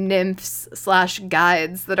Grecian nymphs /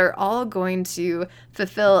 guides that are all going to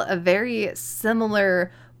fulfill a very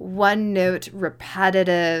similar one-note,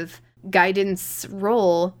 repetitive guidance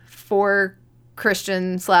role for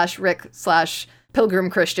Christian / Rick / Pilgrim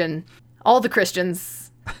Christian, all the Christians,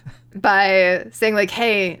 by saying like,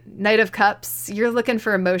 hey, Knight of Cups, you're looking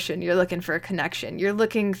for emotion, you're looking for a connection, you're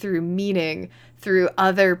looking through meaning through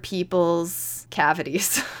other people's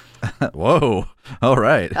cavities. Whoa. All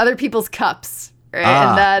right. Other people's cups, right?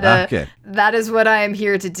 And okay. That is what I am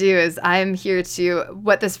here to do. Is I am here to,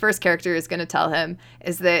 what this first character is going to tell him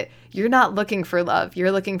is that you're not looking for love.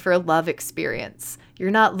 You're looking for a love experience.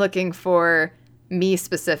 You're not looking for me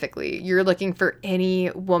specifically. You're looking for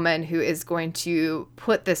any woman who is going to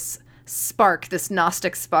put this spark, this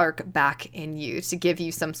Gnostic spark, back in you to give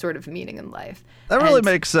you some sort of meaning in life. That really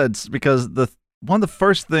makes sense, because one of the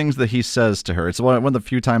first things that he says to her, it's one of the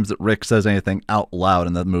few times that Rick says anything out loud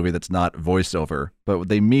in the movie that's not voiceover, but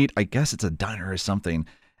they meet, I guess it's a diner or something,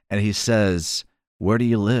 and he says, where do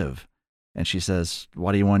you live? And she says,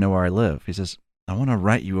 why do you want to know where I live? He says, I want to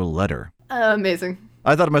write you a letter. Amazing.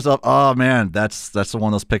 I thought to myself, oh man, that's the one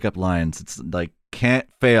of those pickup lines. It's like, can't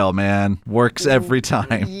fail, man. Works every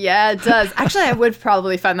time. Yeah, it does. Actually, I would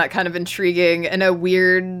probably find that kind of intriguing in a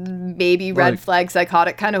weird, maybe red flag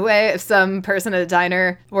psychotic kind of way. If some person at a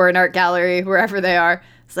diner or an art gallery, wherever they are,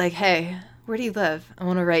 is like, hey, where do you live? I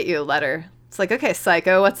want to write you a letter. It's like, okay,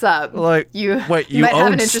 psycho, what's up? Like, you might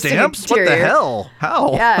own have an stamps? What the hell?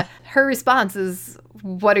 How? Yeah. Her response is,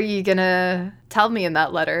 what are you going to tell me in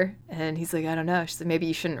that letter? And he's like, I don't know. She said, maybe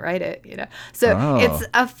you shouldn't write it, you know? So it's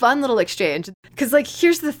a fun little exchange. Because, like,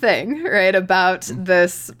 here's the thing, right, about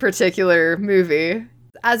this particular movie.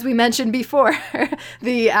 As we mentioned before,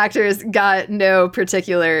 the actors got no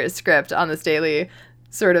particular script on this daily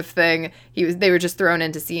sort of thing. They were just thrown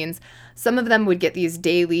into scenes. Some of them would get these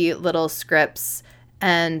daily little scripts,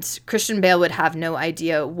 and Christian Bale would have no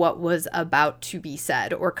idea what was about to be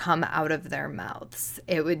said or come out of their mouths.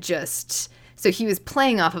 It would just... So he was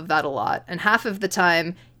playing off of that a lot. And half of the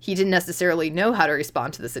time, he didn't necessarily know how to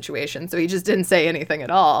respond to the situation, so he just didn't say anything at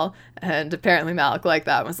all. And apparently Malik liked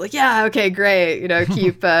that and was like, yeah, okay, great,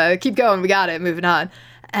 keep going, we got it, moving on.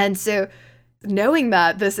 And so knowing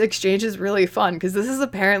that, this exchange is really fun, because this is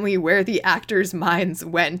apparently where the actors' minds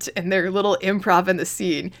went in their little improv in the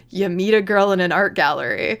scene. You meet a girl in an art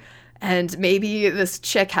gallery, and maybe this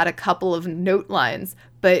chick had a couple of note lines,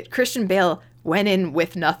 but Christian Bale went in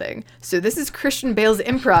with nothing. So this is Christian Bale's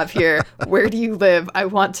improv here. Where do you live? I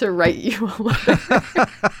want to write you a letter.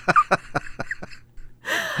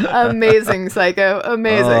 Amazing, Psycho.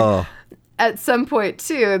 Amazing. Oh. At some point,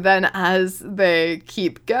 too, then as they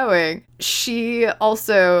keep going, she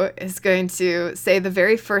also is going to say the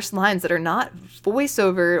very first lines that are not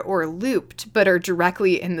voiceover or looped, but are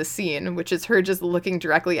directly in the scene, which is her just looking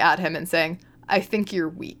directly at him and saying, I think you're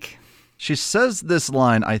weak. She says this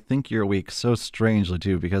line, I think you're weak, so strangely,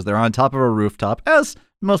 too, because they're on top of a rooftop, as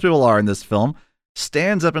most people are in this film,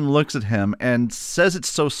 stands up and looks at him and says it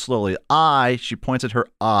so slowly. She points at her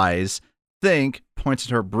eyes, think, points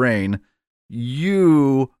at her brain,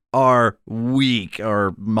 you are weak,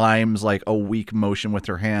 or mimes like a weak motion with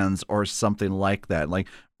her hands or something like that. Like,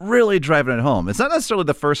 really driving it home. It's not necessarily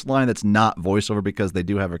the first line that's not voiceover, because they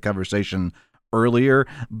do have a conversation earlier,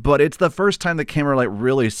 but it's the first time the camera like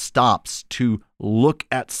really stops to look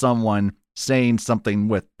at someone saying something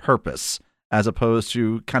with purpose, as opposed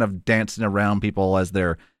to kind of dancing around people as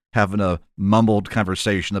they're having a mumbled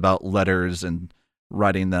conversation about letters and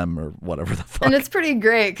writing them or whatever the fuck. And it's pretty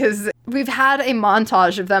great, because we've had a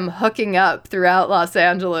montage of them hooking up throughout Los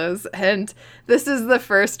Angeles, and this is the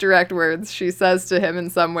first direct words she says to him in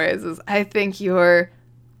some ways is, I think you're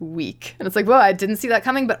weak. And it's like, whoa, I didn't see that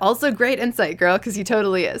coming, but also great insight, girl, because he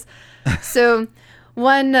totally is. So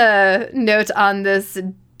one note on this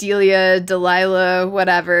Delilah,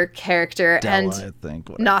 whatever character, and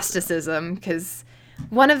Gnosticism, because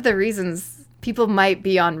one of the reasons people might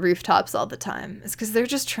be on rooftops all the time is because they're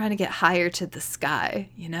just trying to get higher to the sky,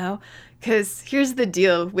 Because here's the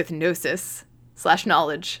deal with gnosis /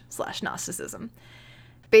 knowledge / Gnosticism.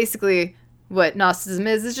 Basically, what Gnosticism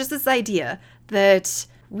is just this idea that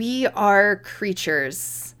we are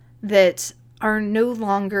creatures that are no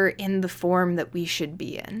longer in the form that we should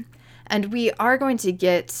be in. And we are going to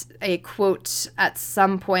get a quote at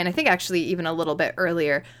some point, I think actually even a little bit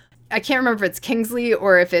earlier. I can't remember if it's Kingsley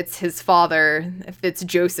or if it's his father, if it's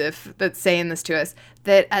Joseph that's saying this to us,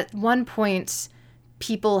 that at one point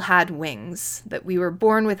people had wings, that we were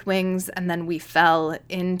born with wings and then we fell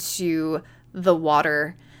into the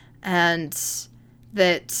water, and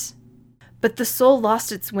that... But the soul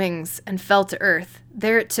lost its wings and fell to earth.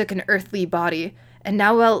 There it took an earthly body, and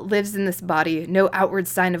now while it lives in this body, no outward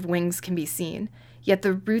sign of wings can be seen. Yet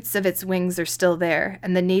the roots of its wings are still there,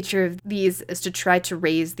 and the nature of these is to try to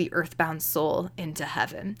raise the earthbound soul into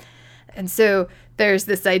heaven. And so there's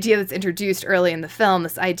this idea that's introduced early in the film,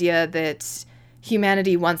 this idea that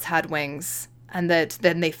humanity once had wings, and that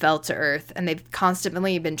then they fell to earth, and they've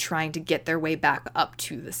constantly been trying to get their way back up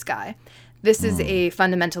to the sky. This is a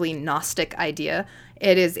fundamentally Gnostic idea.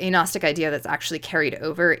 It is a Gnostic idea that's actually carried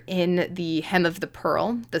over in the Hem of the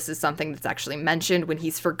Pearl. This is something that's actually mentioned when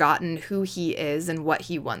he's forgotten who he is and what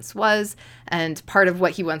he once was. And part of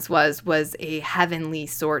what he once was a heavenly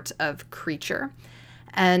sort of creature.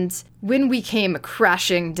 And when we came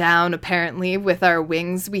crashing down, apparently, with our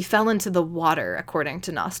wings, we fell into the water, according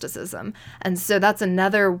to Gnosticism. And so that's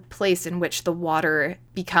another place in which the water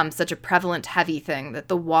becomes such a prevalent, heavy thing, that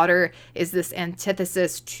the water is this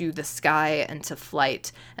antithesis to the sky and to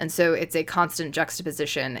flight. And so it's a constant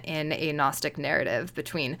juxtaposition in a Gnostic narrative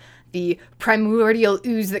between the primordial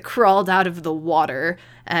ooze that crawled out of the water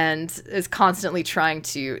and is constantly trying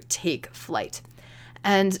to take flight.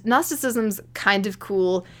 And Gnosticism's kind of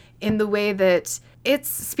cool in the way that its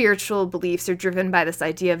spiritual beliefs are driven by this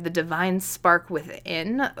idea of the divine spark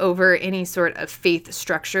within over any sort of faith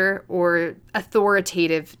structure or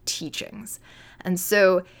authoritative teachings. And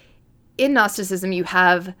so in Gnosticism, you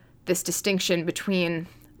have this distinction between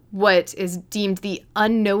what is deemed the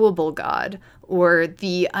unknowable God or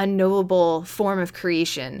the unknowable form of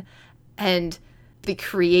creation and the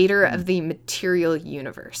creator of the material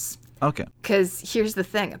universe. Okay. Because here's the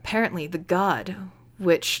thing. Apparently, the God,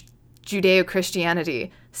 which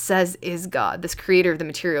Judeo-Christianity says is God, this creator of the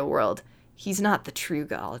material world, he's not the true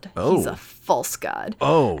God. Oh. He's a false God.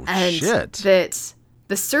 Oh, and shit. That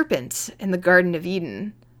the serpent in the Garden of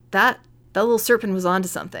Eden, that little serpent was onto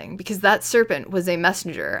something, because that serpent was a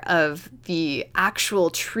messenger of the actual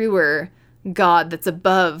truer God that's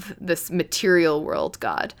above this material world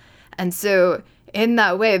God. And so in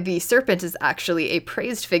that way, the serpent is actually a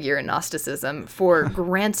praised figure in Gnosticism for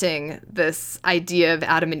granting this idea of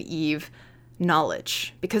Adam and Eve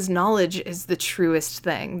knowledge, because knowledge is the truest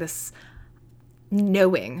thing. This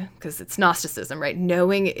knowing, because it's Gnosticism, right?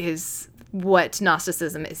 Knowing is what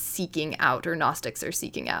Gnosticism is seeking out, or Gnostics are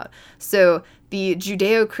seeking out. So the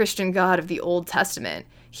Judeo-Christian God of the Old Testament,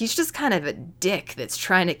 he's just kind of a dick that's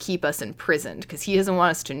trying to keep us imprisoned because he doesn't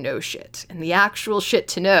want us to know shit. And the actual shit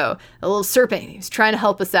to know, a little serpent, he's trying to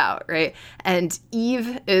help us out, right? And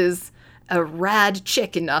Eve is a rad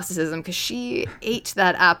chick in Gnosticism because she ate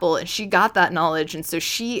that apple and she got that knowledge. And so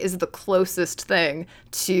she is the closest thing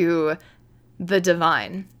to the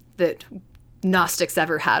divine that Gnostics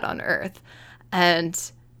ever had on Earth. And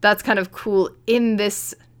that's kind of cool in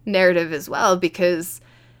this narrative as well, because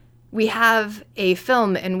we have a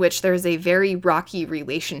film in which there's a very rocky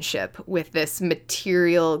relationship with this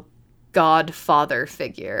material godfather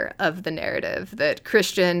figure of the narrative, that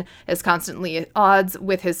Christian is constantly at odds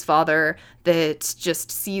with his father, that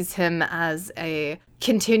just sees him as a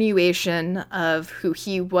continuation of who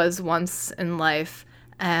he was once in life,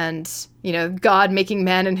 and, you know, God making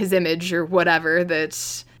man in his image or whatever,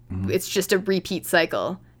 that it's just a repeat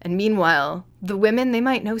cycle. And meanwhile, the women, they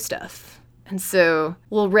might know stuff. And so,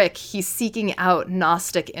 well, Rick, he's seeking out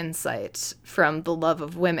Gnostic insight from the love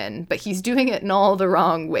of women, but he's doing it in all the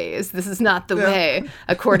wrong ways. This is not the way,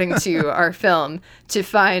 according to our film, to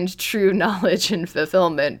find true knowledge and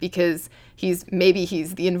fulfillment, because he's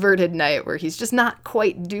the inverted knight where he's just not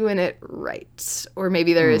quite doing it right. Or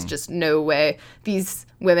maybe there is just no way. These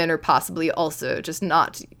women are possibly also just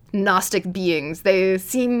not Gnostic beings. They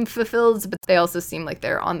seem fulfilled, but they also seem like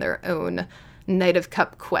they're on their own Knight of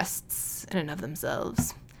Cup quests in and of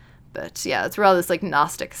themselves. But yeah, that's where all this like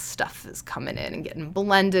Gnostic stuff is coming in and getting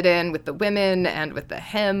blended in with the women and with the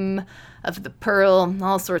hem of the pearl,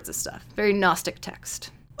 all sorts of stuff. Very Gnostic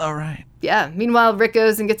text. All right. Yeah. Meanwhile, Rick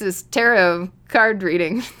goes and gets his tarot card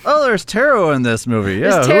reading. Oh, there's tarot in this movie. Yeah,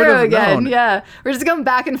 there's tarot again. Known? Yeah, we're just going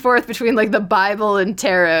back and forth between like the Bible and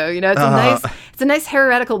tarot. You know, it's a nice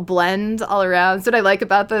heretical blend all around. So what I like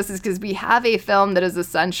about this is because we have a film that is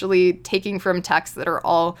essentially taking from texts that are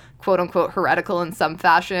all quote unquote heretical in some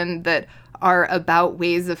fashion, that are about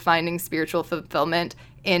ways of finding spiritual fulfillment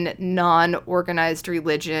in non-organized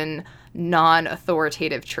religion,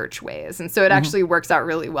 non-authoritative church ways. And so it actually works out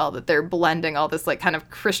really well that they're blending all this like kind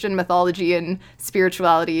of Christian mythology and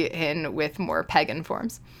spirituality in with more pagan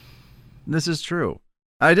forms. This is true.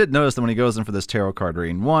 I did notice that when he goes in for this tarot card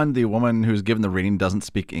reading, one, the woman who's given the reading doesn't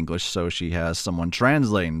speak English, so she has someone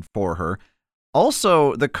translating for her.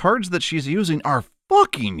 Also, the cards that she's using are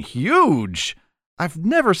fucking huge. I've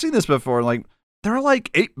never seen this before. Like, they're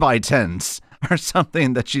like 8x10s. Or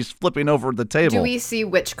something that she's flipping over the table. Do we see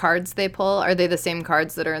which cards they pull? Are they the same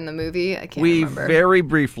cards that are in the movie? I can't remember. We very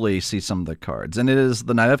briefly see some of the cards. And it is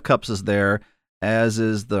the Knight of Cups is there, as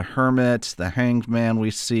is the Hermit, the Hanged Man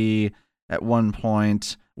we see at one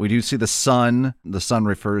point. We do see the Sun. The Sun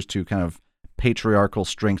refers to kind of patriarchal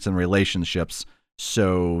strengths and relationships.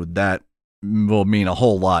 So that will mean a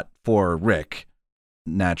whole lot for Rick,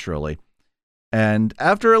 naturally. And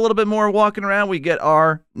after a little bit more walking around, we get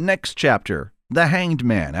our next chapter, The Hanged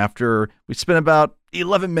Man. After we spent about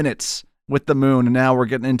 11 minutes with the moon, and now we're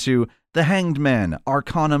getting into The Hanged Man,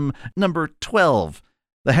 Arcanum number 12.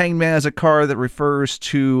 The Hanged Man is a card that refers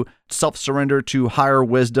to self-surrender to higher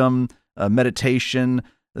wisdom, meditation,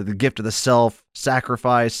 the gift of the self,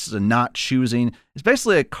 sacrifice, and not choosing. It's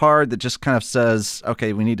basically a card that just kind of says,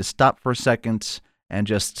 okay, we need to stop for a second and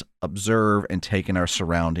just observe and take in our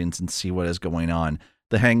surroundings and see what is going on.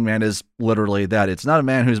 The Hanged Man is literally that. It's not a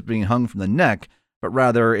man who's being hung from the neck, but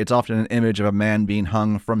rather it's often an image of a man being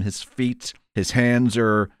hung from his feet. His hands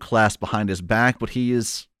are clasped behind his back, but he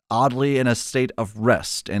is oddly in a state of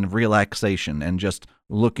rest and relaxation and just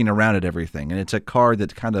looking around at everything. And it's a card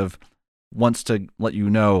that kind of wants to let you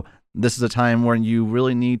know this is a time when you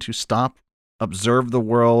really need to stop, observe the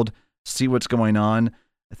world, see what's going on.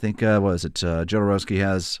 I think, Jodorowsky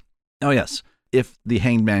has, oh yes, if the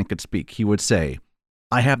Hanged Man could speak, he would say,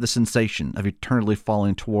 I have the sensation of eternally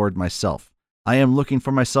falling toward myself. I am looking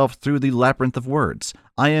for myself through the labyrinth of words.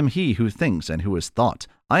 I am he who thinks and who is thought.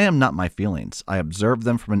 I am not my feelings. I observe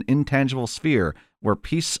them from an intangible sphere where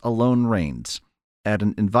peace alone reigns. At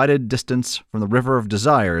an invited distance from the river of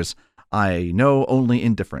desires, I know only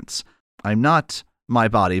indifference. I am not my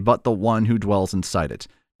body, but the one who dwells inside it.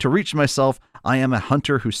 To reach myself, I am a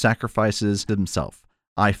hunter who sacrifices himself.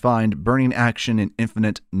 I find burning action in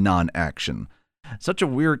infinite non-action. Such a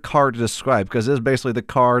weird card to describe because it is basically the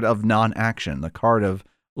card of non-action, the card of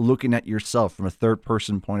looking at yourself from a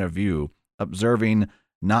third-person point of view, observing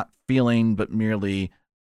not feeling, but merely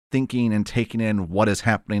thinking and taking in what is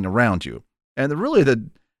happening around you. And really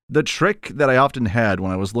the trick that I often had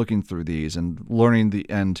when I was looking through these and learning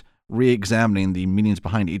and re-examining the meanings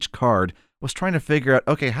behind each card was trying to figure out,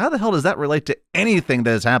 okay, how the hell does that relate to anything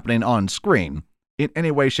that is happening on screen in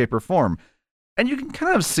any way, shape, or form? And you can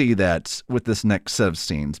kind of see that with this next set of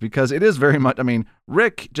scenes, because it is very much, I mean,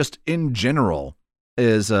 Rick just in general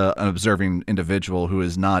is an observing individual who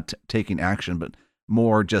is not taking action, but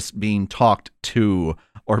more just being talked to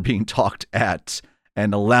or being talked at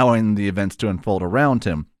and allowing the events to unfold around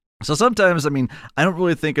him. So sometimes, I mean, I don't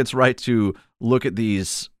really think it's right to look at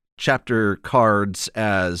these chapter cards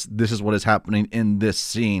as this is what is happening in this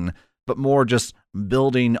scene, but more just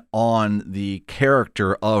building on the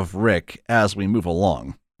character of Rick as we move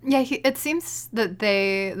along. Yeah, it seems that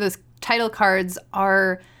those title cards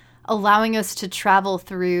are allowing us to travel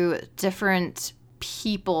through different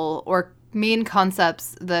people or main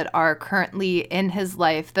concepts that are currently in his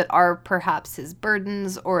life that are perhaps his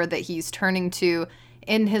burdens or that he's turning to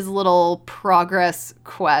in his little progress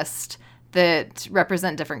quest that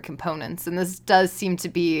represent different components. And this does seem to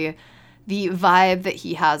be the vibe that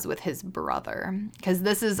he has with his brother, because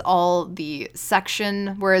this is all the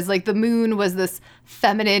section, whereas like the moon was this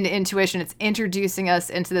feminine intuition. It's introducing us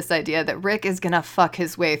into this idea that Rick is gonna fuck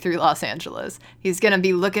his way through Los Angeles. He's gonna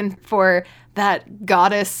be looking for that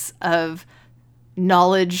goddess of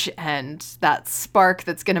knowledge and that spark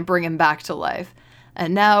that's gonna bring him back to life.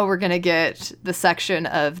 And now we're going to get the section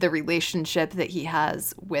of the relationship that he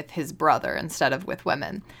has with his brother instead of with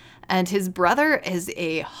women. And his brother is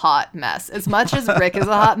a hot mess. As much as Rick is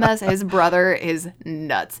a hot mess, his brother is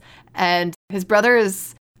nuts. And his brother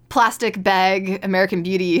is plastic bag American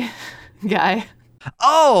Beauty guy.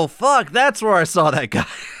 Oh, fuck. That's where I saw that guy.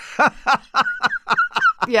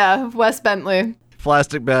 Yeah, Wes Bentley.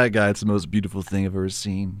 Plastic bag guy. It's the most beautiful thing I've ever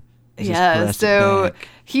seen. Yeah, so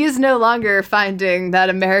he is no longer finding that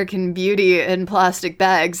American Beauty in plastic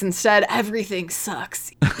bags. Instead, everything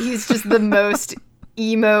sucks. He's just the most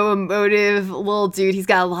emo, emotive little dude. He's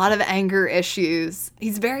got a lot of anger issues.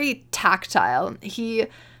 He's very tactile. He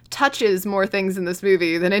touches more things in this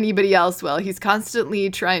movie than anybody else will. He's constantly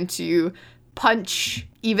trying to punch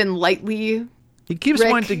even lightly. He keeps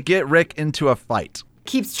wanting to get Rick into a fight.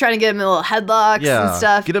 Keeps trying to get him in little headlocks and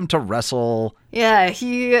stuff. Get him to wrestle. Yeah,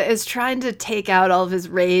 he is trying to take out all of his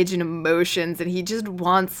rage and emotions, and he just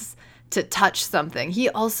wants to touch something. He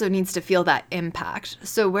also needs to feel that impact.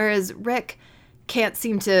 So whereas Rick can't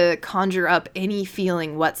seem to conjure up any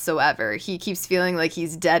feeling whatsoever, he keeps feeling like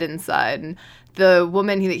he's dead inside. And the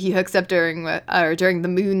woman that he hooks up during the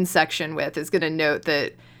moon section with is going to note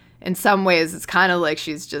that in some ways, it's kind of like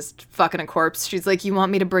she's just fucking a corpse. She's like, you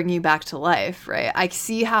want me to bring you back to life, right? I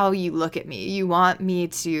see how you look at me. You want me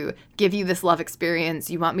to give you this love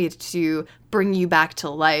experience. You want me to bring you back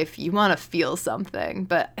to life. You want to feel something,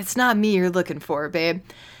 but it's not me you're looking for, babe.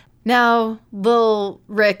 Now, little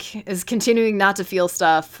Rick is continuing not to feel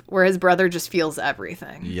stuff, where his brother just feels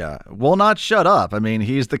everything. Yeah. Will not shut up. I mean,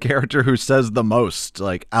 he's the character who says the most,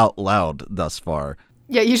 like, out loud thus far.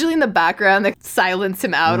 Yeah, usually in the background, they silence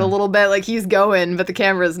him out a little bit, like he's going, but the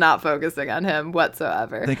camera's not focusing on him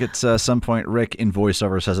whatsoever. I think it's some point Rick in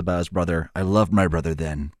voiceover says about his brother, I loved my brother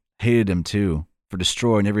then. Hated him too, for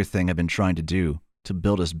destroying everything I've been trying to do to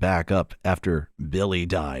build us back up after Billy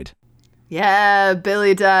died. Yeah,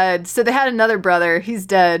 Billy died. So they had another brother. He's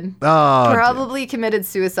dead. Oh, probably committed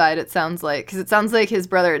suicide, it sounds like. Because it sounds like his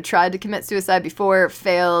brother had tried to commit suicide before,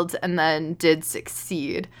 failed, and then did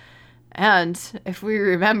succeed. And if we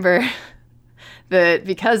remember that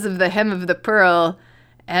because of the Hem of the Pearl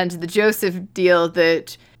and the Joseph deal,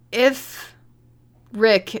 that if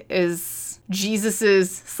Rick is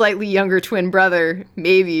Jesus's slightly younger twin brother,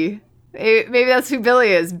 maybe that's who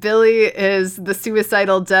Billy is. Billy is the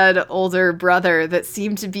suicidal dead older brother that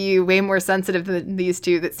seemed to be way more sensitive than these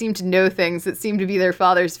two, that seemed to know things, that seemed to be their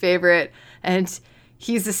father's favorite, and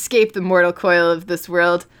he's escaped the mortal coil of this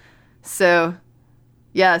world. So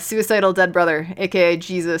yeah, suicidal dead brother, a.k.a.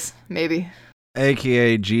 Jesus, maybe.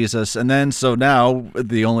 A.k.a. Jesus. And then, so now,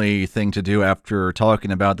 the only thing to do after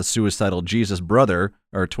talking about the suicidal Jesus brother,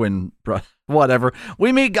 or twin brother, whatever,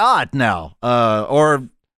 we meet God now. Or,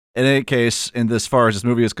 in any case, in as far as this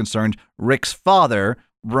movie is concerned, Rick's father,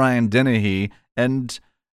 Brian Dennehy, and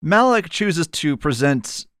Malick chooses to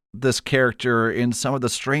present this character in some of the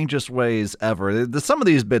strangest ways ever. Some of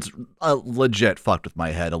these bits legit fucked with my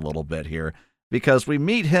head a little bit here. Because we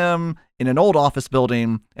meet him in an old office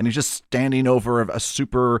building, and he's just standing over a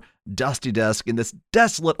super dusty desk in this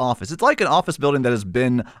desolate office. It's like an office building that has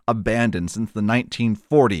been abandoned since the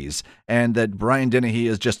 1940s, and that Brian Dennehy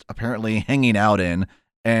is just apparently hanging out in.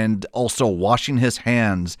 and also washing his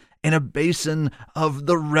hands in a basin of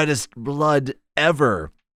the reddest blood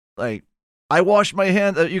ever. Like, I wash my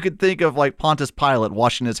hands. You could think of like Pontius Pilate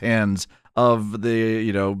washing his hands of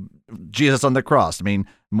the, Jesus on the cross. I mean,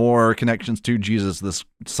 more connections to Jesus, this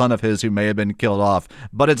son of his who may have been killed off,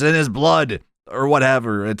 but it's in his blood or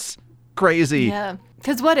whatever. It's crazy. Yeah.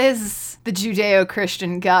 Because what is the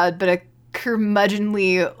Judeo-Christian God but a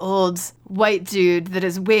curmudgeonly old white dude that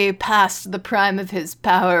is way past the prime of his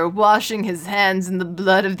power, washing his hands in the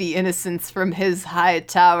blood of the innocents from his high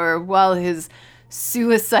tower, while his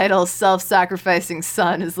suicidal, self-sacrificing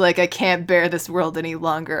son is like, I can't bear this world any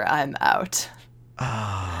longer, I'm out.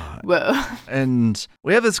 Whoa. And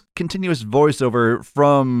we have this continuous voiceover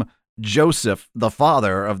from Joseph, the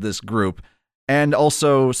father of this group, and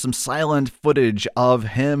also some silent footage of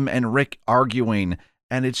him and Rick arguing.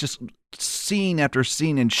 And it's just scene after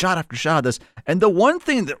scene and shot after shot of this. And the one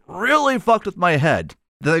thing that really fucked with my head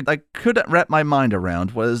that I couldn't wrap my mind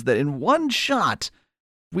around was that in one shot,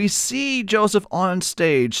 we see Joseph on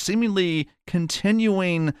stage seemingly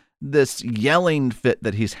continuing this yelling fit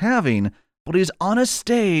that he's having, but he's on a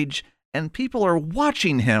stage and people are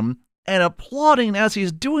watching him and applauding as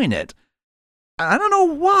he's doing it. I don't know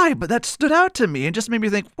why, but that stood out to me and just made me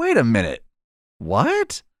think, wait a minute.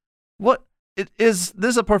 What? Is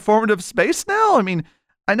this a performative space now? I mean,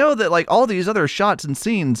 I know that like all these other shots and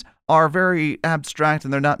scenes are very abstract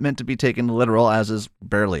and they're not meant to be taken literal, as is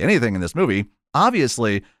barely anything in this movie,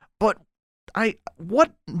 obviously. But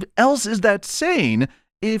what else is that saying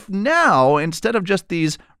if now, instead of just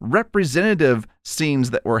these representative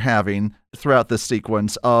scenes that we're having throughout this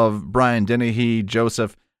sequence of Brian Dennehy,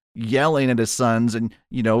 Joseph yelling at his sons and,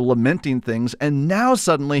 lamenting things, and now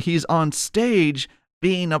suddenly he's on stage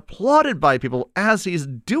being applauded by people as he's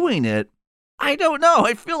doing it. I don't know.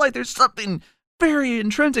 I feel like there's something very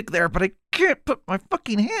intrinsic there, but I can't put my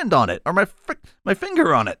fucking hand on it or my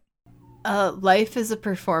finger on it. Life is a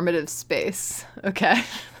performative space, okay?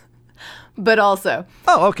 But also...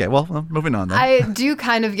 Oh, okay. Well, moving on then. I do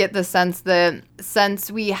kind of get the sense that since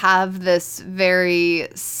we have this very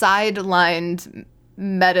sidelined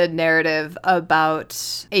meta-narrative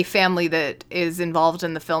about a family that is involved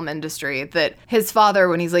in the film industry, that his father,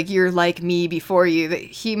 when he's like, you're like me before you, that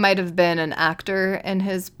he might have been an actor in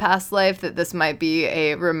his past life, that this might be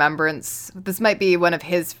a remembrance, this might be one of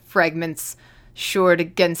his fragments shored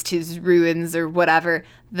against his ruins or whatever,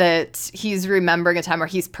 that he's remembering a time where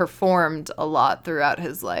he's performed a lot throughout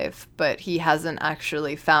his life, but he hasn't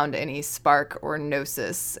actually found any spark or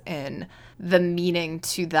gnosis in the meaning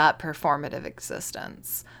to that performative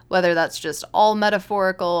existence, whether that's just all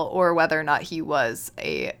metaphorical or whether or not he was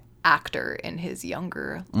a actor in his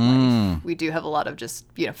younger life. We do have a lot of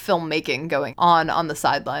just, filmmaking going on the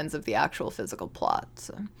sidelines of the actual physical plot.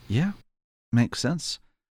 So. Yeah, makes sense.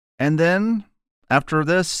 And then after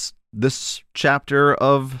this chapter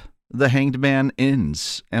of The Hanged Man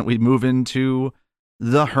ends, and we move into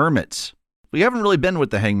The Hermit. We haven't really been with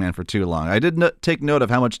the Hangman for too long. I did take note of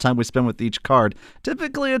how much time we spend with each card.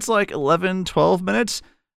 Typically, it's like 11, 12 minutes.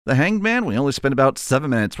 The Hanged Man, we only spend about 7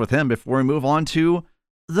 minutes with him before we move on to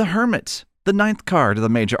The Hermit, the 9th card of the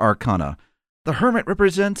Major Arcana. The Hermit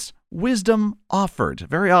represents wisdom offered.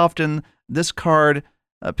 Very often, this card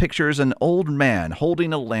pictures an old man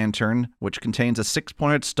holding a lantern, which contains a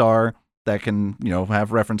 6-pointed star that can,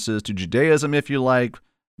 have references to Judaism, if you like,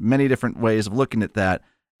 many different ways of looking at that.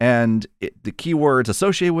 And the keywords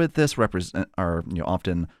associated with this are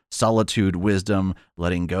often solitude, wisdom,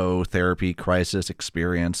 letting go, therapy, crisis,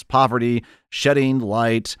 experience, poverty, shedding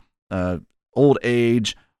light, old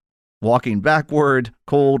age, walking backward,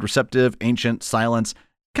 cold, receptive, ancient, silence.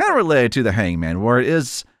 Kind of related to the Hangman, where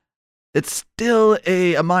it's still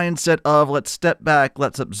a mindset of let's step back,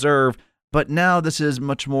 let's observe, but now this is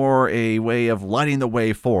much more a way of lighting the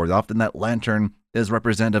way forward. Often that lantern is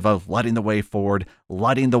representative of lighting the way forward,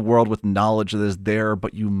 lighting the world with knowledge that is there,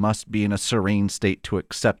 but you must be in a serene state to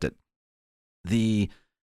accept it. The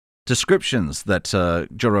descriptions that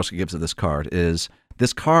Jodorowsky gives of this card is,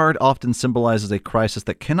 this card often symbolizes a crisis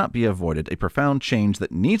that cannot be avoided, a profound change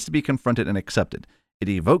that needs to be confronted and accepted. It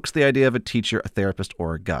evokes the idea of a teacher, a therapist,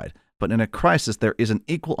 or a guide. But in a crisis, there is an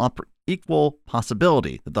equal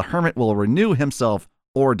possibility that the hermit will renew himself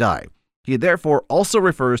or die. He therefore also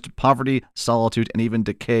refers to poverty, solitude, and even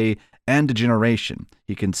decay and degeneration.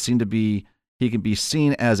 He can be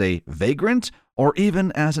seen as a vagrant or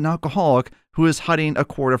even as an alcoholic who is hiding a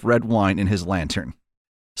quart of red wine in his lantern.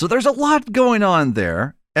 So there's a lot going on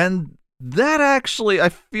there, and that actually, I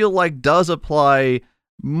feel like, does apply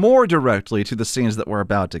more directly to the scenes that we're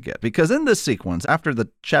about to get. Because in this sequence, after the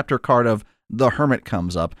chapter card of The Hermit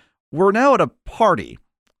comes up, we're now at a party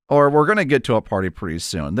or we're going to get to a party pretty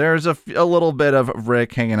soon. There's a little bit of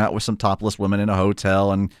Rick hanging out with some topless women in a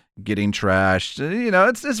hotel and getting trashed.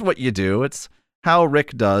 It's what you do. It's how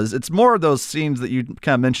Rick does. It's more of those scenes that you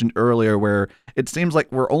kind of mentioned earlier where it seems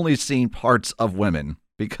like we're only seeing parts of women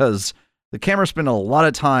because the camera spent a lot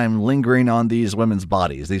of time lingering on these women's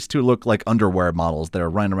bodies. These two look like underwear models that are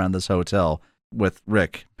running around this hotel with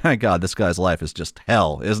Rick. My God, this guy's life is just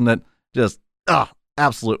hell, isn't it? Just,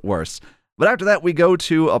 absolute worst. But after that, we go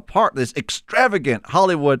to this extravagant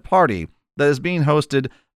Hollywood party that is being hosted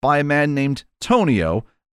by a man named Tonio,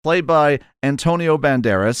 played by Antonio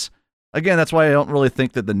Banderas. Again, that's why I don't really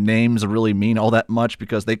think that the names really mean all that much,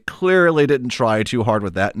 because they clearly didn't try too hard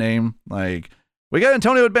with that name. Like, we got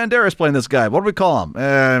Antonio Banderas playing this guy. What do we call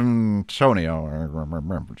him? Tonio.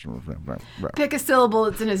 Pick a syllable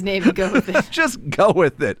that's in his name and go with it. Just go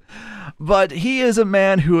with it. But he is a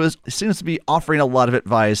man who seems to be offering a lot of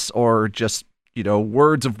advice or just,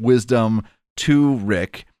 words of wisdom to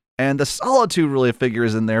Rick. And the solitude really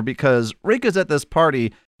figures in there because Rick is at this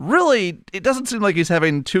party. Really, it doesn't seem like he's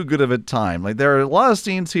having too good of a time. Like, there are a lot of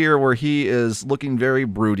scenes here where he is looking very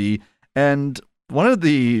broody. And one of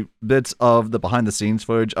the bits of the behind-the-scenes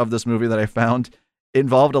footage of this movie that I found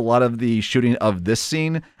involved a lot of the shooting of this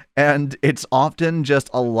scene. And it's often just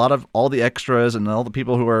a lot of all the extras and all the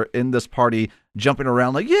people who are in this party jumping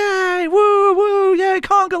around like, yay, woo, woo, yay,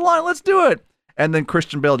 conga line, let's do it. And then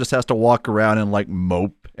Christian Bale just has to walk around and like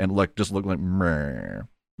mope and just look like meh.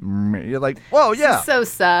 You're like, whoa, yeah. So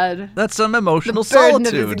sad. That's some emotional the burden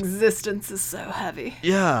solitude. of his existence is so heavy.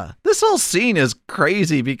 Yeah. This whole scene is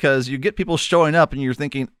crazy because you get people showing up and you're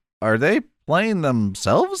thinking, are they playing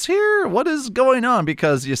themselves here? What is going on?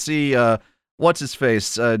 Because you see, what's his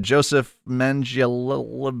face? Joseph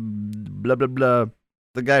Manganiello, blah, blah, blah.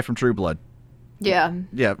 The guy from True Blood. Yeah.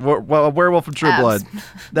 Yeah, Werewolf from True Blood.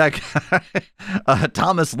 That guy.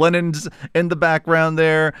 Thomas Lennon's in the background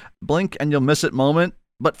there. Blink and you'll miss it moment.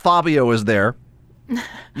 But Fabio is there.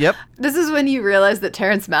 Yep. This is when you realize that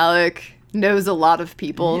Terrence Malick knows a lot of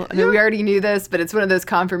people. Yeah. I mean, we already knew this, but it's one of those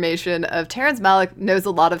confirmation of Terrence Malick knows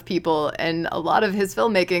a lot of people, and a lot of his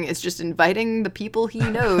filmmaking is just inviting the people he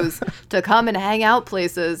knows to come and hang out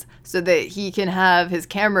places so that he can have his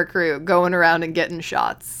camera crew going around and getting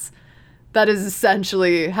shots. That is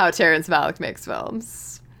essentially how Terrence Malick makes films.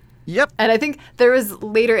 Yep. And I think there was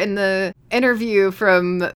later in the interview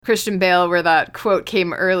from Christian Bale where that quote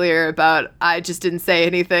came earlier about, I just didn't say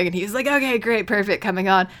anything. And he's like, okay, great, perfect, coming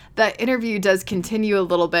on. That interview does continue a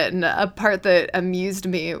little bit. And a part that amused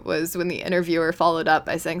me was when the interviewer followed up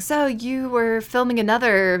by saying, so you were filming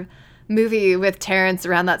another movie with Terrence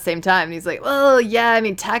around that same time. And he's like, well, yeah, I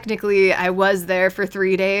mean, technically I was there for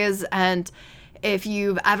 3 days. And if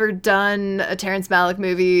you've ever done a Terrence Malick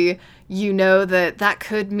movie, you know that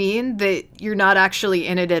could mean that you're not actually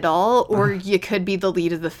in it at all, or you could be the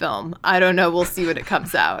lead of the film. I don't know. We'll see when it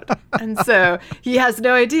comes out. And so he has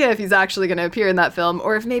no idea if he's actually going to appear in that film,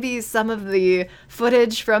 or if maybe some of the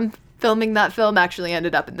footage from filming that film actually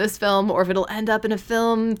ended up in this film, or if it'll end up in a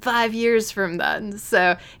film 5 years from then.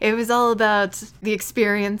 So it was all about the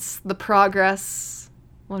experience, the progress,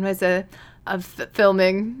 what was it? Of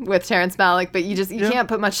filming with Terrence Malick, but you can't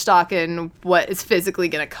put much stock in what is physically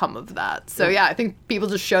going to come of that. So yeah, I think people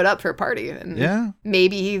just showed up for a party, and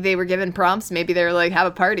maybe they were given prompts. Maybe they were like, have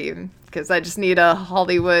a party because I just need a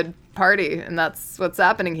Hollywood party. And that's what's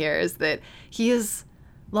happening here, is that he is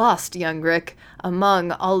lost, young Rick,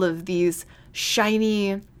 among all of these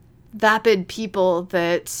shiny, vapid people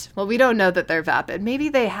that, well, we don't know that they're vapid. Maybe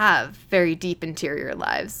they have very deep interior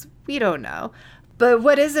lives. We don't know. But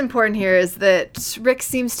what is important here is that Rick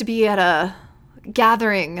seems to be at a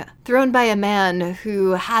gathering thrown by a man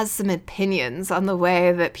who has some opinions on the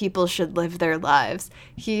way that people should live their lives.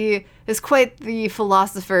 He is quite the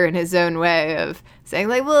philosopher in his own way of saying,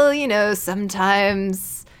 like, well,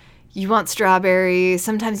 sometimes you want strawberry,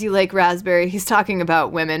 sometimes you like raspberry. He's talking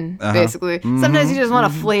about women, basically. Mm-hmm. Sometimes you just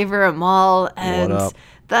want to flavor them all, and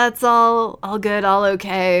that's all good, all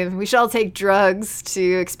okay. We should all take drugs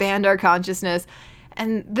to expand our consciousness.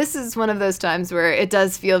 And this is one of those times where it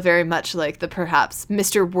does feel very much like the perhaps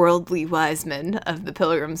Mr. Worldly Wiseman of the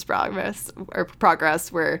Pilgrim's Progress,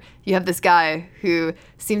 where you have this guy who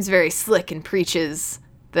seems very slick and preaches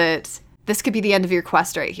that this could be the end of your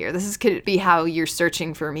quest right here. Could be how you're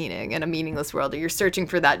searching for meaning in a meaningless world, or you're searching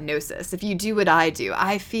for that gnosis. If you do what I do,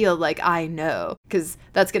 I feel like I know, because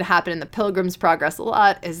that's going to happen in the Pilgrim's Progress a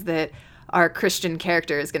lot, is that our Christian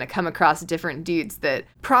character is going to come across different dudes that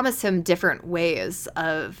promise him different ways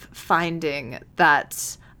of finding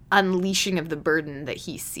that unleashing of the burden that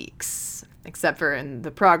he seeks. Except for in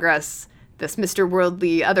the Progress, this Mr.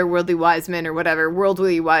 Worldly, otherworldly Wiseman or whatever,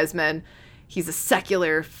 worldly Wiseman, he's a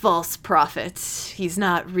secular false prophet. He's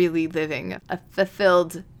not really living a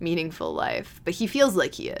fulfilled, meaningful life, but he feels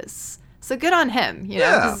like he is. So good on him, you know,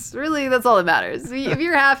 Yeah. 'cause really that's all that matters. If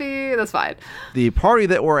you're happy, that's fine. The party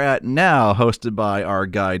that we're at now, hosted by our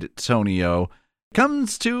guide Tonio,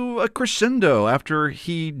 comes to a crescendo after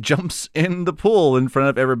he jumps in the pool in front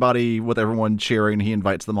of everybody with everyone cheering. He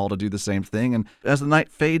invites them all to do the same thing. And as the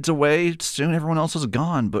night fades away, soon everyone else is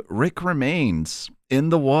gone, but Rick remains in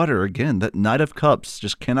the water again. That Knight of Cups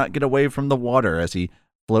just cannot get away from the water as he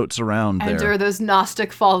floats around there. And there are those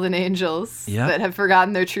Gnostic fallen angels Yep. that have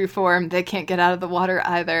forgotten their true form. They can't get out of the water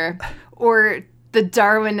either. Or the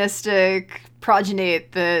Darwinistic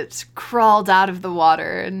progenate that crawled out of the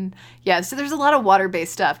water. And yeah, so there's a lot of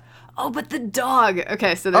water-based stuff. Oh, but the dog.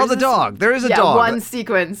 Okay, so there's the dog. There is a yeah, dog. one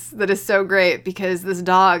sequence that is so great because this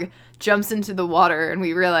dog jumps into the water and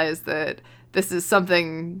we realize that this is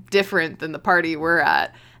something different than the party we're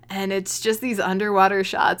at. And it's just these underwater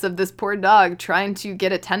shots of this poor dog trying to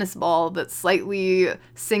get a tennis ball that's slightly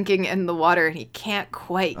sinking in the water, and he can't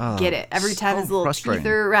quite get it. Every time so his little frustrating.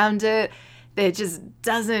 teeth are around it, it just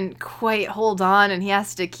doesn't quite hold on, and he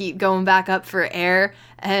has to keep going back up for air.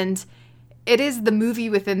 And it is the movie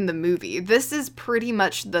within the movie. This is pretty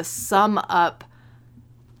much the sum up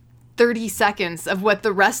 30 seconds of what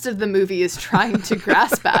the rest of the movie is trying to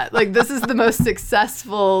grasp at. Like, this is the most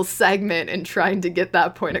successful segment in trying to get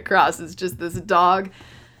that point across. It's just this dog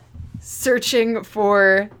searching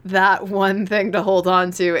for that one thing to hold on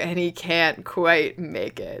to, and he can't quite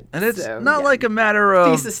make it. And it's So, not yeah. like a matter of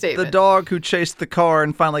Thesis statement. the dog who chased the car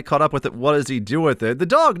and finally caught up with it. What does he do with it? The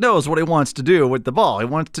dog knows what he wants to do with the ball. He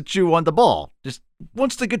wants to chew on the ball. Just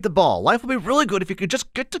wants to get the ball. Life would be really good if he could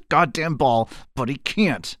just get the goddamn ball, but he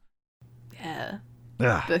can't. Yeah.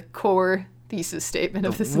 Ugh. The core thesis statement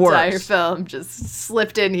of The this entire worst. film just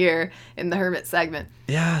slipped in here in the Hermit segment.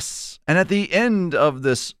 Yes. And at the end of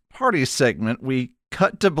this party segment, we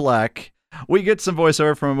cut to black. We get some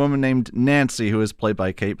voiceover from a woman named Nancy, who is played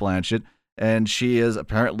by Cate Blanchett, and she is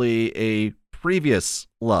apparently a previous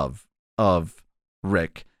love of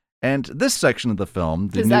Rick. And this section of the film,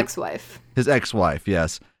 His ex-wife. His ex-wife,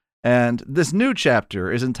 yes. And this new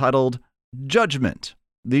chapter is entitled Judgment,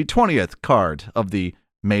 the 20th card of the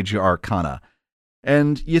Major Arcana.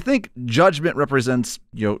 And you think judgment represents,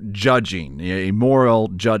 judging, a moral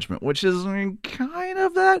judgment, which is kind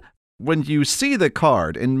of that. When you see the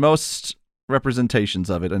card in most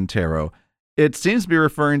representations of it in tarot, it seems to be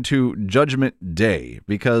referring to Judgment Day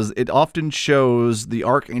because it often shows the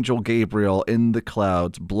Archangel Gabriel in the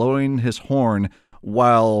clouds blowing his horn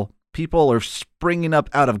while people are springing up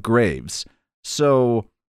out of graves. So,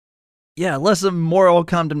 yeah, less of moral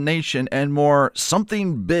condemnation and more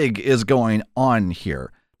something big is going on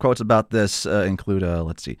here. Quotes about this include,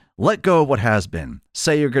 let go of what has been.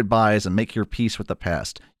 Say your goodbyes and make your peace with the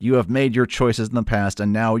past. You have made your choices in the past,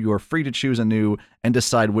 and now you are free to choose anew and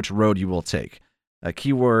decide which road you will take.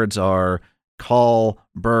 Keywords are call,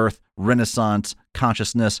 birth, renaissance,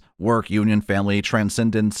 consciousness, work, union, family,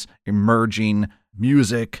 transcendence, emerging,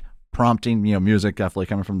 music, prompting, music definitely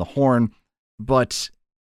coming from the horn. But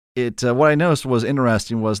what I noticed was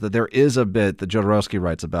interesting was that there is a bit that Jodorowsky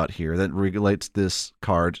writes about here that relates this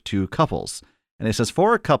card to couples. And it says,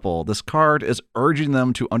 for a couple, this card is urging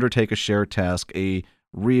them to undertake a shared task, a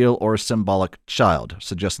real or symbolic child,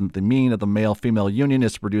 suggesting that the meaning of the male-female union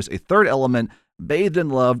is to produce a third element bathed in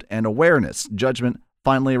love and awareness. Judgment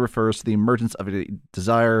finally refers to the emergence of a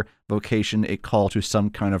desire, vocation, a call to some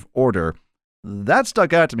kind of order. That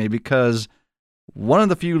stuck out to me because one of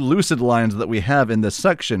the few lucid lines that we have in this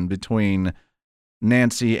section between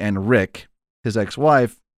Nancy and Rick, his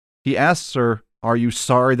ex-wife, he asks her, are you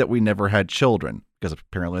sorry that we never had children? Because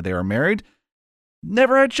apparently they are married.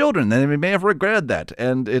 Never had children. They may have regretted that.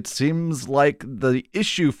 And it seems like the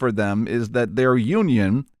issue for them is that their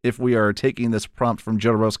union, if we are taking this prompt from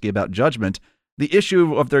Jodorowsky about judgment, the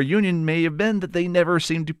issue of their union may have been that they never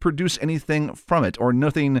seemed to produce anything from it, or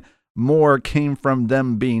nothing more came from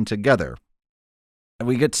them being together. And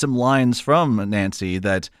we get some lines from Nancy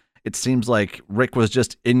that it seems like Rick was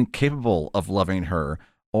just incapable of loving her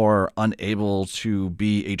or unable to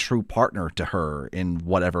be a true partner to her in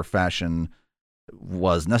whatever fashion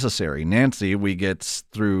was necessary. Nancy, we get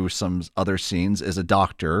through some other scenes, is a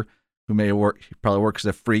doctor who probably works at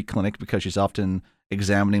a free clinic because she's often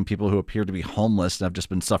examining people who appear to be homeless and have just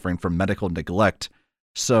been suffering from medical neglect.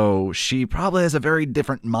 So she probably has a very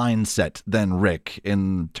different mindset than Rick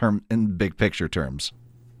in big picture terms.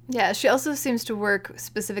 Yeah, she also seems to work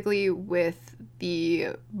specifically with the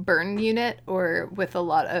burn unit or with a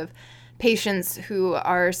lot of patients who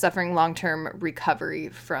are suffering long-term recovery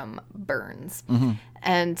from burns.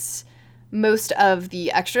 And most of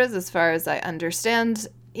the extras, as far as I understand,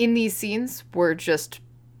 in these scenes were just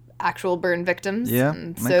actual burn victims. Yeah, and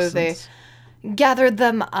makes so sense. they gathered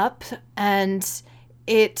them up, and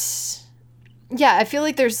I feel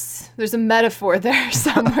like there's a metaphor there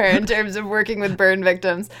somewhere in terms of working with burn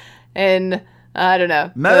victims. And I don't know.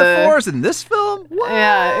 Metaphors in this film? What?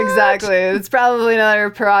 Yeah, exactly. It's probably another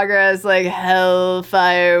progress, like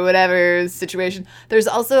hellfire, whatever situation. There's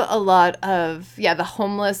also a lot of, the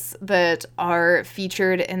homeless that are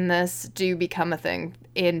featured in this do become a thing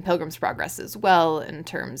in Pilgrim's Progress as well, in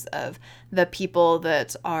terms of the people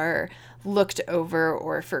that are looked over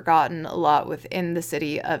or forgotten a lot within the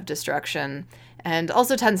City of Destruction, and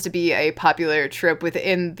also tends to be a popular trope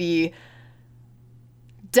within the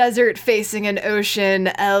desert facing an ocean,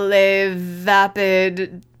 LA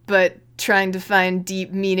vapid, but trying to find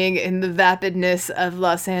deep meaning in the vapidness of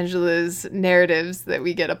Los Angeles narratives that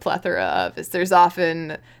we get a plethora of. Is there's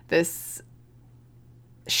often this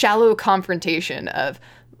shallow confrontation of,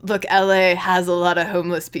 look, LA has a lot of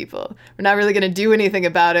homeless people. We're not really going to do anything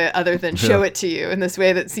about it other than show it to you in this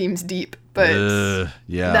way that seems deep, but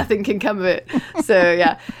nothing can come of it. So,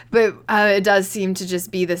 yeah. But it does seem to just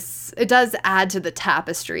be this, it does add to the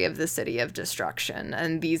tapestry of the City of Destruction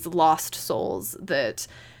and these lost souls that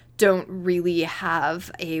don't really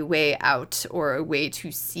have a way out or a way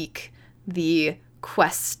to seek the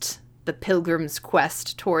quest, the pilgrim's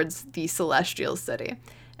quest towards the celestial city.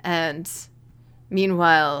 And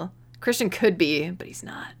meanwhile, Christian could be, but he's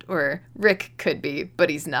not. Or Rick could be, but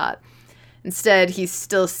he's not. Instead, he's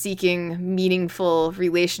still seeking meaningful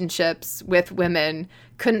relationships with women.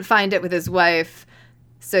 Couldn't find it with his wife,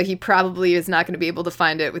 so he probably is not going to be able to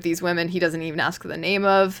find it with these women he doesn't even ask the name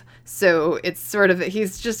of. So it's sort of,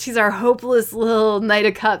 he's our hopeless little Knight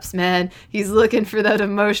of Cups, man. He's looking for that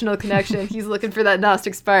emotional connection. He's looking for that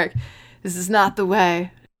Gnostic spark. This is not the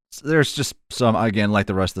way. There's just some, again, like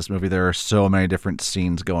the rest of this movie, there are so many different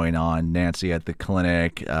scenes going on. Nancy at the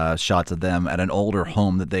clinic, shots of them at an older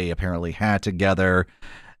home that they apparently had together,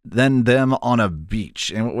 then them on a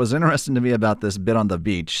beach. And what was interesting to me about this bit on the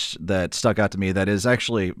beach that stuck out to me, that is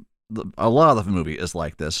actually, a lot of the movie is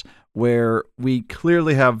like this, where we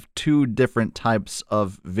clearly have two different types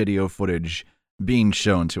of video footage being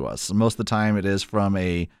shown to us. Most of the time it is from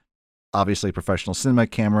a obviously professional cinema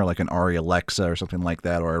camera like an Arri Alexa or something like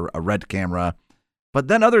that, or a Red camera. But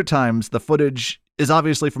then other times the footage is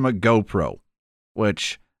obviously from a GoPro,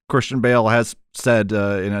 which Christian Bale has said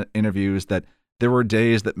in interviews that there were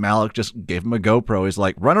days that Malick just gave him a GoPro. He's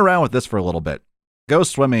like, run around with this for a little bit. Go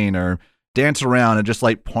swimming or dance around and just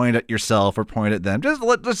like point at yourself or point at them. Just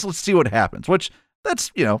let's see what happens, which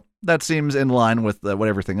that's, that seems in line with what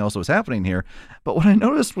everything else was happening here. But what I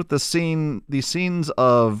noticed with these scenes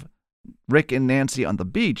of Rick and Nancy on the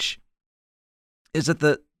beach is that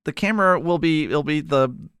the camera will be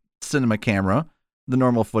the cinema camera, the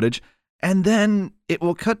normal footage, and then it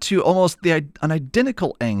will cut to almost an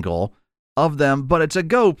identical angle of them, but it's a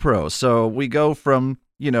GoPro. So we go from,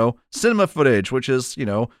 cinema footage, which is,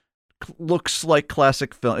 looks like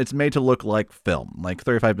classic film. It's made to look like film, like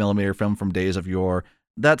 35 millimeter film from days of yore,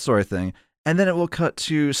 that sort of thing. And then it will cut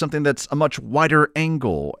to something that's a much wider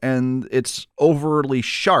angle, and it's overly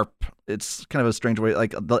sharp. It's kind of a strange way.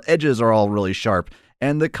 Like the edges are all really sharp,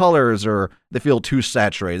 and the colors they feel too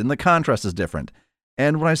saturated, and the contrast is different.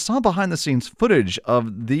 And when I saw behind the scenes footage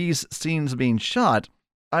of these scenes being shot,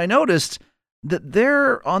 I noticed that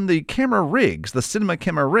they're on the camera rigs, the cinema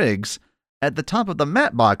camera rigs, at the top of the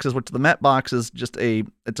matte boxes, which the matte box is just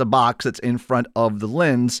it's a box that's in front of the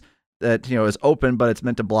lens that, is open, but it's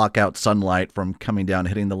meant to block out sunlight from coming down,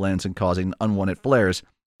 hitting the lens and causing unwanted flares.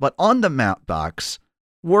 But on the matte box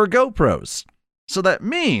were GoPros. So that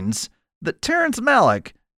means that Terrence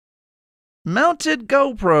Malick mounted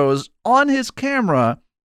GoPros on his camera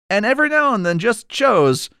and every now and then just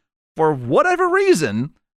chose, for whatever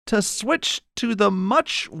reason, to switch to the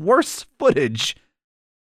much worse footage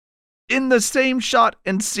in the same shot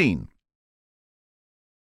and scene.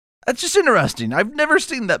 That's just interesting. I've never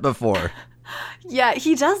seen that before. Yeah,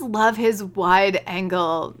 he does love his wide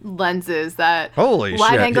angle lenses. That holy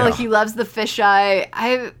wide shit, angle. yeah. He loves the fisheye.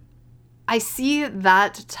 I see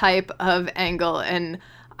that type of angle, and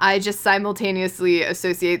I just simultaneously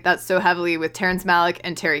associate that so heavily with Terrence Malick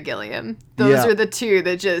and Terry Gilliam. Those are the two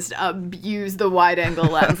that just abuse the wide angle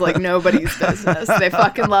lens like nobody's business. They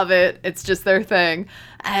fucking love it. It's just their thing.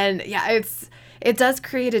 And yeah, it does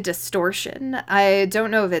create a distortion. I don't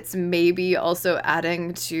know if it's maybe also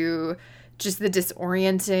adding to just the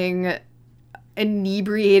disorienting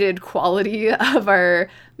inebriated quality of our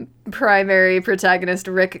primary protagonist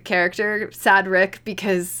Rick character, Sad Rick,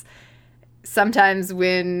 because sometimes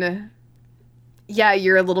when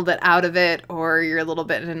you're a little bit out of it or you're a little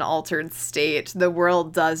bit in an altered state, the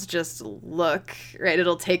world does just look, right?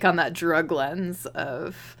 It'll take on that drug lens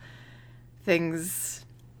of things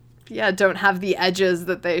don't have the edges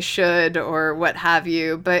that they should or what have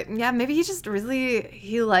you. But maybe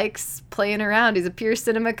he likes playing around. He's a pure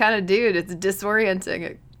cinema kind of dude. It's disorienting.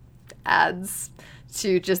 It adds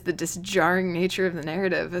to just the disjarring nature of the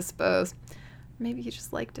narrative, I suppose. Maybe he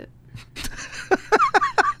just liked it.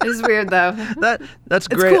 It's weird, though. That's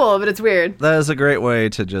great. It's cool, but it's weird. That is a great way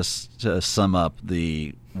to sum up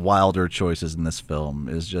the wilder choices in this film.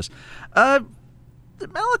 Is just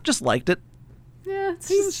Malick just liked it. Yeah,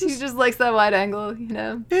 she just likes that wide angle, you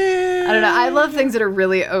know? I don't know. I love things that are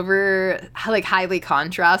really highly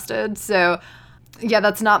contrasted. So,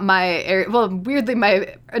 that's not my area. Well, weirdly,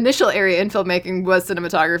 my initial area in filmmaking was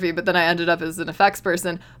cinematography, but then I ended up as an effects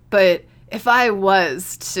person. But if I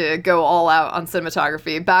was to go all out on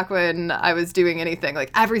cinematography, back when I was doing anything, like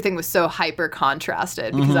everything was so hyper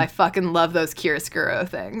contrasted because I fucking love those chiaroscuro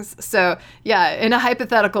things. So in a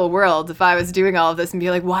hypothetical world, if I was doing all of this and be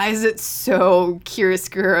like, why is it so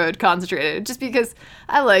chiaroscuro concentrated? Just because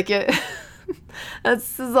I like it.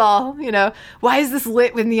 That's all, you know. Why is this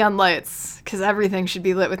lit with neon lights? Because everything should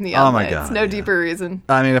be lit with neon lights. God, no deeper reason.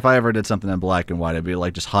 I mean, if I ever did something in black and white, it'd be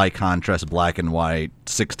like just high contrast black and white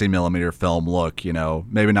 60 millimeter film look, you know.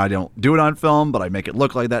 Maybe I don't do it on film, but I make it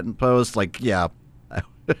look like that in post. Like,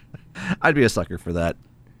 I'd be a sucker for that.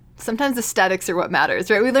 Sometimes aesthetics are what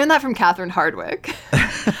matters, right? We learned that from Catherine Hardwicke.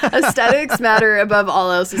 Aesthetics matter above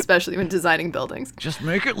all else, especially when designing buildings. Just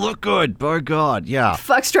make it look good, by God, yeah.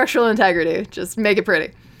 Fuck structural integrity. Just make it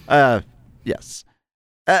pretty. Yes.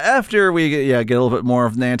 After we get a little bit more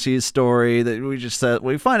of Nancy's story, that we just said,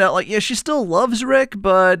 we find out, she still loves Rick,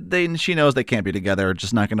 but she knows they can't be together. It's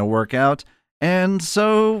just not going to work out. And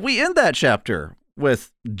so we end that chapter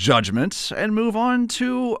with judgment and move on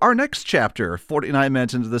to our next chapter, 49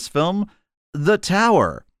 minutes into this film, The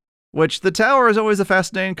Tower. Which the Tower is always a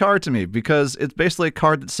fascinating card to me because it's basically a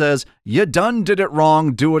card that says, you done did it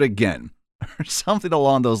wrong, do it again. Or something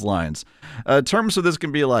along those lines. Terms for this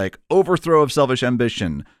can be like overthrow of selfish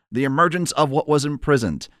ambition, the emergence of what was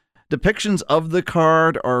imprisoned. Depictions of the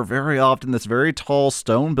card are very often this very tall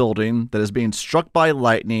stone building that is being struck by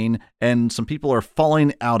lightning and some people are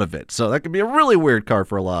falling out of it. So that could be a really weird card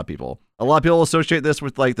for a lot of people. A lot of people associate this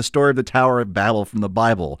with like the story of the Tower of Babel from the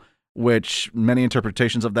Bible, which many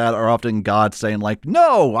interpretations of that are often God saying like,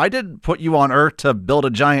 no, I didn't put you on earth to build a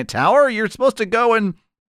giant tower. You're supposed to go and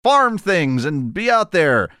farm things and be out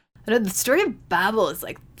there. The story of Babel is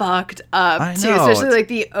like fucked up too, know. especially like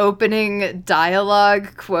the opening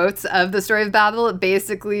dialogue quotes of the story of Babel. It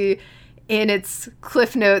basically, in its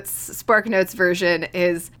Cliff Notes, Spark Notes version,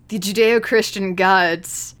 is the Judeo-Christian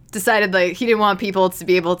gods decided like he didn't want people to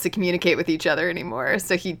be able to communicate with each other anymore,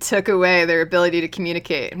 so he took away their ability to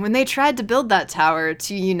communicate. And when they tried to build that tower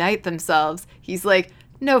to unite themselves, he's like,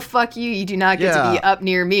 no, fuck you. You do not get to be up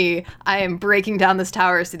near me. I am breaking down this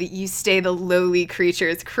tower so that you stay the lowly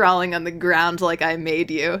creatures crawling on the ground like I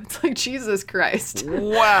made you. It's like, Jesus Christ.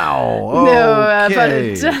 Wow. No, okay. pun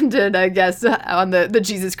intended, I guess, on the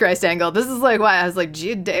Jesus Christ angle. This is like why I was like,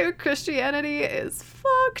 Judeo-Christianity is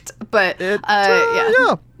fucked. But,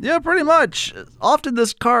 Yeah, pretty much. Often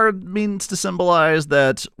this card means to symbolize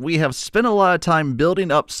that we have spent a lot of time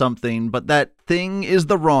building up something, but that thing is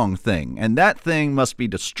the wrong thing, and that thing must be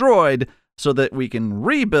destroyed so that we can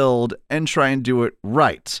rebuild and try and do it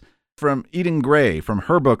right. From Eden Gray, from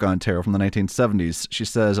her book on tarot from the 1970s, she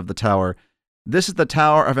says of the Tower, "This is the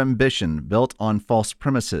tower of ambition built on false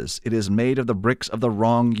premises. It is made of the bricks of the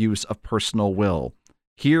wrong use of personal will.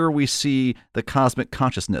 Here we see the cosmic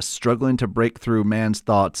consciousness struggling to break through man's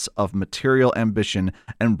thoughts of material ambition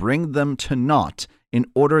and bring them to naught in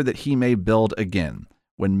order that he may build again.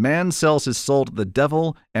 When man sells his soul to the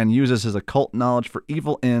devil and uses his occult knowledge for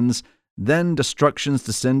evil ends, then destructions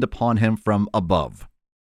descend upon him from above."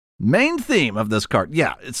 Main theme of this card.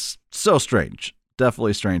 Yeah, it's so strange.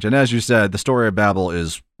 Definitely strange. And as you said, the story of Babel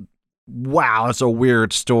is, wow, it's a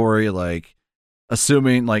weird story. Like,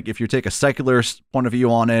 assuming, like, if you take a secular point of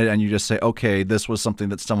view on it and you just say, okay, this was something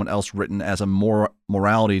that someone else written as a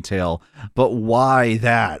morality tale, but why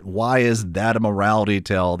that? Why is that a morality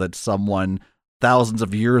tale that someone thousands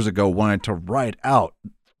of years ago wanted to write out?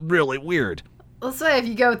 Really weird. Let's say if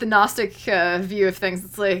you go with the Gnostic view of things,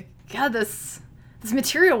 it's like, God, this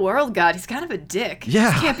material world God, he's kind of a dick.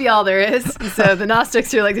 Yeah. This can't be all there is. And so the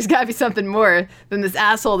Gnostics are like, there's got to be something more than this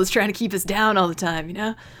asshole that's trying to keep us down all the time, you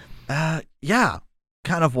know? Yeah,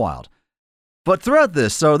 kind of wild. But throughout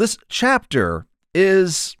this, so this chapter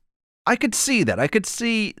is, I could see that. I could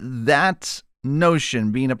see that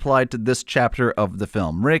notion being applied to this chapter of the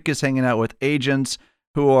film. Rick is hanging out with agents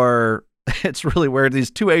who are, it's really weird,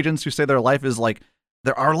 these two agents who say their life is like,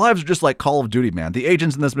 our lives are just like Call of Duty, man. The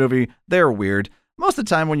agents in this movie, they're weird. Most of the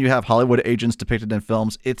time when you have Hollywood agents depicted in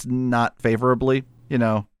films, it's not favorably, you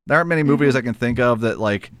know. There aren't many movies I can think of that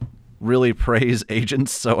like really praise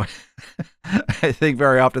agents, so I think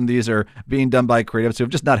very often these are being done by creatives who have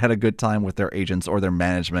just not had a good time with their agents or their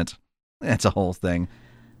management. It's a whole thing.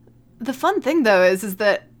 The fun thing, though, is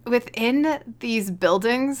that within these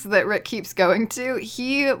buildings that Rick keeps going to,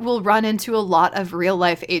 he will run into a lot of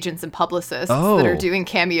real-life agents and publicists that are doing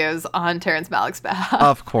cameos on Terrence Malick's behalf.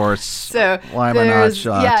 Of course. So why am I not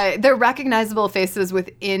shocked? Yeah, they're recognizable faces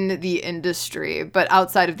within the industry, but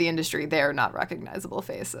outside of the industry, they are not recognizable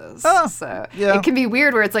faces. So it can be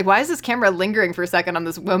weird where it's like, why is this camera lingering for a second on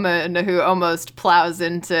this woman who almost plows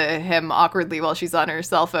into him awkwardly while she's on her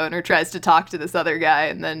cell phone or tries to talk to this other guy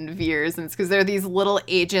and then veers? And it's because there are these little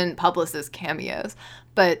agent publicist cameos.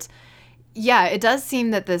 But yeah, it does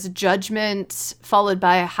seem that this judgment followed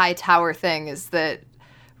by a high tower thing is that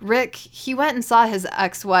Rick, he went and saw his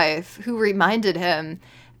ex-wife who reminded him,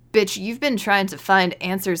 bitch, you've been trying to find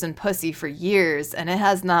answers in pussy for years and it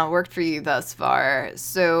has not worked for you thus far.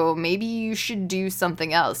 So maybe you should do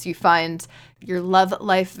something else. You find your love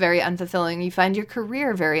life very unfulfilling. You find your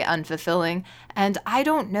career very unfulfilling. And I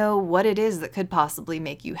don't know what it is that could possibly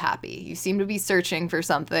make you happy. You seem to be searching for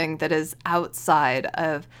something that is outside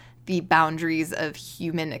of the boundaries of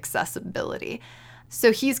human accessibility.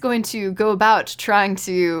 So he's going to go about trying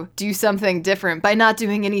to do something different by not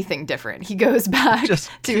doing anything different. He goes back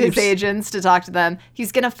to his agents to talk to them.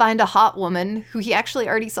 He's going to find a hot woman who he actually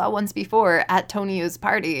already saw once before at Tonio's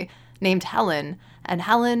party named Helen. And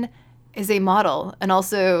Helen is a model and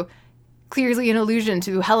also clearly an allusion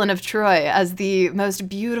to Helen of Troy as the most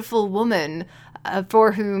beautiful woman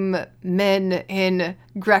for whom men in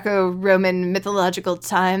Greco-Roman mythological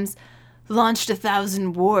times launched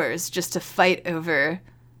 1,000 wars just to fight over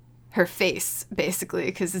her face, basically,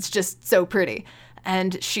 because it's just so pretty.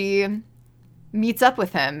 And she meets up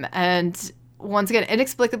with him, and once again,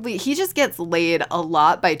 inexplicably, he just gets laid a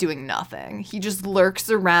lot by doing nothing. He just lurks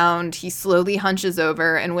around, he slowly hunches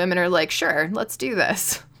over, and women are like, sure, let's do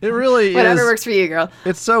this. It really Whatever is. works for you, girl.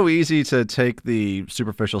 It's so easy to take the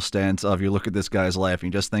superficial stance of you look at this guy's life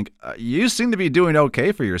and you just think, you seem to be doing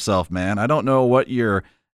okay for yourself, man. I don't know what your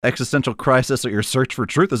existential crisis or your search for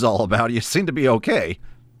truth is all about. You seem to be okay.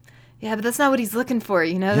 Yeah, but that's not what he's looking for,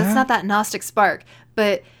 you know? That's not that Gnostic spark.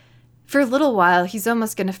 But for a little while, he's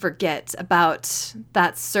almost going to forget about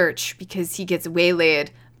that search because he gets waylaid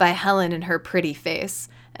by Helen and her pretty face.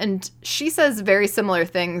 And she says very similar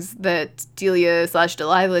things that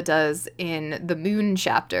Delia/Delilah does in the Moon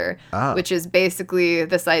chapter, which is basically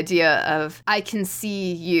this idea of, I can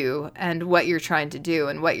see you and what you're trying to do.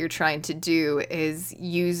 And what you're trying to do is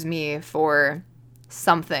use me for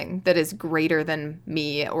something that is greater than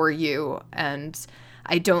me or you. And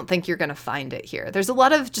I don't think you're going to find it here. There's a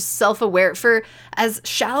lot of just self-aware. For as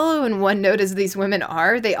shallow and one-note as these women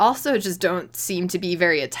are, they also just don't seem to be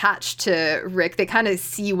very attached to Rick. They kind of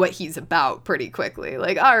see what he's about pretty quickly.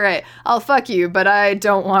 Like, all right, I'll fuck you, but I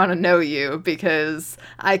don't want to know you because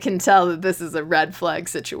I can tell that this is a red flag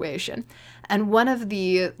situation. And one of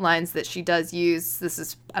the lines that she does use, this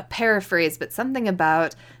is a paraphrase, but something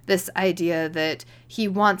about this idea that he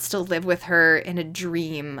wants to live with her in a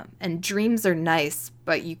dream. And dreams are nice,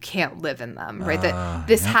 but you can't live in them, right? That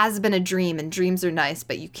this has been a dream and dreams are nice,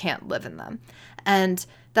 but you can't live in them. And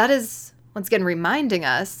that is, once again, reminding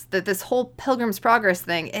us that this whole Pilgrim's Progress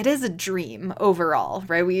thing, it is a dream overall,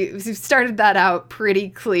 right? We started that out pretty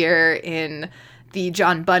clear in the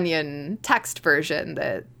John Bunyan text version,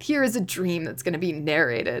 that here is a dream that's going to be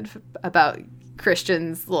narrated about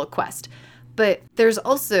Christian's little quest. But there's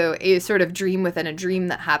also a sort of dream within a dream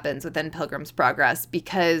that happens within Pilgrim's Progress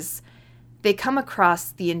because they come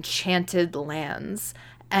across the enchanted lands.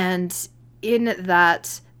 And in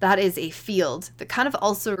that is a field that kind of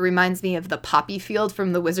also reminds me of the poppy field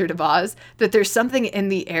from The Wizard of Oz, that there's something in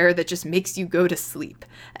the air that just makes you go to sleep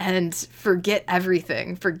and forget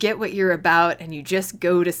everything, forget what you're about, and you just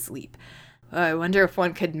go to sleep. I wonder if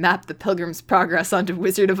one could map the Pilgrim's Progress onto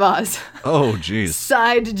Wizard of Oz. Oh, geez.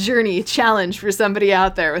 Side journey challenge for somebody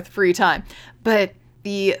out there with free time. But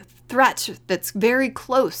the threat that's very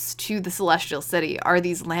close to the Celestial City are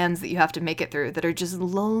these lands that you have to make it through that are just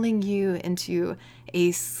lulling you into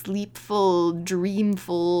a sleepful,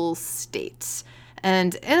 dreamful state.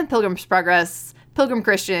 And in Pilgrim's Progress, Pilgrim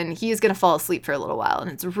Christian, he is going to fall asleep for a little while,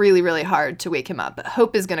 and it's really, really hard to wake him up. But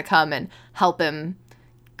Hope is going to come and help him,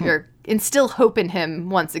 or instill hope in him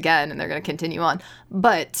once again, and they're going to continue on.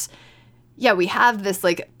 But yeah, we have this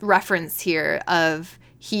like reference here of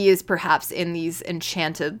he is perhaps in these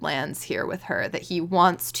enchanted lands here with her, that he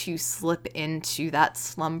wants to slip into that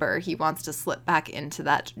slumber. He wants to slip back into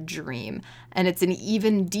that dream. And it's an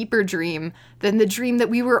even deeper dream than the dream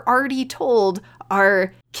that we were already told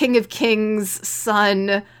our King of Kings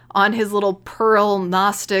son on his little Pearl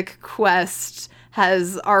Gnostic quest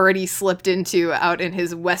has already slipped into out in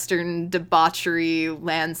his Western debauchery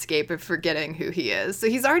landscape of forgetting who he is. So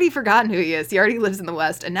he's already forgotten who he is. He already lives in the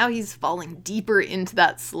West, and now he's falling deeper into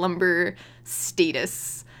that slumber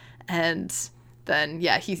status. And then,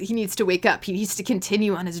 yeah, he needs to wake up. He needs to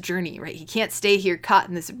continue on his journey, right? He can't stay here caught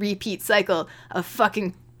in this repeat cycle of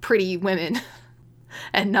fucking pretty women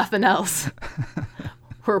and nothing else.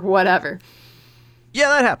 Or whatever. Yeah,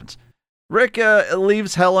 that happens. Rick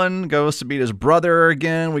leaves Helen, goes to meet his brother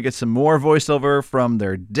again. We get some more voiceover from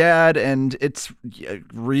their dad, and it's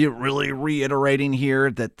really reiterating here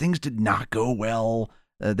that things did not go well.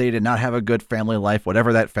 They did not have a good family life,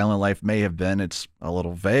 whatever that family life may have been. It's a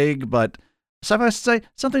little vague, but suffice to say,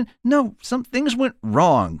 some things went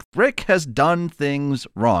wrong. Rick has done things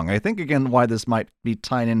wrong. I think, again, why this might be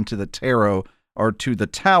tied into the tarot or to the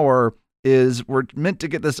tower is we're meant to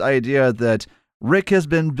get this idea that Rick has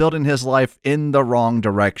been building his life in the wrong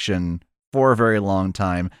direction for a very long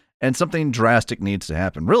time, and something drastic needs to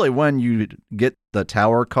happen. Really, when you get the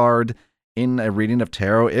Tower card in a reading of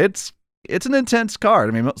tarot, it's an intense card.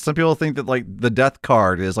 I mean, some people think that like the Death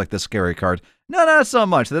card is like the scary card. No, not so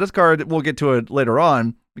much. The Death card, we'll get to it later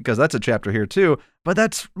on because that's a chapter here too, but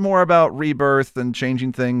that's more about rebirth and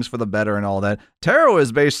changing things for the better and all that. Tarot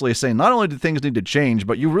is basically saying not only do things need to change,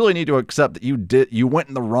 but you really need to accept that you went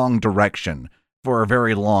in the wrong direction for a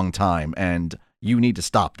very long time, and you need to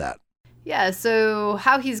stop that. Yeah, so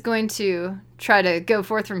how he's going to try to go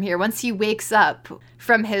forth from here, once he wakes up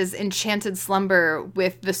from his enchanted slumber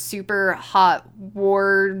with the super hot,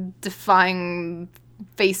 war-defying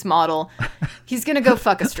face model, he's going to go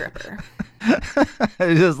fuck a stripper.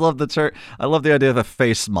 I just love I love the idea of a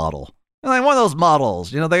face model. Like one of those models,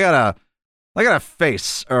 they got a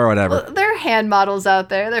face or whatever. Well, there are hand models out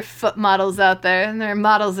there. There are foot models out there. And there are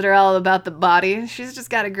models that are all about the body. She's just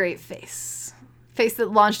got a great face. Face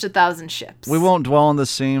that launched 1,000 ships. We won't dwell on the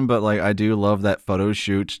scene, but I do love that photo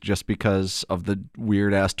shoot just because of the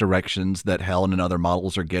weird-ass directions that Helen and other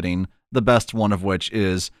models are getting. The best one of which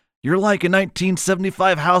is, you're like a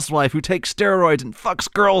 1975 housewife who takes steroids and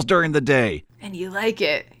fucks girls during the day. And you like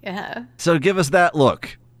it, yeah. So give us that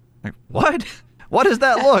look. Like, what? What is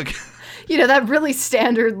that look? That really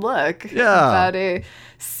standard look. Yeah. About a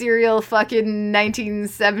serial fucking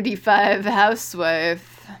 1975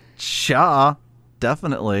 housewife. Sure,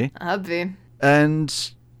 definitely. Obvi.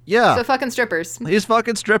 And, yeah. So fucking strippers. He's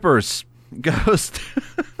fucking strippers. Ghost.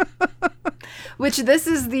 Which this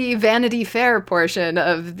is the Vanity Fair portion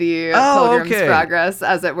of the Pilgrim's Progress,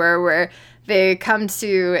 as it were, where they come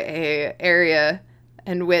to a area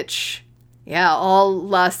in which, all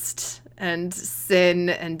lust and sin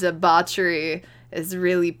and debauchery is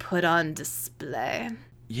really put on display.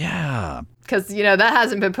 Yeah. Because, that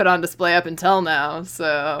hasn't been put on display up until now,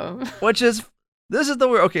 so... This is the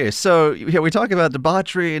weird... Okay, so we talk about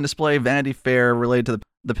debauchery and display, Vanity Fair related to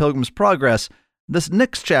the Pilgrim's Progress. This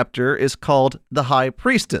next chapter is called The High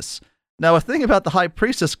Priestess. Now, a thing about the High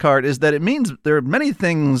Priestess card is that it means there are many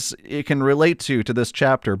things it can relate to this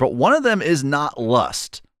chapter, but one of them is not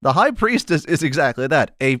lust. The High Priestess is exactly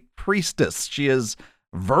that, a priestess. She is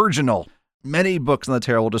virginal. Many books in the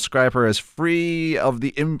tarot will describe her as free of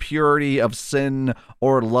the impurity of sin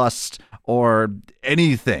or lust or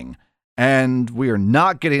anything. And we are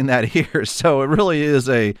not getting that here. So it really is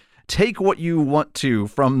a take what you want to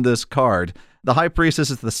from this card. The High Priestess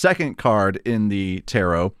is the second card in the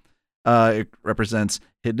tarot. It represents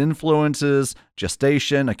hidden influences,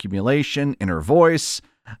 gestation, accumulation, inner voice.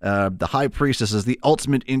 The High Priestess is the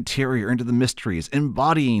ultimate interior into the mysteries,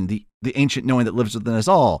 embodying the ancient knowing that lives within us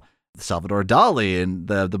all. Salvador Dali in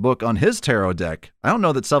the book on his tarot deck. I don't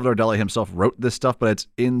know that Salvador Dali himself wrote this stuff, but it's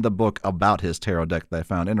in the book about his tarot deck that I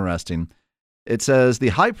found interesting. It says, the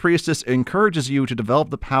High Priestess encourages you to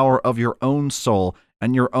develop the power of your own soul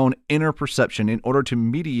and your own inner perception in order to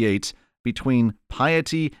mediate between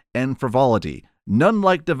piety and frivolity,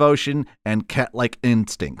 nun-like devotion and cat-like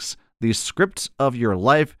instincts. The scripts of your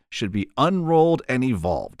life should be unrolled and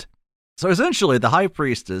evolved. So essentially, the High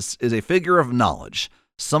Priestess is a figure of knowledge,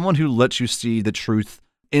 someone who lets you see the truth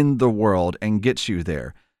in the world and gets you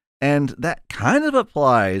there. And that kind of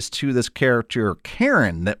applies to this character,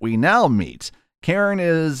 Karen, that we now meet. Karen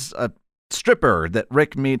is a stripper that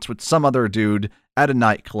Rick meets with some other dude at a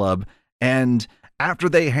nightclub. And after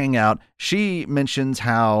they hang out, she mentions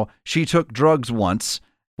how she took drugs once,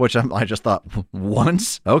 which I just thought,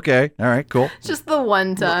 once? Okay. All right, cool. Just the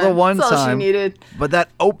one time. The one That's time. all she needed. But that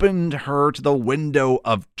opened her to the window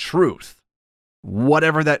of truth.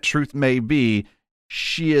 Whatever that truth may be,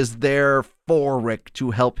 she is there for Rick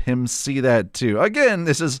to help him see that too. Again,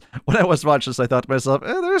 this is, when I was watching this, I thought to myself,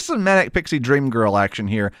 there's some Manic Pixie Dream Girl action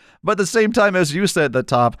here. But at the same time, as you said at the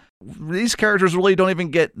top, these characters really don't even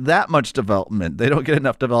get that much development. They don't get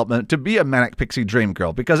enough development to be a Manic Pixie Dream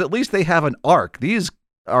Girl, because at least they have an arc. These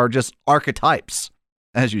are just archetypes,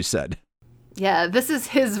 as you said. Yeah, this is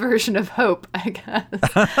his version of hope, I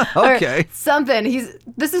guess. Okay. Or something.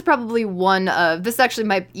 This is probably one of, this actually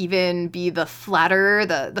might even be the flatterer,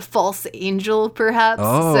 the false angel, perhaps.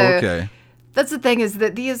 Oh, so okay. That's the thing, is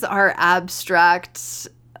that these are abstract,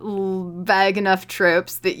 vague enough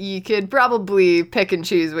tropes that you could probably pick and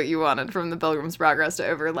choose what you wanted from the Pilgrim's Progress to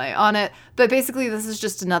overlay on it. But basically, this is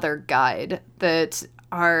just another guide that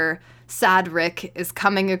our sad Rick is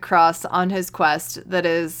coming across on his quest that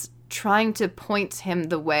is trying to point him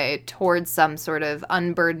the way towards some sort of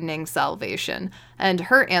unburdening salvation. And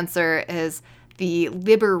her answer is the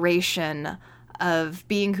liberation of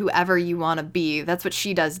being whoever you want to be. That's what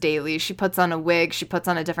she does daily. She puts on a wig, she puts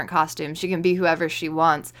on a different costume, she can be whoever she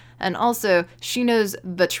wants. And also, she knows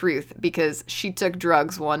the truth because she took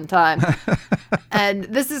drugs one time. And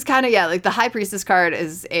this is kind of, like the High Priestess card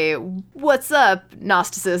is a what's up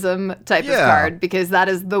Gnosticism type of card, because that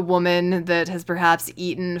is the woman that has perhaps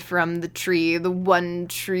eaten from the tree, the one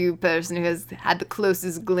true person who has had the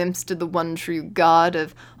closest glimpse to the one true God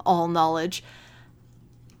of all knowledge.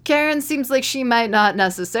 Karen seems like she might not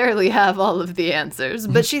necessarily have all of the answers,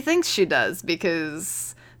 but she thinks she does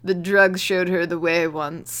because the drugs showed her the way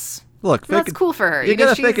once. Look, that's cool for her. You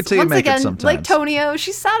gotta fake it till you make it sometimes. Like Tonio,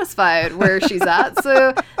 she's satisfied where she's at,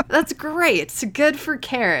 so that's great. Good for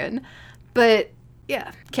Karen. But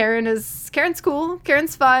yeah, Karen's cool.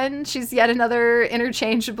 Karen's fine. She's yet another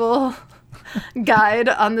interchangeable guide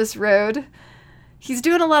on this road. He's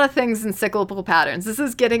doing a lot of things in cyclical patterns. This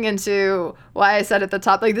is getting into why I said at the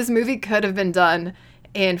top, like, this movie could have been done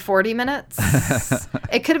in 40 minutes.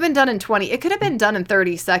 It could have been done in 20. It could have been done in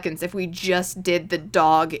 30 seconds if we just did the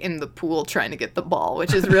dog in the pool trying to get the ball,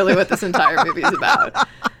 which is really what this entire movie is about.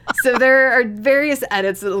 So there are various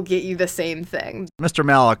edits that'll get you the same thing. Mr.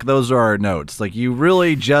 Malick, those are our notes. Like, you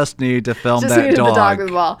really just need to film just that needed dog. The dog with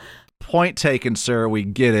the ball. Point taken, sir. We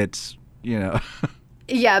get it. You know.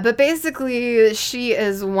 Yeah, but basically she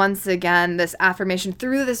is once again this affirmation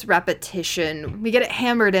through this repetition. We get it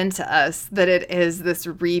hammered into us that it is this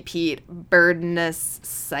repeat, burdenous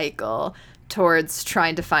cycle towards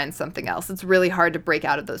trying to find something else. It's really hard to break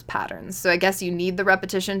out of those patterns. So I guess you need the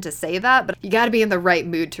repetition to say that, but you got to be in the right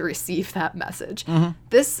mood to receive that message. Mm-hmm.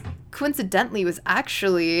 This, coincidentally, was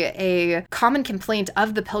actually a common complaint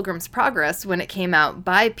of the Pilgrim's Progress when it came out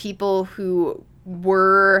by people who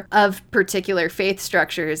were of particular faith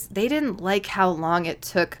structures. They didn't like how long it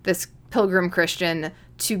took this pilgrim Christian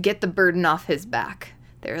to get the burden off his back.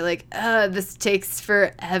 They were like, this takes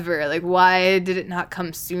forever. Like, why did it not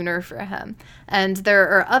come sooner for him? And there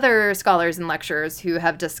are other scholars and lecturers who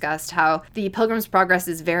have discussed how the Pilgrim's Progress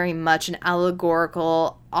is very much an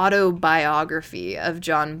allegorical autobiography of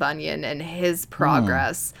John Bunyan and his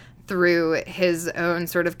progress through his own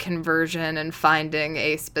sort of conversion and finding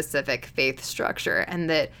a specific faith structure, and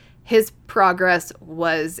that his progress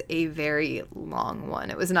was a very long one.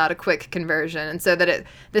 It was not a quick conversion, and so that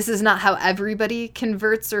this is not how everybody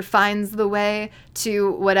converts or finds the way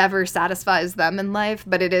to whatever satisfies them in life,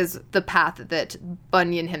 but it is the path that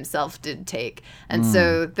Bunyan himself did take. And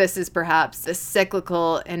so this is perhaps the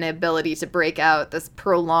cyclical inability to break out this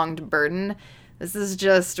prolonged burden. This is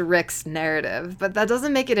just Rick's narrative, but that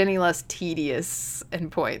doesn't make it any less tedious in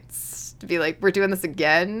points. To be like, we're doing this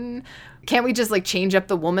again? Can't we just, like, change up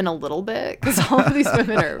the woman a little bit? Because all of these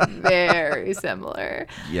women are very similar.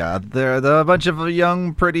 Yeah, they're a bunch of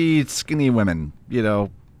young, pretty, skinny women, you know,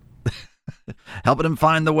 helping him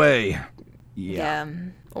find the way. Yeah.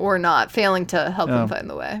 Or not, failing to help him find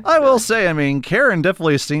the way. I will say, I mean, Karen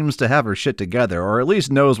definitely seems to have her shit together, or at least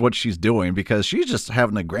knows what she's doing, because she's just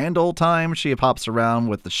having a grand old time. She pops around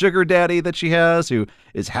with the sugar daddy that she has, who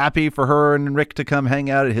is happy for her and Rick to come hang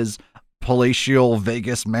out at his palatial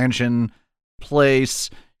Vegas mansion place.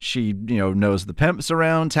 She, knows the pimps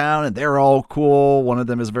around town, and they're all cool. One of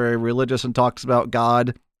them is very religious and talks about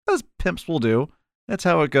God, as pimps will do. That's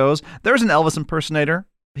how it goes. There's an Elvis impersonator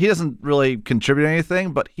He doesn't really contribute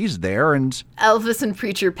anything, but he's there, and Elvis and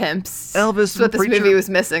preacher pimps. Elvis That's what and this preacher- movie was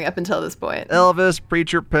missing up until this point. Elvis,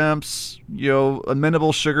 preacher pimps,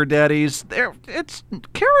 amenable sugar daddies.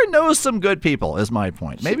 Kara knows some good people, is my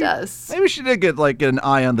point. She does. Maybe she did get like an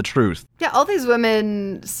eye on the truth. Yeah, all these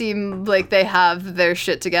women seem like they have their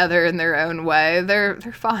shit together in their own way. They're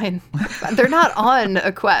fine. They're not on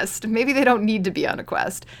a quest. Maybe they don't need to be on a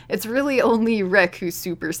quest. It's really only Rick who's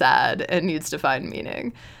super sad and needs to find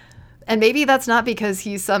meaning. And maybe that's not because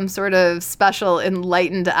he's some sort of special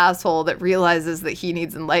enlightened asshole that realizes that he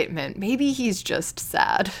needs enlightenment. Maybe he's just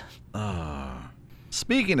sad.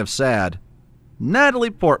 Speaking of sad, Natalie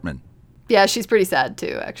Portman. Yeah, she's pretty sad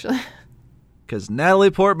too, actually. Because Natalie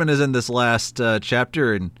Portman is in this last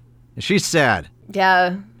chapter, and she's sad.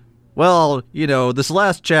 Yeah. Well, this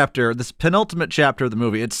last chapter, this penultimate chapter of the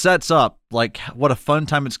movie, it sets up, like, what a fun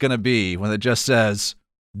time it's going to be when it just says,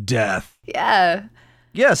 death. Yeah.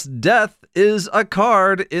 Yes, death is a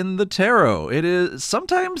card in the tarot.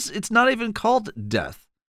 Sometimes it's not even called death.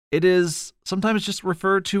 It is sometimes just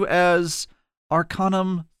referred to as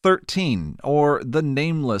Arcanum 13 or the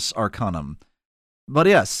Nameless Arcanum. But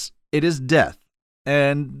yes, it is death.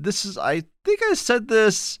 And I think I said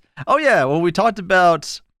this. Oh yeah, when we talked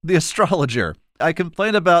about The Astrologer. I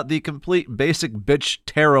complained about the complete basic bitch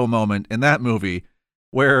tarot moment in that movie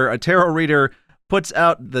where a tarot reader puts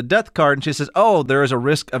out the death card and she says, oh, there is a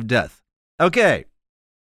risk of death. Okay.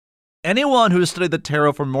 Anyone who's studied the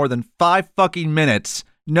tarot for more than 5 fucking minutes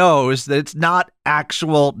knows that it's not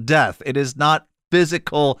actual death. It is not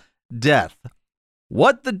physical death.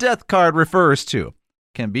 What the death card refers to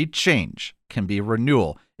can be change, can be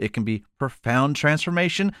renewal, it can be profound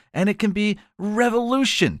transformation, and it can be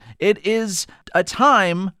revolution. It is a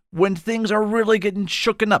time when things are really getting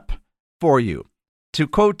shooken up for you. To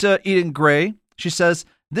quote Eden Gray, she says,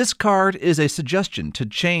 this card is a suggestion to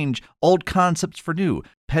change old concepts for new.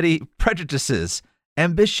 Petty prejudices,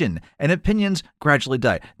 ambition, and opinions gradually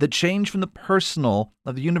die. The change from the personal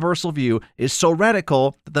of the universal view is so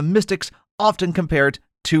radical that the mystics often compare it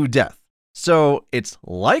to death. So it's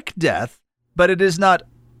like death, but it is not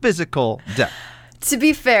physical death. To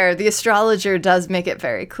be fair, the astrologer does make it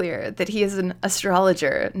very clear that he is an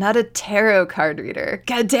astrologer, not a tarot card reader.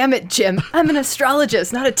 God damn it, Jim. I'm an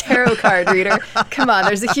astrologist, not a tarot card reader. Come on,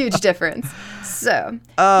 there's a huge difference. So,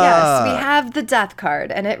 yes, we have the death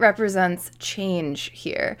card, and it represents change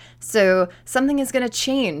here. So something is going to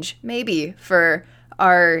change, maybe, for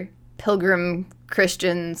our pilgrim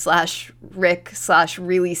Christian / Rick /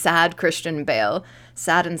 really sad Christian Bale,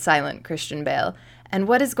 sad and silent Christian Bale. And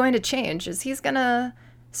what is going to change is he's going to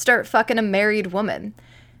start fucking a married woman.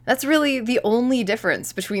 That's really the only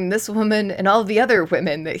difference between this woman and all the other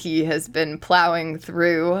women that he has been plowing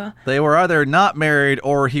through. They were either not married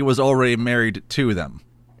or he was already married to them.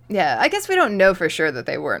 Yeah, I guess we don't know for sure that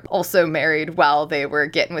they weren't also married while they were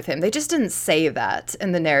getting with him. They just didn't say that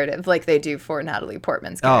in the narrative like they do for Natalie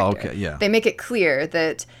Portman's character. Oh, okay, yeah. They make it clear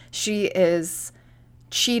that she is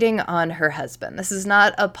cheating on her husband. This is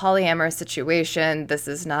not a polyamorous situation. This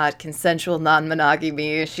is not consensual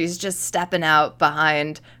non-monogamy. She's just stepping out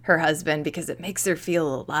behind her husband because it makes her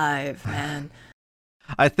feel alive, man.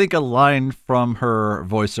 I think a line from her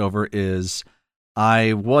voiceover is,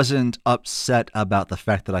 I wasn't upset about the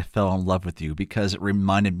fact that I fell in love with you because it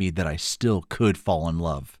reminded me that I still could fall in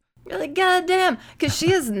love. You're like, goddamn, because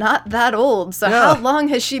she is not that old. So how long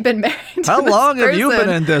has she been married to How this long have you person?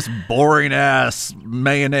 been in this boring-ass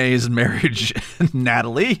mayonnaise marriage,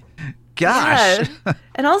 Natalie? Gosh. Yeah.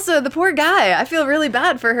 And also, the poor guy. I feel really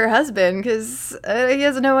bad for her husband because he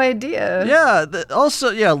has no idea.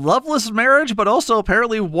 Yeah, loveless marriage, but also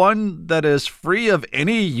apparently one that is free of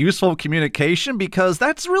any useful communication, because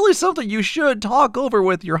that's really something you should talk over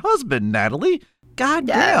with your husband, Natalie. God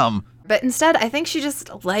damn. But instead, I think she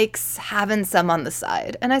just likes having some on the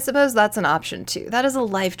side. And I suppose that's an option too. That is a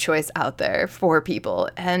life choice out there for people.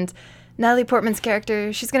 And Natalie Portman's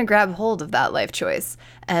character, she's going to grab hold of that life choice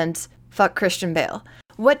and fuck Christian Bale.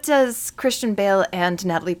 What does Christian Bale and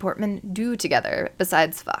Natalie Portman do together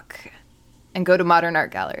besides fuck and go to modern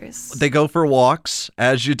art galleries? They go for walks,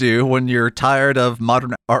 as you do when you're tired of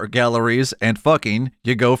modern art galleries and fucking.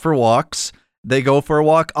 You go for walks. They go for a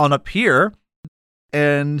walk on a pier.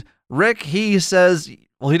 And Rick, he says,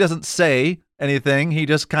 well, he doesn't say anything. He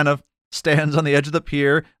just kind of stands on the edge of the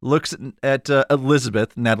pier, looks at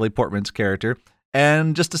Elizabeth, Natalie Portman's character,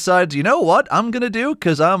 and just decides, you know what I'm going to do?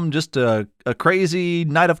 Because I'm just a crazy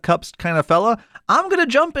Knight of Cups kind of fella. I'm going to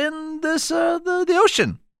jump in this the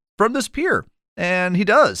ocean from this pier. And he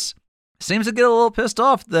does. Seems to get a little pissed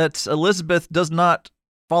off that Elizabeth does not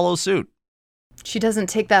follow suit. She doesn't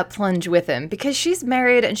take that plunge with him because she's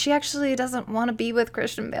married and she actually doesn't want to be with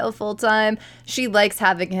Christian Bale full time. She likes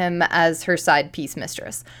having him as her side piece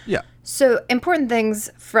mistress. Yeah. So, important things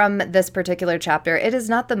from this particular chapter. It is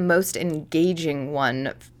not the most engaging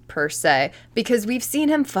one per se, because we've seen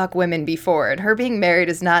him fuck women before, and her being married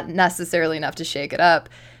is not necessarily enough to shake it up.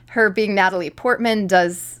 Her being Natalie Portman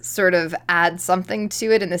does sort of add something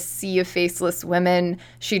to it in the sea of faceless women.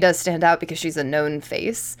 She does stand out because she's a known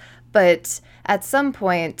face. But at some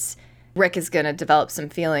point, Rick is going to develop some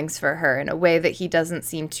feelings for her in a way that he doesn't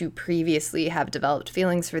seem to previously have developed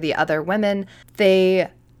feelings for the other women. They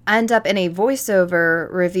end up in a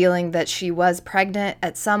voiceover revealing that she was pregnant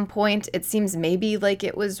at some point. It seems maybe like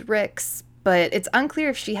it was Rick's, but it's unclear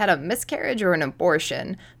if she had a miscarriage or an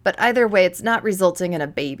abortion. But either way, it's not resulting in a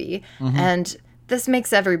baby. Mm-hmm. And this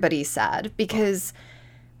makes everybody sad because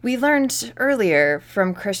we learned earlier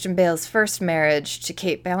from Christian Bale's first marriage to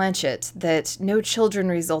Cate Blanchett that no children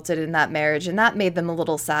resulted in that marriage, and that made them a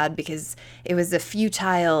little sad because it was a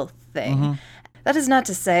futile thing. Mm-hmm. That is not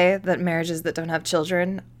to say that marriages that don't have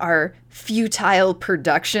children are futile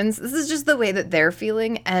productions. This is just the way that they're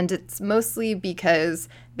feeling, and it's mostly because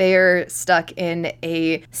they are stuck in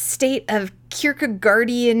a state of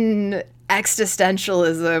Kierkegaardian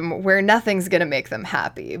existentialism where nothing's going to make them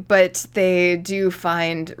happy, but they do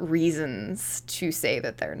find reasons to say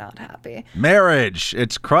that they're not happy. Marriage.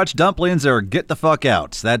 It's crotch dumplings or get the fuck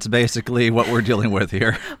out. That's basically what we're dealing with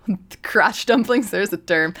here. Crotch dumplings, there's a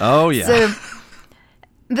term. Oh, yeah. So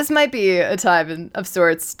this might be a time of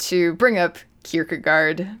sorts to bring up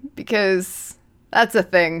Kierkegaard, because that's a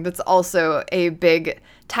thing that's also a big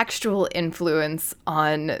textual influence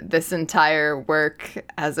on this entire work,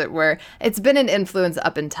 as it were. It's been an influence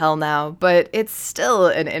up until now, but it's still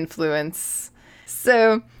an influence.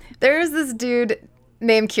 So there's this dude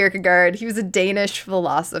named Kierkegaard. He was a Danish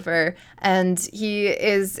philosopher, and he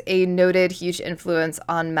is a noted huge influence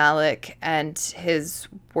on Malick and his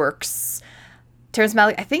works. Terrence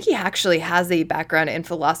Malick, I think he actually has a background in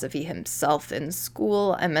philosophy himself in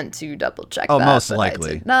school. I meant to double check that. Oh, most but likely.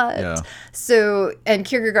 I did not. Yeah. So, and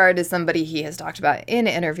Kierkegaard is somebody he has talked about in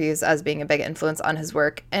interviews as being a big influence on his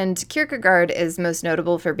work. And Kierkegaard is most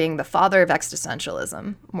notable for being the father of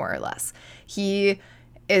existentialism, more or less. He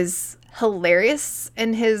is hilarious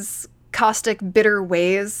in his caustic, bitter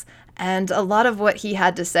ways. And a lot of what he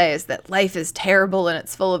had to say is that life is terrible and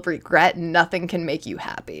it's full of regret and nothing can make you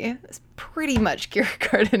happy. It's pretty much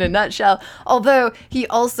Kierkegaard in a nutshell. Although he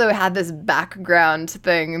also had this background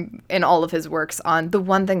thing in all of his works on the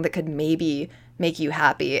one thing that could maybe make you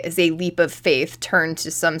happy is a leap of faith turned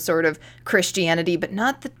to some sort of Christianity, but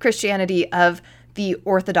not the Christianity of the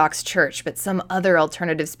Orthodox Church, but some other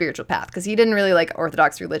alternative spiritual path, because he didn't really like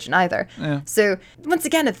Orthodox religion either. Yeah. So once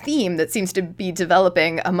again, a theme that seems to be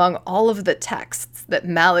developing among all of the texts that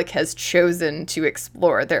Malick has chosen to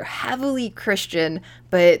explore. They're heavily Christian,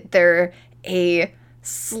 but they're a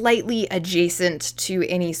slightly adjacent to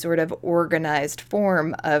any sort of organized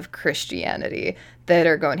form of Christianity that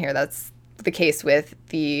are going here. That's the case with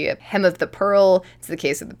the Hymn of the Pearl, it's the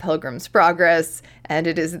case with the Pilgrim's Progress, and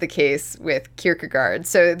it is the case with Kierkegaard.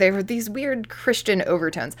 So there were these weird Christian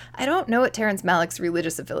overtones. I don't know what Terrence Malick's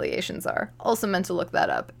religious affiliations are. Also meant to look that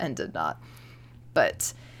up and did not.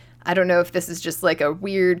 But I don't know if this is just like a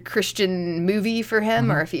weird Christian movie for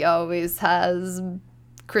him, or if he always has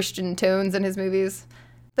Christian tones in his movies.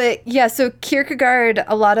 But yeah, so Kierkegaard,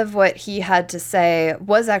 a lot of what he had to say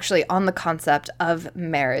was actually on the concept of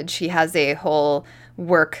marriage. He has a whole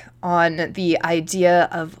work on the idea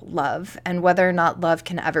of love and whether or not love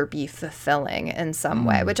can ever be fulfilling in some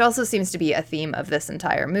way, which also seems to be a theme of this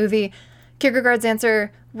entire movie. Kierkegaard's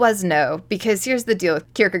answer was no, because here's the deal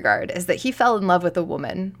with Kierkegaard, is that he fell in love with a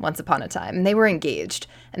woman once upon a time, and they were engaged,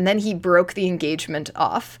 and then he broke the engagement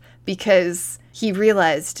off because he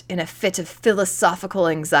realized in a fit of philosophical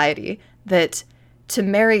anxiety that to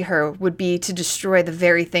marry her would be to destroy the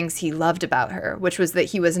very things he loved about her, which was that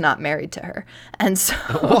he was not married to her. And so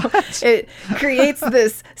it creates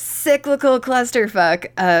this cyclical clusterfuck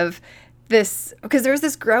of this, because there was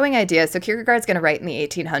this growing idea. So Kierkegaard's going to write in the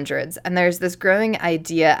 1800s, and there's this growing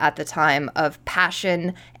idea at the time of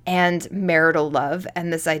passion and marital love,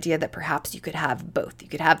 and this idea that perhaps you could have both. You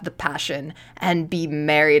could have the passion and be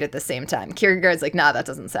married at the same time. Kierkegaard's like, nah, that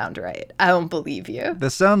doesn't sound right. I don't believe you.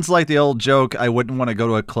 This sounds like the old joke, I wouldn't want to go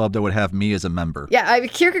to a club that would have me as a member. Yeah,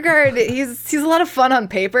 Kierkegaard, he's a lot of fun on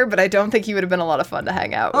paper, but I don't think he would have been a lot of fun to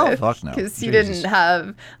hang out with. Oh, fuck no. Because he didn't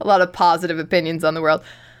have a lot of positive opinions on the world.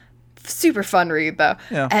 Super fun read, though.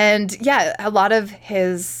 Yeah. And yeah, a lot of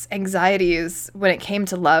his anxieties when it came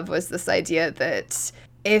to love was this idea that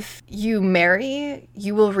if you marry,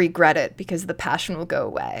 you will regret it because the passion will go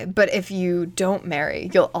away. But if you don't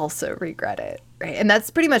marry, you'll also regret it, right? And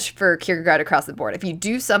that's pretty much for Kierkegaard across the board. If you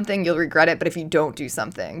do something, you'll regret it. But if you don't do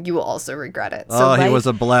something, you will also regret it. So he was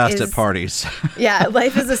a blast at parties. Yeah,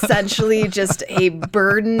 life is essentially just a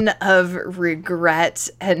burden of regret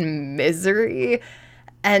and misery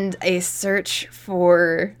and a search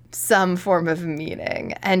for some form of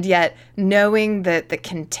meaning. And yet, knowing that the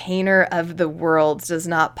container of the world does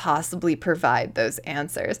not possibly provide those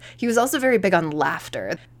answers. He was also very big on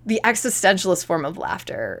laughter, the existentialist form of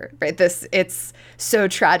laughter, right? It's so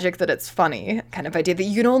tragic that it's funny kind of idea that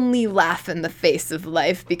you can only laugh in the face of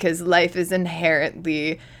life because life is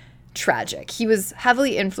inherently tragic. He was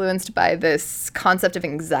heavily influenced by this concept of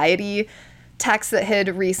anxiety text that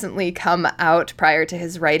had recently come out prior to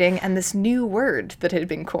his writing, and this new word that had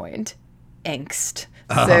been coined, angst.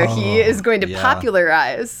 So he is going to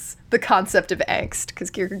popularize the concept of angst,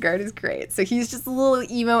 because Kierkegaard is great. So he's just a little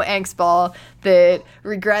emo angst ball that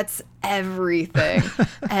regrets everything.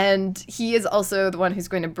 And he is also the one who's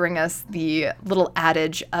going to bring us the little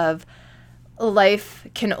adage of life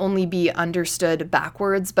can only be understood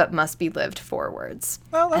backwards, but must be lived forwards.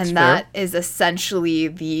 Well, that's and fair. that is essentially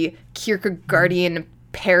the Kierkegaardian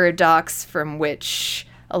paradox from which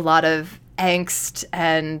a lot of angst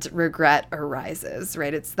and regret arises,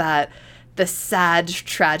 right? It's that the sad,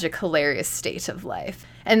 tragic, hilarious state of life.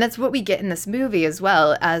 And that's what we get in this movie as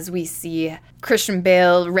well, as we see Christian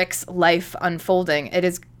Bale, Rick's life unfolding. It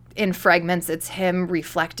is in fragments, it's him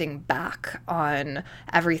reflecting back on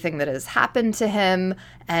everything that has happened to him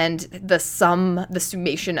and the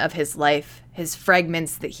summation of his life, his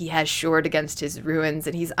fragments that he has shored against his ruins,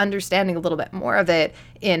 and he's understanding a little bit more of it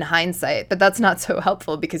in hindsight. But that's not so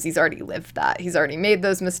helpful because he's already lived that. He's already made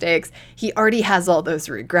those mistakes. He already has all those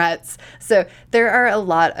regrets. So there are a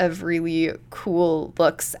lot of really cool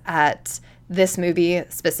looks at this movie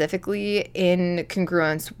specifically in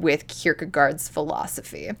congruence with Kierkegaard's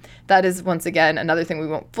philosophy. That is, once again, another thing we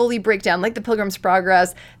won't fully break down, like the Pilgrim's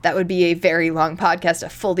Progress. That would be a very long podcast to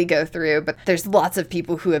fully go through, but there's lots of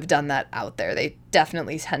people who have done that out there. They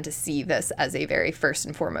definitely tend to see this as a very first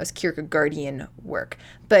and foremost Kierkegaardian work.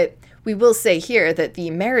 But we will say here that the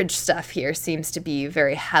marriage stuff here seems to be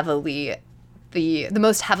very heavily, the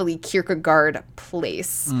most heavily Kierkegaard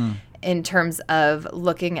place in terms of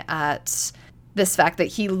looking at this fact that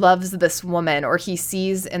he loves this woman, or he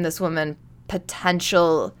sees in this woman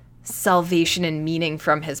potential salvation and meaning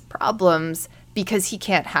from his problems, because he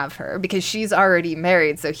can't have her, because she's already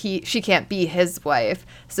married, so she can't be his wife.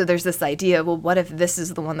 So there's this idea, well, what if this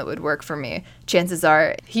is the one that would work for me? Chances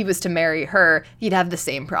are, he was to marry her, he'd have the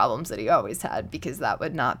same problems that he always had, because that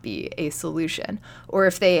would not be a solution. Or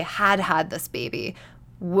if they had this baby,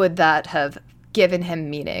 would that have given him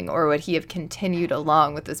meaning, or would he have continued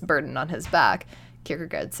along with this burden on his back?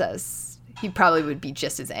 Kierkegaard says he probably would be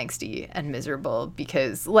just as angsty and miserable,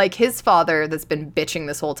 because like his father that's been bitching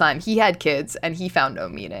this whole time, he had kids and he found no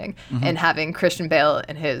meaning in having Christian Bale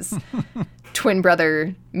and his twin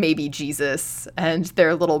brother, maybe Jesus, and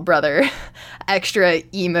their little brother, extra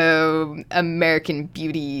emo American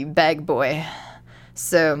Beauty bag boy.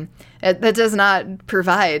 So that does not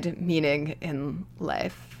provide meaning in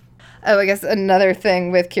life. Oh, I guess another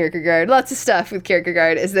thing with Kierkegaard, lots of stuff with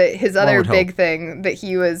Kierkegaard, is that his other big thing that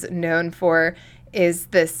he was known for is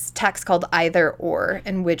this text called Either Or,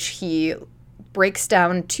 in which he breaks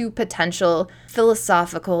down two potential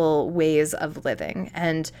philosophical ways of living.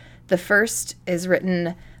 And the first is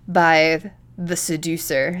written by the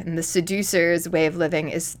seducer, and the seducer's way of living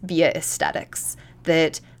is via aesthetics,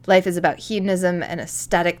 that life is about hedonism and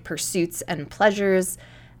aesthetic pursuits and pleasures,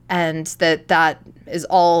 and that is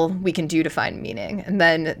all we can do to find meaning. And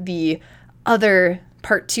then the other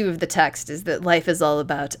part two of the text is that life is all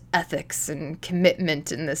about ethics and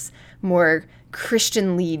commitment in this more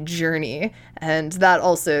Christianly journey. And that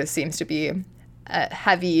also seems to be a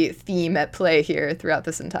heavy theme at play here throughout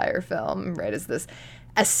this entire film, right? Is this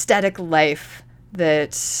aesthetic life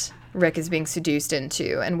that Rick is being seduced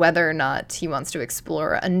into, and whether or not he wants to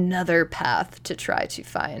explore another path to try to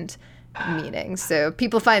find meaning. So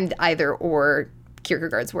people find Either Or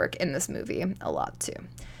Kierkegaard's work in this movie a lot too.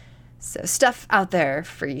 So stuff out there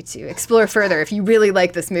for you to explore further if you really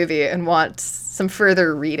like this movie and want some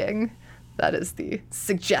further reading. That is the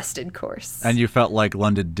suggested course. And you felt like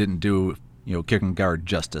London didn't do, Kierkegaard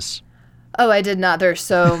justice. Oh, I did not. There's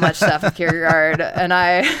so much stuff with Kierkegaard, and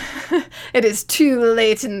it is too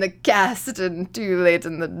late in the cast and too late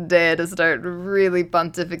in the day to start really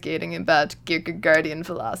pontificating about Kierkegaardian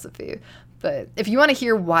philosophy. But if you want to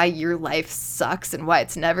hear why your life sucks and why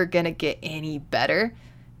it's never going to get any better,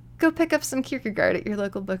 go pick up some Kierkegaard at your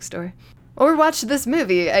local bookstore. Or watch this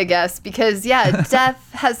movie, I guess, because, yeah,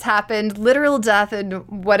 death has happened, literal death, and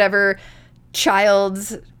whatever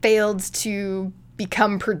child failed to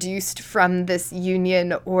become produced from this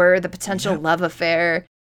union or the potential love affair.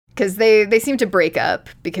 Because they seem to break up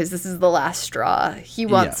because this is the last straw. He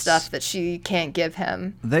wants stuff that she can't give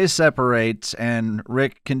him. They separate, and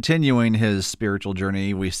Rick, continuing his spiritual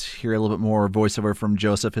journey, we hear a little bit more voiceover from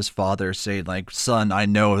Joseph, his father, saying, like, son, I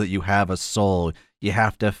know that you have a soul. You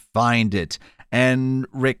have to find it. And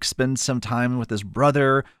Rick spends some time with his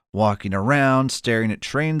brother, walking around, staring at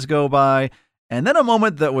trains go by. And then a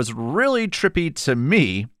moment that was really trippy to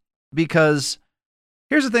me, because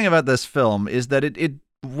here's the thing about this film, is that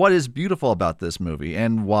what is beautiful about this movie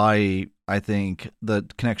and why I think the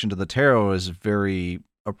connection to the tarot is very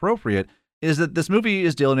appropriate is that this movie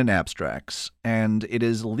is dealing in abstracts, and it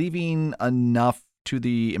is leaving enough to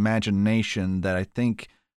the imagination that I think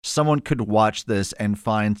someone could watch this and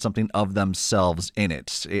find something of themselves in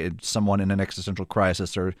it. Someone in an existential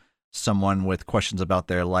crisis or someone with questions about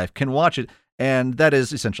their life can watch it. And that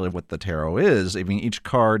is essentially what the tarot is. I mean, each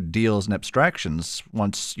card deals in abstractions.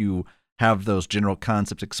 Once you have those general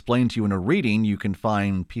concepts explained to you in a reading, you can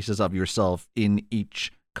find pieces of yourself in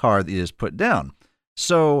each card that is put down.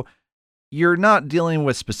 So you're not dealing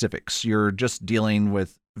with specifics. You're just dealing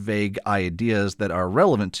with vague ideas that are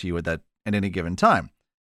relevant to you at any given time.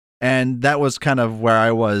 And that was kind of where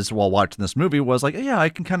I was while watching this movie, was like, yeah, I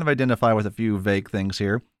can kind of identify with a few vague things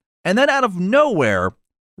here. And then out of nowhere,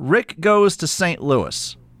 Rick goes to St.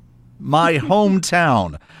 Louis, my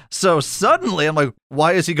hometown. So suddenly I'm like,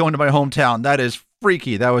 why is he going to my hometown? That is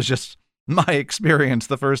freaky. That was just my experience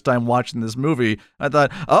the first time watching this movie. I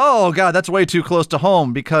thought, oh God, that's way too close to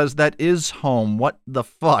home, because that is home. What the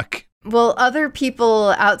fuck? Well, other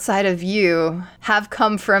people outside of you have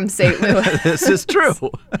come from St. Louis. This is true.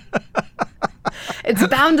 It's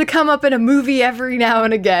bound to come up in a movie every now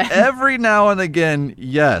and again. Every now and again,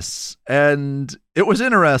 yes. And it was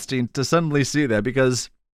interesting to suddenly see that, because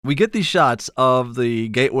we get these shots of the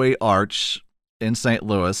Gateway Arch in St.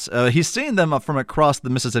 Louis. He's seeing them from across the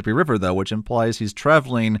Mississippi River, though, which implies he's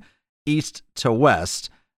traveling east to west.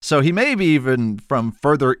 So he may be even from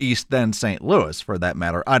further east than St. Louis, for that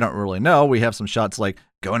matter. I don't really know. We have some shots like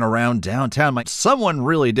going around downtown. Like, someone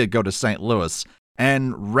really did go to St. Louis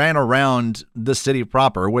and ran around the city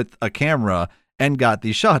proper with a camera and got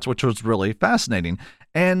these shots, which was really fascinating.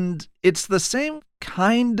 And it's the same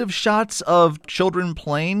kind of shots of children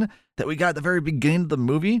playing that we got at the very beginning of the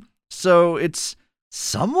movie. So it's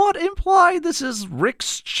somewhat implied this is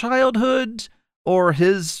Rick's childhood or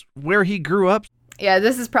where he grew up. Yeah,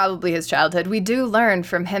 this is probably his childhood. We do learn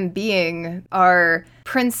from him being our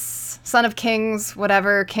prince, son of kings,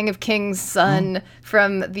 whatever, king of kings' son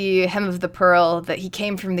from the Hem of the Pearl, that he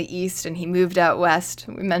came from the east and he moved out west.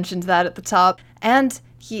 We mentioned that at the top. And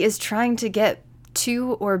he is trying to get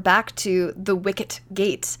to or back to the Wicket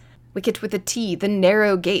Gate. Wicket with a T, the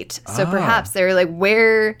narrow gate. So perhaps they're like,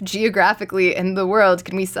 where geographically in the world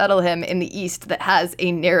can we settle him in the east that has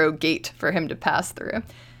a narrow gate for him to pass through?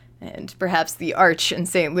 And perhaps the Arch in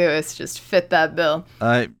St. Louis just fit that bill.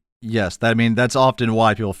 Yes, that's often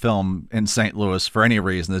why people film in St. Louis for any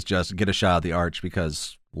reason, is just get a shot of the Arch,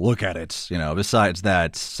 because look at it. Besides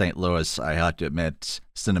that, St. Louis, I have to admit,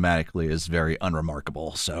 cinematically is very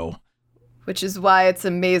unremarkable. So, which is why it's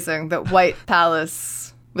amazing that White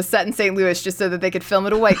Palace was set in St. Louis just so that they could film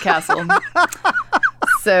at a White Castle.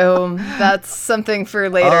 So that's something for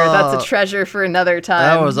later. That's a treasure for another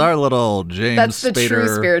time. That was our little James That's the Spader true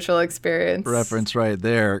spiritual experience. reference right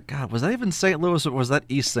there. God, was that even St. Louis, or was that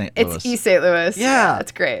East St. Louis? It's East St. Louis. Yeah.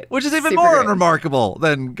 That's great. Which is even Super more great. unremarkable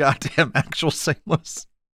than goddamn actual St. Louis.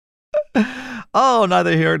 Oh,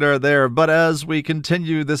 neither here nor there. But as we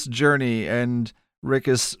continue this journey, and Rick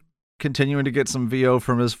is continuing to get some VO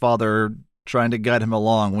from his father, trying to guide him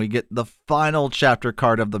along, we get the final chapter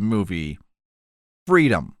card of the movie,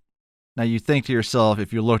 Freedom. Now you think to yourself,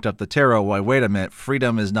 if you looked up the tarot, why, wait a minute,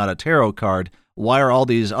 Freedom is not a tarot card. Why are all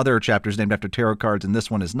these other chapters named after tarot cards and this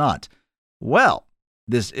one is not? Well,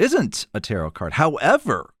 this isn't a tarot card.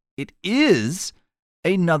 However, it is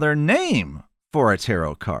another name for a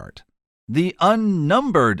tarot card. The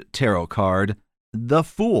unnumbered tarot card, the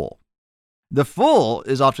Fool. The Fool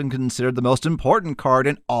is often considered the most important card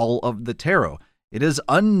in all of the tarot. It is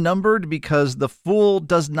unnumbered because the Fool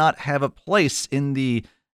does not have a place in the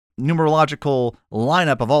numerological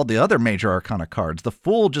lineup of all the other major arcana cards. The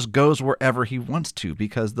Fool just goes wherever he wants to,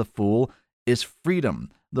 because the Fool is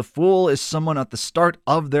freedom. The Fool is someone at the start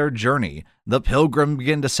of their journey. The pilgrim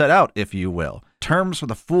begin to set out, if you will. Terms for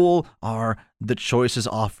the Fool are the choices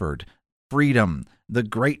offered, freedom, the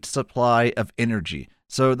great supply of energy.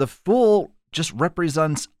 So the Fool just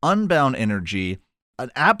represents unbound energy, an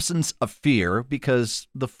absence of fear, because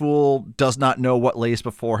the Fool does not know what lays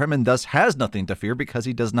before him and thus has nothing to fear because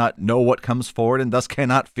he does not know what comes forward and thus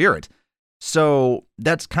cannot fear it. So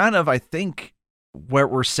that's kind of, I think, where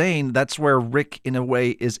we're saying that's where Rick, in a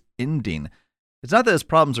way, is ending. It's not that his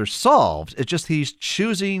problems are solved. It's just he's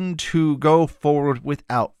choosing to go forward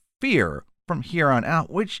without fear from here on out,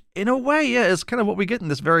 which, in a way, yeah, is kind of what we get in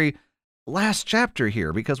this very last chapter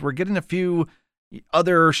here, because we're getting a few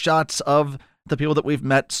other shots of the people that we've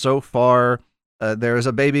met so far. There's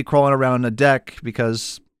a baby crawling around a deck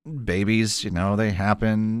because babies, they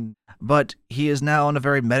happen. But he is now in a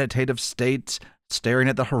very meditative state, staring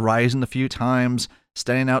at the horizon a few times,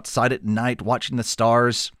 standing outside at night, watching the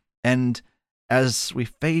stars. And as we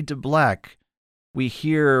fade to black, we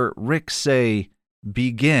hear Rick say,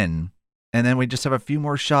 "Begin." And then we just have a few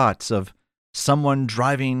more shots of someone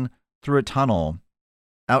driving through a tunnel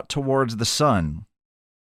out towards the sun.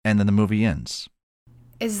 And then the movie ends.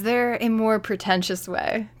 Is there a more pretentious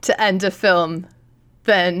way to end a film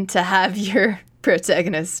than to have your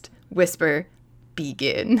protagonist whisper,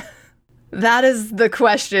 "Begin"? That is the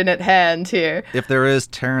question at hand here. If there is,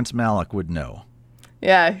 Terrence Malick would know.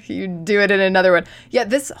 Yeah, you do it in another one. Yeah,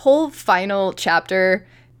 this whole final chapter,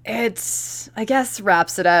 I guess,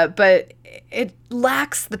 wraps it up, but it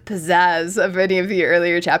lacks the pizzazz of any of the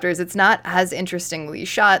earlier chapters. It's not as interestingly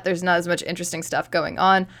shot. There's not as much interesting stuff going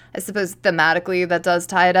on. I suppose thematically that does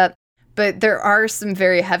tie it up. But there are some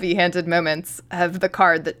very heavy-handed moments of the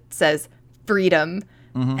card that says freedom.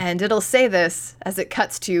 Mm-hmm. And it'll say this as it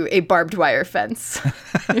cuts to a barbed wire fence.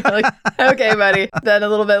 You're like, okay, buddy. Then a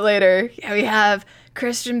little bit later, we have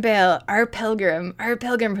Christian Bale, our pilgrim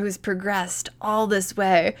who's progressed all this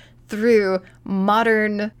way through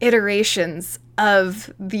modern iterations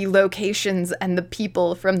of the locations and the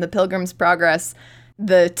people from the Pilgrim's Progress,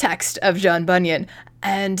 the text of John Bunyan.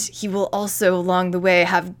 And he will also, along the way,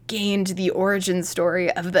 have gained the origin story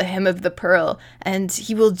of the Hymn of the Pearl. And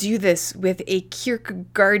he will do this with a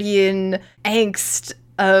Kierkegaardian angst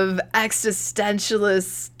of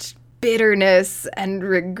existentialist bitterness and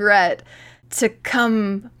regret to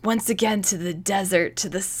come once again to the desert, to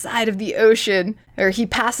the side of the ocean, or he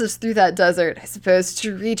passes through that desert, I suppose,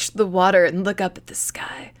 to reach the water and look up at the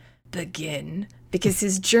sky. Begin. Because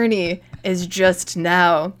his journey is just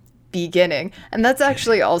now beginning. And that's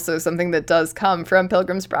actually also something that does come from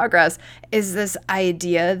Pilgrim's Progress, is this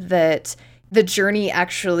idea that the journey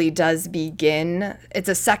actually does begin. It's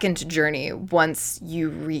a second journey once you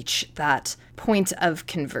reach that point of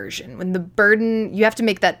conversion. When the burden, you have to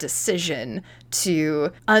make that decision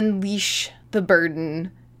to unleash the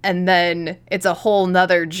burden, and then it's a whole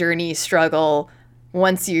nother journey struggle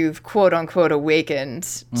once you've quote unquote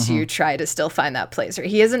awakened to try to still find that place. Or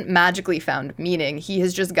he hasn't magically found meaning. He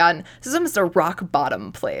has just gotten, this is almost a rock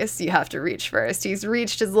bottom place you have to reach first. He's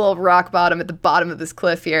reached his little rock bottom at the bottom of this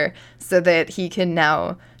cliff here so that he can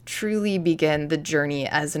now truly begin the journey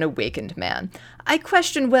as an awakened man. I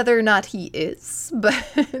question whether or not he is, but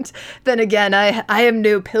then again, I am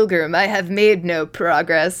no pilgrim. I have made no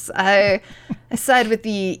progress. I side with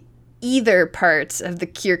the either part of the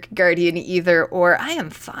Kierkegaardian either or. I am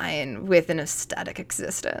fine with an aesthetic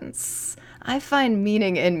existence. I find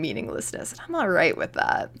meaning in meaninglessness, and I'm all right with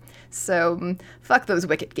that. So fuck those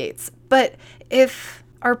wicket gates. But if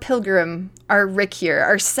our pilgrim, our Rick here,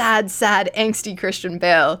 our sad, angsty Christian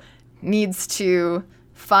Bale needs to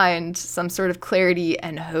find some sort of clarity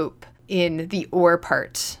and hope in the or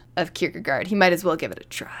part of Kierkegaard, he might as well give it a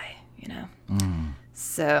try,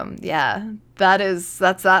 So, yeah, that's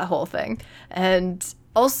that whole thing. And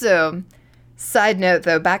also, side note,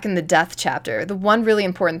 though, back in the death chapter, the one really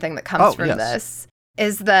important thing that comes from this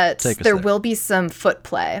is that there will be some foot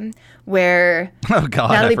play where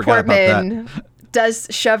Natalie Portman does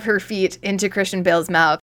shove her feet into Christian Bale's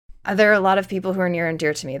mouth. There are a lot of people who are near and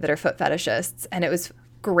dear to me that are foot fetishists, and it was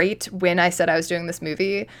great when I said I was doing this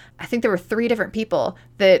movie. I think there were 3 different people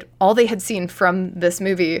that all they had seen from this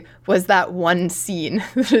movie was that one scene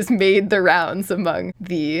that has made the rounds among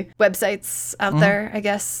the websites out there, I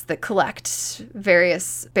guess, that collect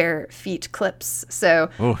various bare feet clips.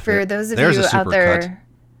 So for those of you out there,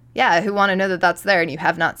 who want to know that that's there and you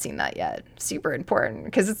have not seen that yet, super important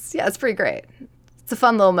because it's pretty great. It's a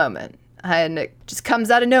fun little moment and it just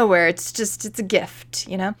comes out of nowhere. It's a gift,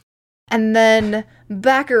 And then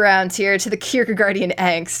back around here to the Kierkegaardian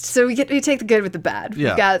angst. So we take the good with the bad. Yeah.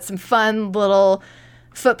 We've got some fun little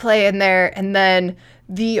foot play in there, and then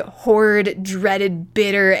the horrid, dreaded,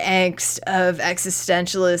 bitter angst of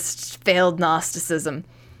existentialist failed Gnosticism.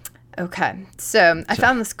 Okay, so I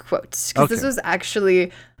found this quote, because this Okay. was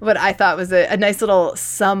actually what I thought was a nice little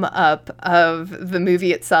sum up of the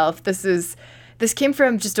movie itself. This came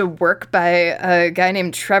from just a work by a guy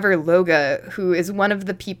named Trevor Loga, who is one of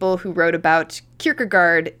the people who wrote about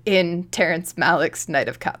Kierkegaard in Terrence Malick's Knight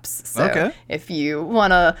of Cups. So Okay. if you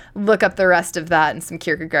want to look up the rest of that and some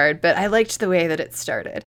Kierkegaard, but I liked the way that it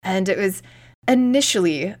started. And it was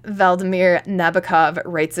initially, Vladimir Nabokov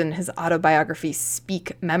writes in his autobiography,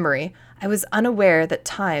 Speak Memory, I was unaware that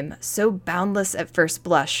time, so boundless at first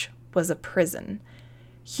blush, was a prison.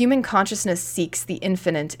 Human consciousness seeks the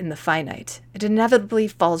infinite in the finite. It inevitably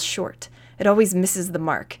falls short. It always misses the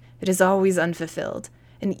mark. It is always unfulfilled.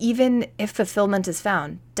 And even if fulfillment is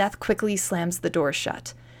found, death quickly slams the door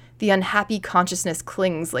shut. The unhappy consciousness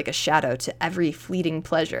clings like a shadow to every fleeting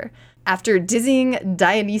pleasure. After dizzying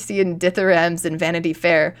Dionysian dithyrambs in Vanity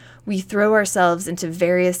Fair, we throw ourselves into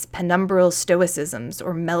various penumbral stoicisms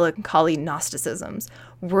or melancholy gnosticisms,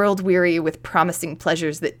 world-weary with promising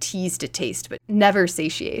pleasures that tease to taste but never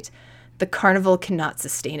satiate. The carnival cannot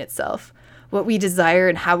sustain itself. What we desire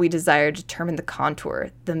and how we desire determine the contour,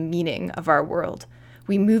 the meaning of our world.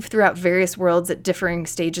 We move throughout various worlds at differing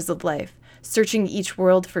stages of life, searching each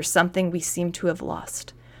world for something we seem to have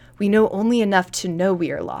lost. We know only enough to know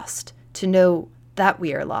we are lost. To know that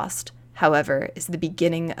we are lost, however, is the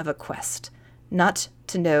beginning of a quest. Not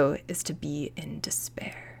to know is to be in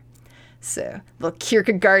despair. So, little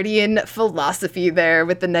Kierkegaardian philosophy there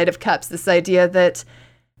with the Knight of Cups, this idea that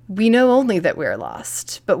we know only that we're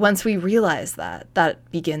lost, but once we realize that,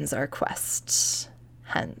 that begins our quest.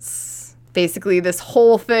 Hence, basically this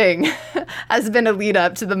whole thing has been a lead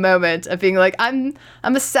up to the moment of being like, I'm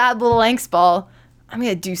a sad little angst ball. I'm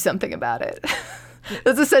going to do something about it.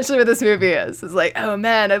 That's essentially what this movie is. It's like, oh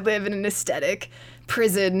man, I live in an aesthetic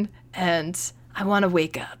prison and I want to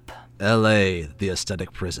wake up. L.A., the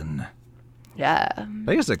aesthetic prison. Yeah.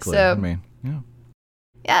 Basically, So- I mean, yeah.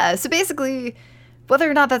 Yeah, so basically, whether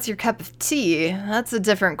or not that's your cup of tea, that's a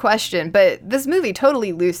different question. But this movie,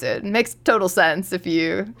 totally lucid. Makes total sense if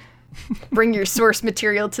you bring your source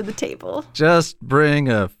material to the table. Just bring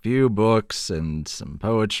a few books and some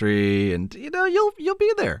poetry, and you'll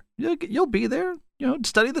be there. You'll be there.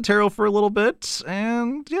 Study the tarot for a little bit,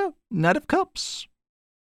 and Knight of Cups.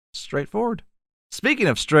 Straightforward. Speaking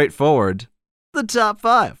of straightforward, the top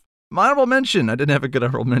 5. My honorable mention. I didn't have a good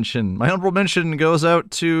honorable mention. My honorable mention goes out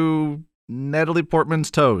to Natalie Portman's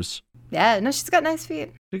toes. Yeah, no, she's got nice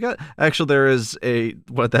feet. Actually, there is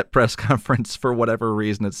at that press conference, for whatever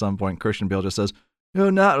reason, at some point, Christian Bale just says, "Oh,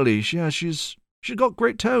 Natalie, she's got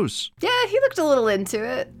great toes." Yeah, he looked a little into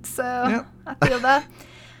it, so I feel that.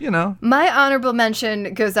 My My honorable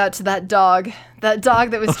mention goes out to that dog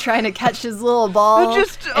that was trying to catch his little ball and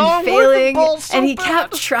failing, and he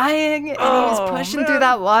kept trying, and he was pushing through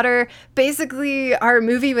that water. Basically, our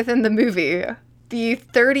movie within the movie, the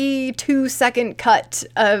 32-second cut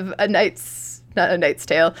of not a Knight's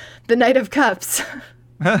Tale, the Knight of Cups,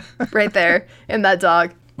 right there in that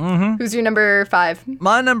dog. Mm-hmm. Who's your number 5?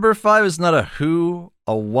 My number 5 is not a who,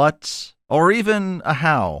 a what, or even a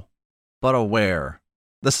how, but a where.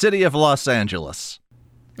 The city of Los Angeles.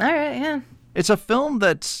 All right, yeah. It's a film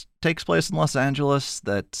that takes place in Los Angeles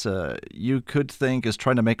that you could think is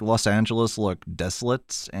trying to make Los Angeles look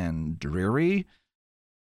desolate and dreary.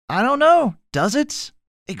 I don't know. Does it?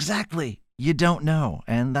 Exactly. You don't know.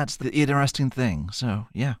 And that's the interesting thing. So,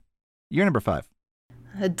 yeah. You're number 5.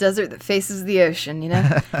 A desert that faces the ocean,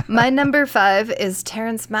 My number 5 is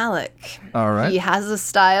Terrence Malick. All right. He has a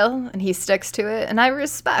style, and he sticks to it, and I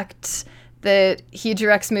respect that he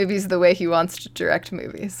directs movies the way he wants to direct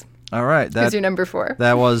movies. All right. Who's your number 4?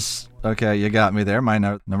 That was, okay, you got me there. My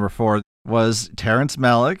number 4 was Terrence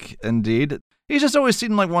Malick, indeed. He's just always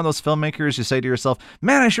seemed like one of those filmmakers you say to yourself,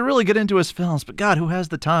 man, I should really get into his films, but God, who has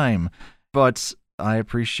the time? But I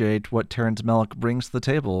appreciate what Terrence Malick brings to the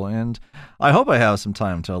table, and I hope I have some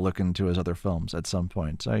time to look into his other films at some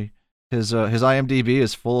point. His IMDb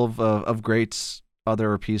is full of great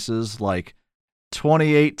other pieces, like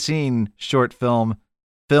 2018 short film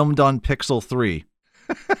filmed on Pixel 3.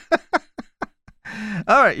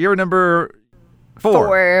 All right, you're number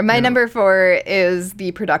 4. My number 4 is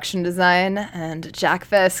the production design, and Jack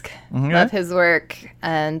Fisk. Mm-hmm. Love his work,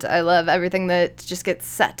 and I love everything that just gets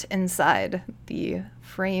set inside the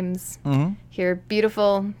frames here.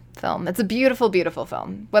 Beautiful film. It's a beautiful, beautiful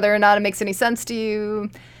film. Whether or not it makes any sense to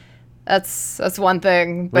you, that's one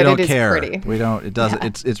thing, but it is pretty. We don't. It doesn't.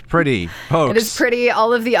 Yeah. It's pretty, folks. It is pretty.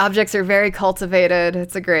 All of the objects are very cultivated.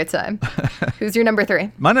 It's a great time. Who's your number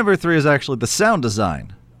 3? My number 3 is actually the sound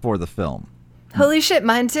design for the film. Holy shit,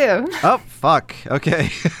 mine too. Oh, fuck. Okay.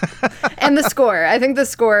 And the score. I think the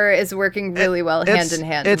score is working really well hand in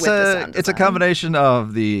hand with the sound design. It's a combination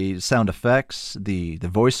of the sound effects, the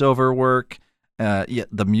voiceover work,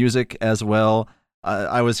 the music as well.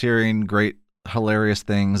 I was hearing great, hilarious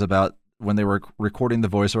things about when they were recording the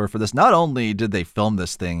voiceover for this. Not only did they film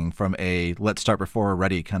this thing from a let's start before we're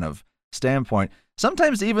ready kind of standpoint,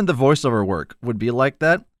 sometimes even the voiceover work would be like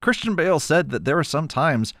that. Christian Bale said that there were some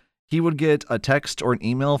times he would get a text or an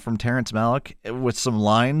email from Terrence Malick with some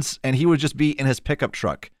lines, and he would just be in his pickup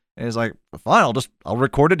truck. And he's like, fine, I'll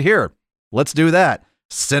record it here. Let's do that.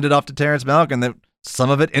 Send it off to Terrence Malick, and then some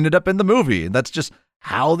of it ended up in the movie. That's just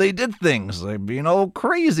how they did things. They're being all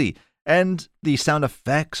crazy. And the sound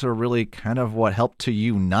effects are really kind of what helped to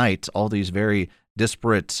unite all these very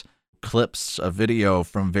disparate clips of video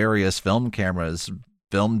from various film cameras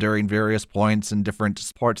filmed during various points in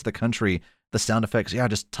different parts of the country. The sound effects,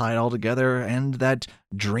 just tie it all together, and that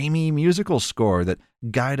dreamy musical score that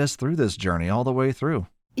guide us through this journey all the way through.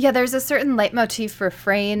 Yeah, there's a certain leitmotif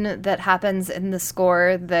refrain that happens in the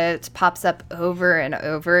score that pops up over and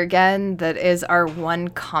over again that is our one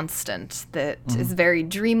constant that is very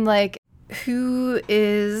dreamlike. Who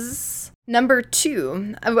is number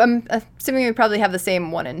 2? I'm assuming we probably have the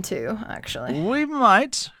same 1 and 2, actually. We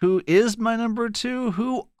might. Who is my number 2?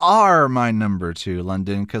 Who are my number 2,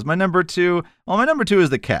 London? Because my number 2 is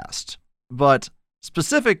the cast. But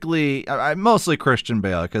specifically, I'm mostly Christian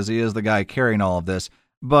Bale because he is the guy carrying all of this.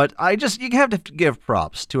 But you have to give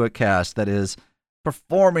props to a cast that is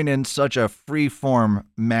performing in such a free-form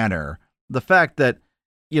manner. The fact that,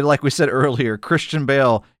 like we said earlier, Christian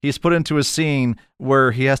Bale, he's put into a scene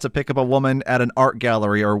where he has to pick up a woman at an art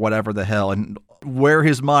gallery or whatever the hell, and where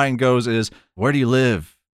his mind goes is, where do you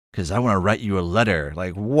live? Because I want to write you a letter.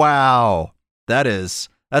 Like, wow, that's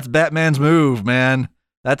Batman's move, man.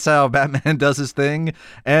 That's how Batman does his thing.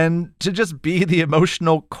 And to just be the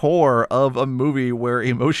emotional core of a movie where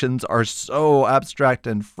emotions are so abstract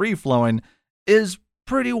and free-flowing is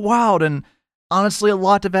pretty wild, and honestly a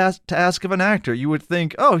lot to ask of an actor. You would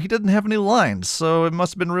think, oh, he didn't have any lines, so it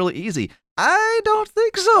must have been really easy. I don't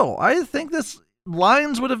think so. I think this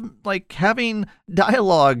lines would have, having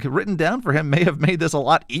dialogue written down for him may have made this a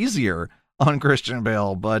lot easier on Christian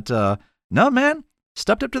Bale. But no, man,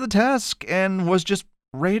 stepped up to the task and was just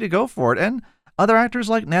ready to go for it. And other actors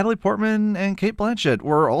like Natalie Portman and Cate Blanchett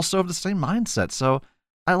were also of the same mindset. So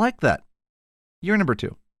I like that. You're number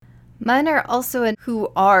 2. Mine are also a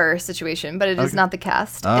who are situation, but it is not the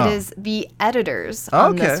cast. Oh. It is the editors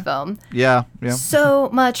on this film. Yeah. So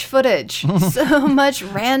much footage. So much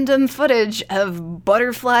random footage of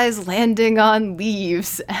butterflies landing on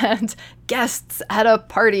leaves and guests at a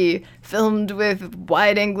party filmed with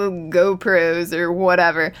wide-angle GoPros or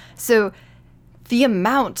whatever. So the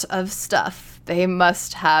amount of stuff they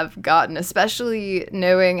must have gotten, especially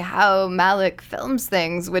knowing how Malick films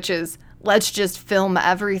things, which is, let's just film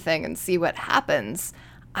everything and see what happens.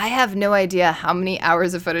 I have no idea how many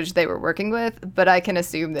hours of footage they were working with, but I can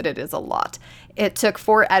assume that it is a lot. It took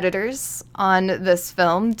 4 editors on this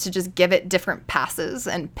film to just give it different passes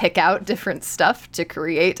and pick out different stuff to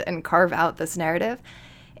create and carve out this narrative.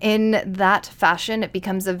 In that fashion, it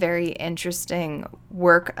becomes a very interesting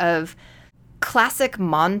work of classic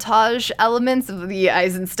montage elements of the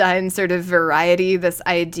Eisenstein sort of variety, this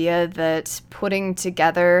idea that putting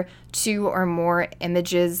together 2 or more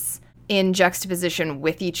images in juxtaposition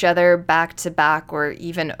with each other, back to back, or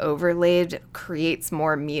even overlaid, creates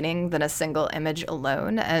more meaning than a single image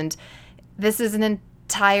alone. And this is an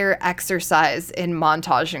entire exercise in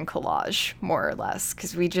montage and collage, more or less,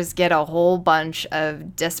 because we just get a whole bunch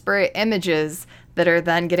of disparate images that are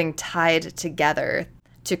then getting tied together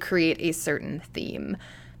to create a certain theme,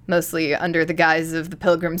 mostly under the guise of the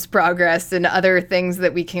Pilgrim's Progress and other things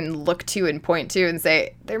that we can look to and point to and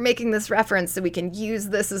say, they're making this reference so we can use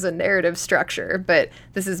this as a narrative structure. But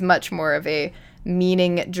this is much more of a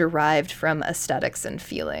meaning derived from aesthetics and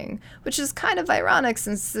feeling, which is kind of ironic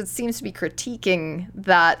since it seems to be critiquing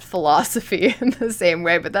that philosophy in the same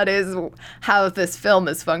way, but that is how this film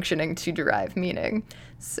is functioning to derive meaning.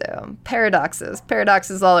 So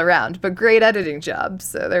paradoxes all around, but great editing job.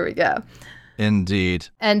 So there we go. Indeed.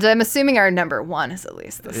 And I'm assuming our number 1 is at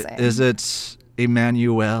least the same. Is it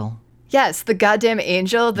Emmanuel? Yes, the goddamn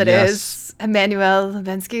angel that is Emmanuel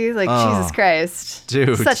Lubensky. Jesus Christ.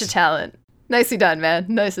 Dude. Such a talent. Nicely done, man.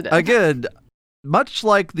 Nicely done. Again, much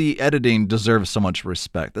like the editing deserves so much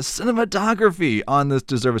respect, the cinematography on this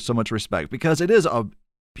deserves so much respect because it is a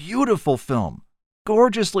beautiful film,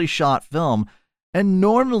 gorgeously shot film. And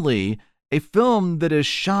normally, a film that is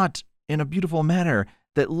shot in a beautiful manner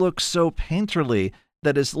that looks so painterly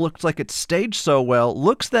that looks like it's staged so well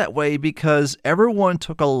looks that way because everyone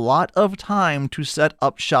took a lot of time to set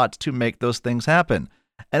up shots to make those things happen.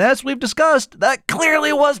 And as we've discussed, that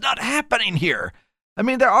clearly was not happening here. I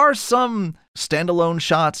mean, there are some standalone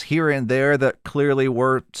shots here and there that clearly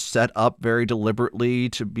were set up very deliberately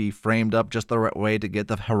to be framed up just the right way to get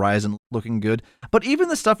the horizon looking good. But even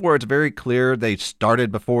the stuff where it's very clear they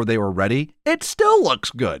started before they were ready, it still looks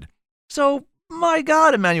good. So, my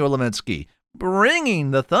God, Emmanuel Lubezki,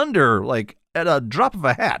 bringing the thunder like at a drop of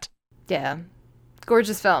a hat. Yeah.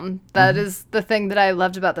 Gorgeous film. That is the thing that I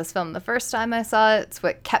loved about this film the first time I saw it. It's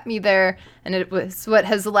what kept me there, and it was what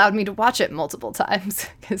has allowed me to watch it multiple times,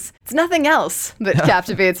 because it's nothing else that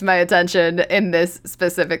captivates my attention in this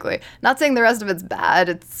specifically. Not saying the rest of it's bad.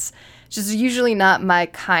 It's just usually not my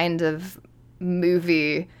kind of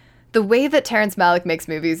movie. The way that Terrence Malick makes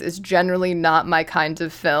movies is generally not my kind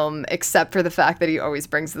of film, except for the fact that he always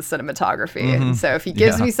brings the cinematography. And so if he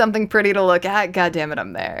gives me something pretty to look at, goddammit,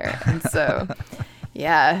 I'm there. And so,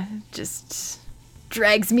 yeah, just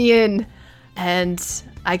drags me in. And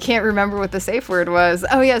I can't remember what the safe word was.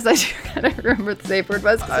 Oh, yes, I do kind of remember what the safe word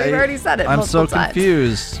was, because we've already said it multiple times. I'm so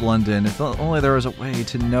confused, London. If only there was a way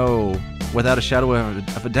to know without a shadow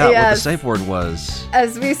of a doubt what the safe word was.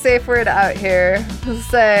 As we safe word out here, we'll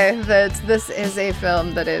say that this is a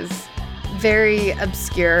film that is very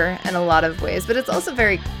obscure in a lot of ways, but it's also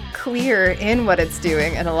very clear in what it's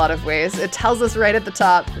doing in a lot of ways. It tells us right at the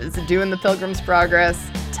top it's doing the Pilgrim's Progress,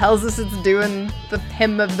 tells us it's doing the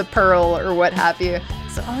Hymn of the Pearl or what have you.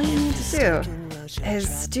 So all you need to do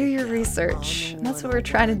is do your research. And that's what we're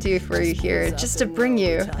trying to do for you here, just to bring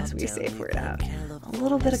you, as we safe word out, a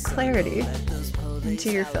little bit of clarity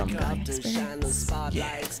into your film going experience.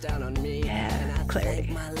 Yeah,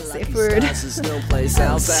 clarity. Safe word. There's no place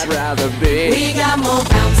else I'd rather be. We got more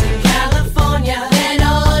bounce in California than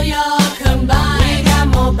all y'all combined. We got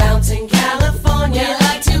more bounce in California. We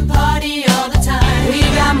like to party all the time. We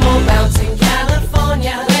got more bounce in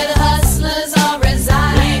California where the hustlers all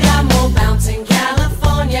reside. We got more bounce in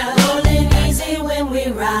California, rolling easy when we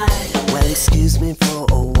ride. Well, excuse me for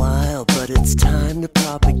a while, but it's time to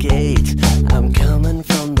propagate. I'm coming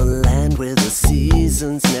from the land where the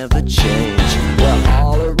seasons never change. Well,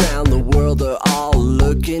 all around the world they're all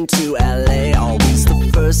looking to LA, always the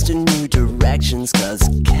first in new directions, cause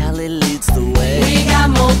Cali leads the way. We got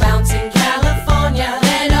more bounce in California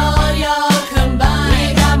than all y'all combined.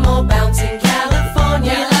 We got more bounce in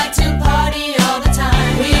California. We like to party all the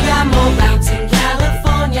time. We got more bounce in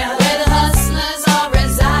California where the hustlers all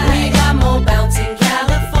reside. We got more bounce in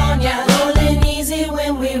California, rolling easy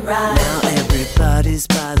when we ride. Now everybody's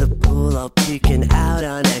by the pool, all peeking out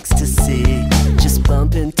on ecstasy. Just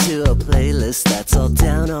bump into a playlist that's all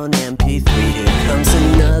down on MP3. Here comes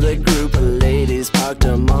another group of ladies parked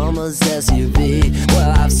on mama's SUV.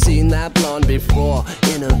 Well, I've seen that blonde before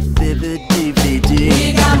in a vivid DVD.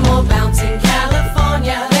 We got more bounce in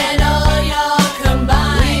California than all y'all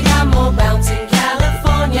combined. We got more bounce in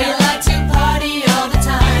California. We like to party all the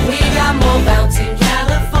time. We got more bounce in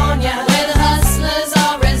California where the hustlers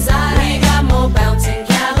all reside. We got more bounce in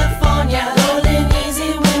California, rolling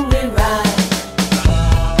easy when we ride.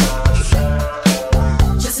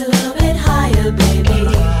 Just a little bit higher, baby.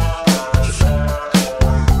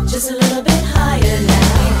 Just a little bit higher now.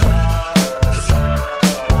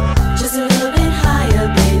 Just a little bit higher,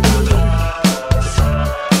 baby.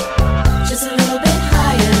 Just a little bit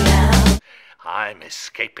higher now. I'm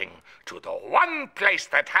escaping to the one place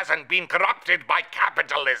that hasn't been corrupted by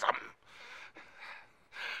capitalism.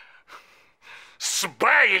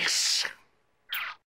 Space!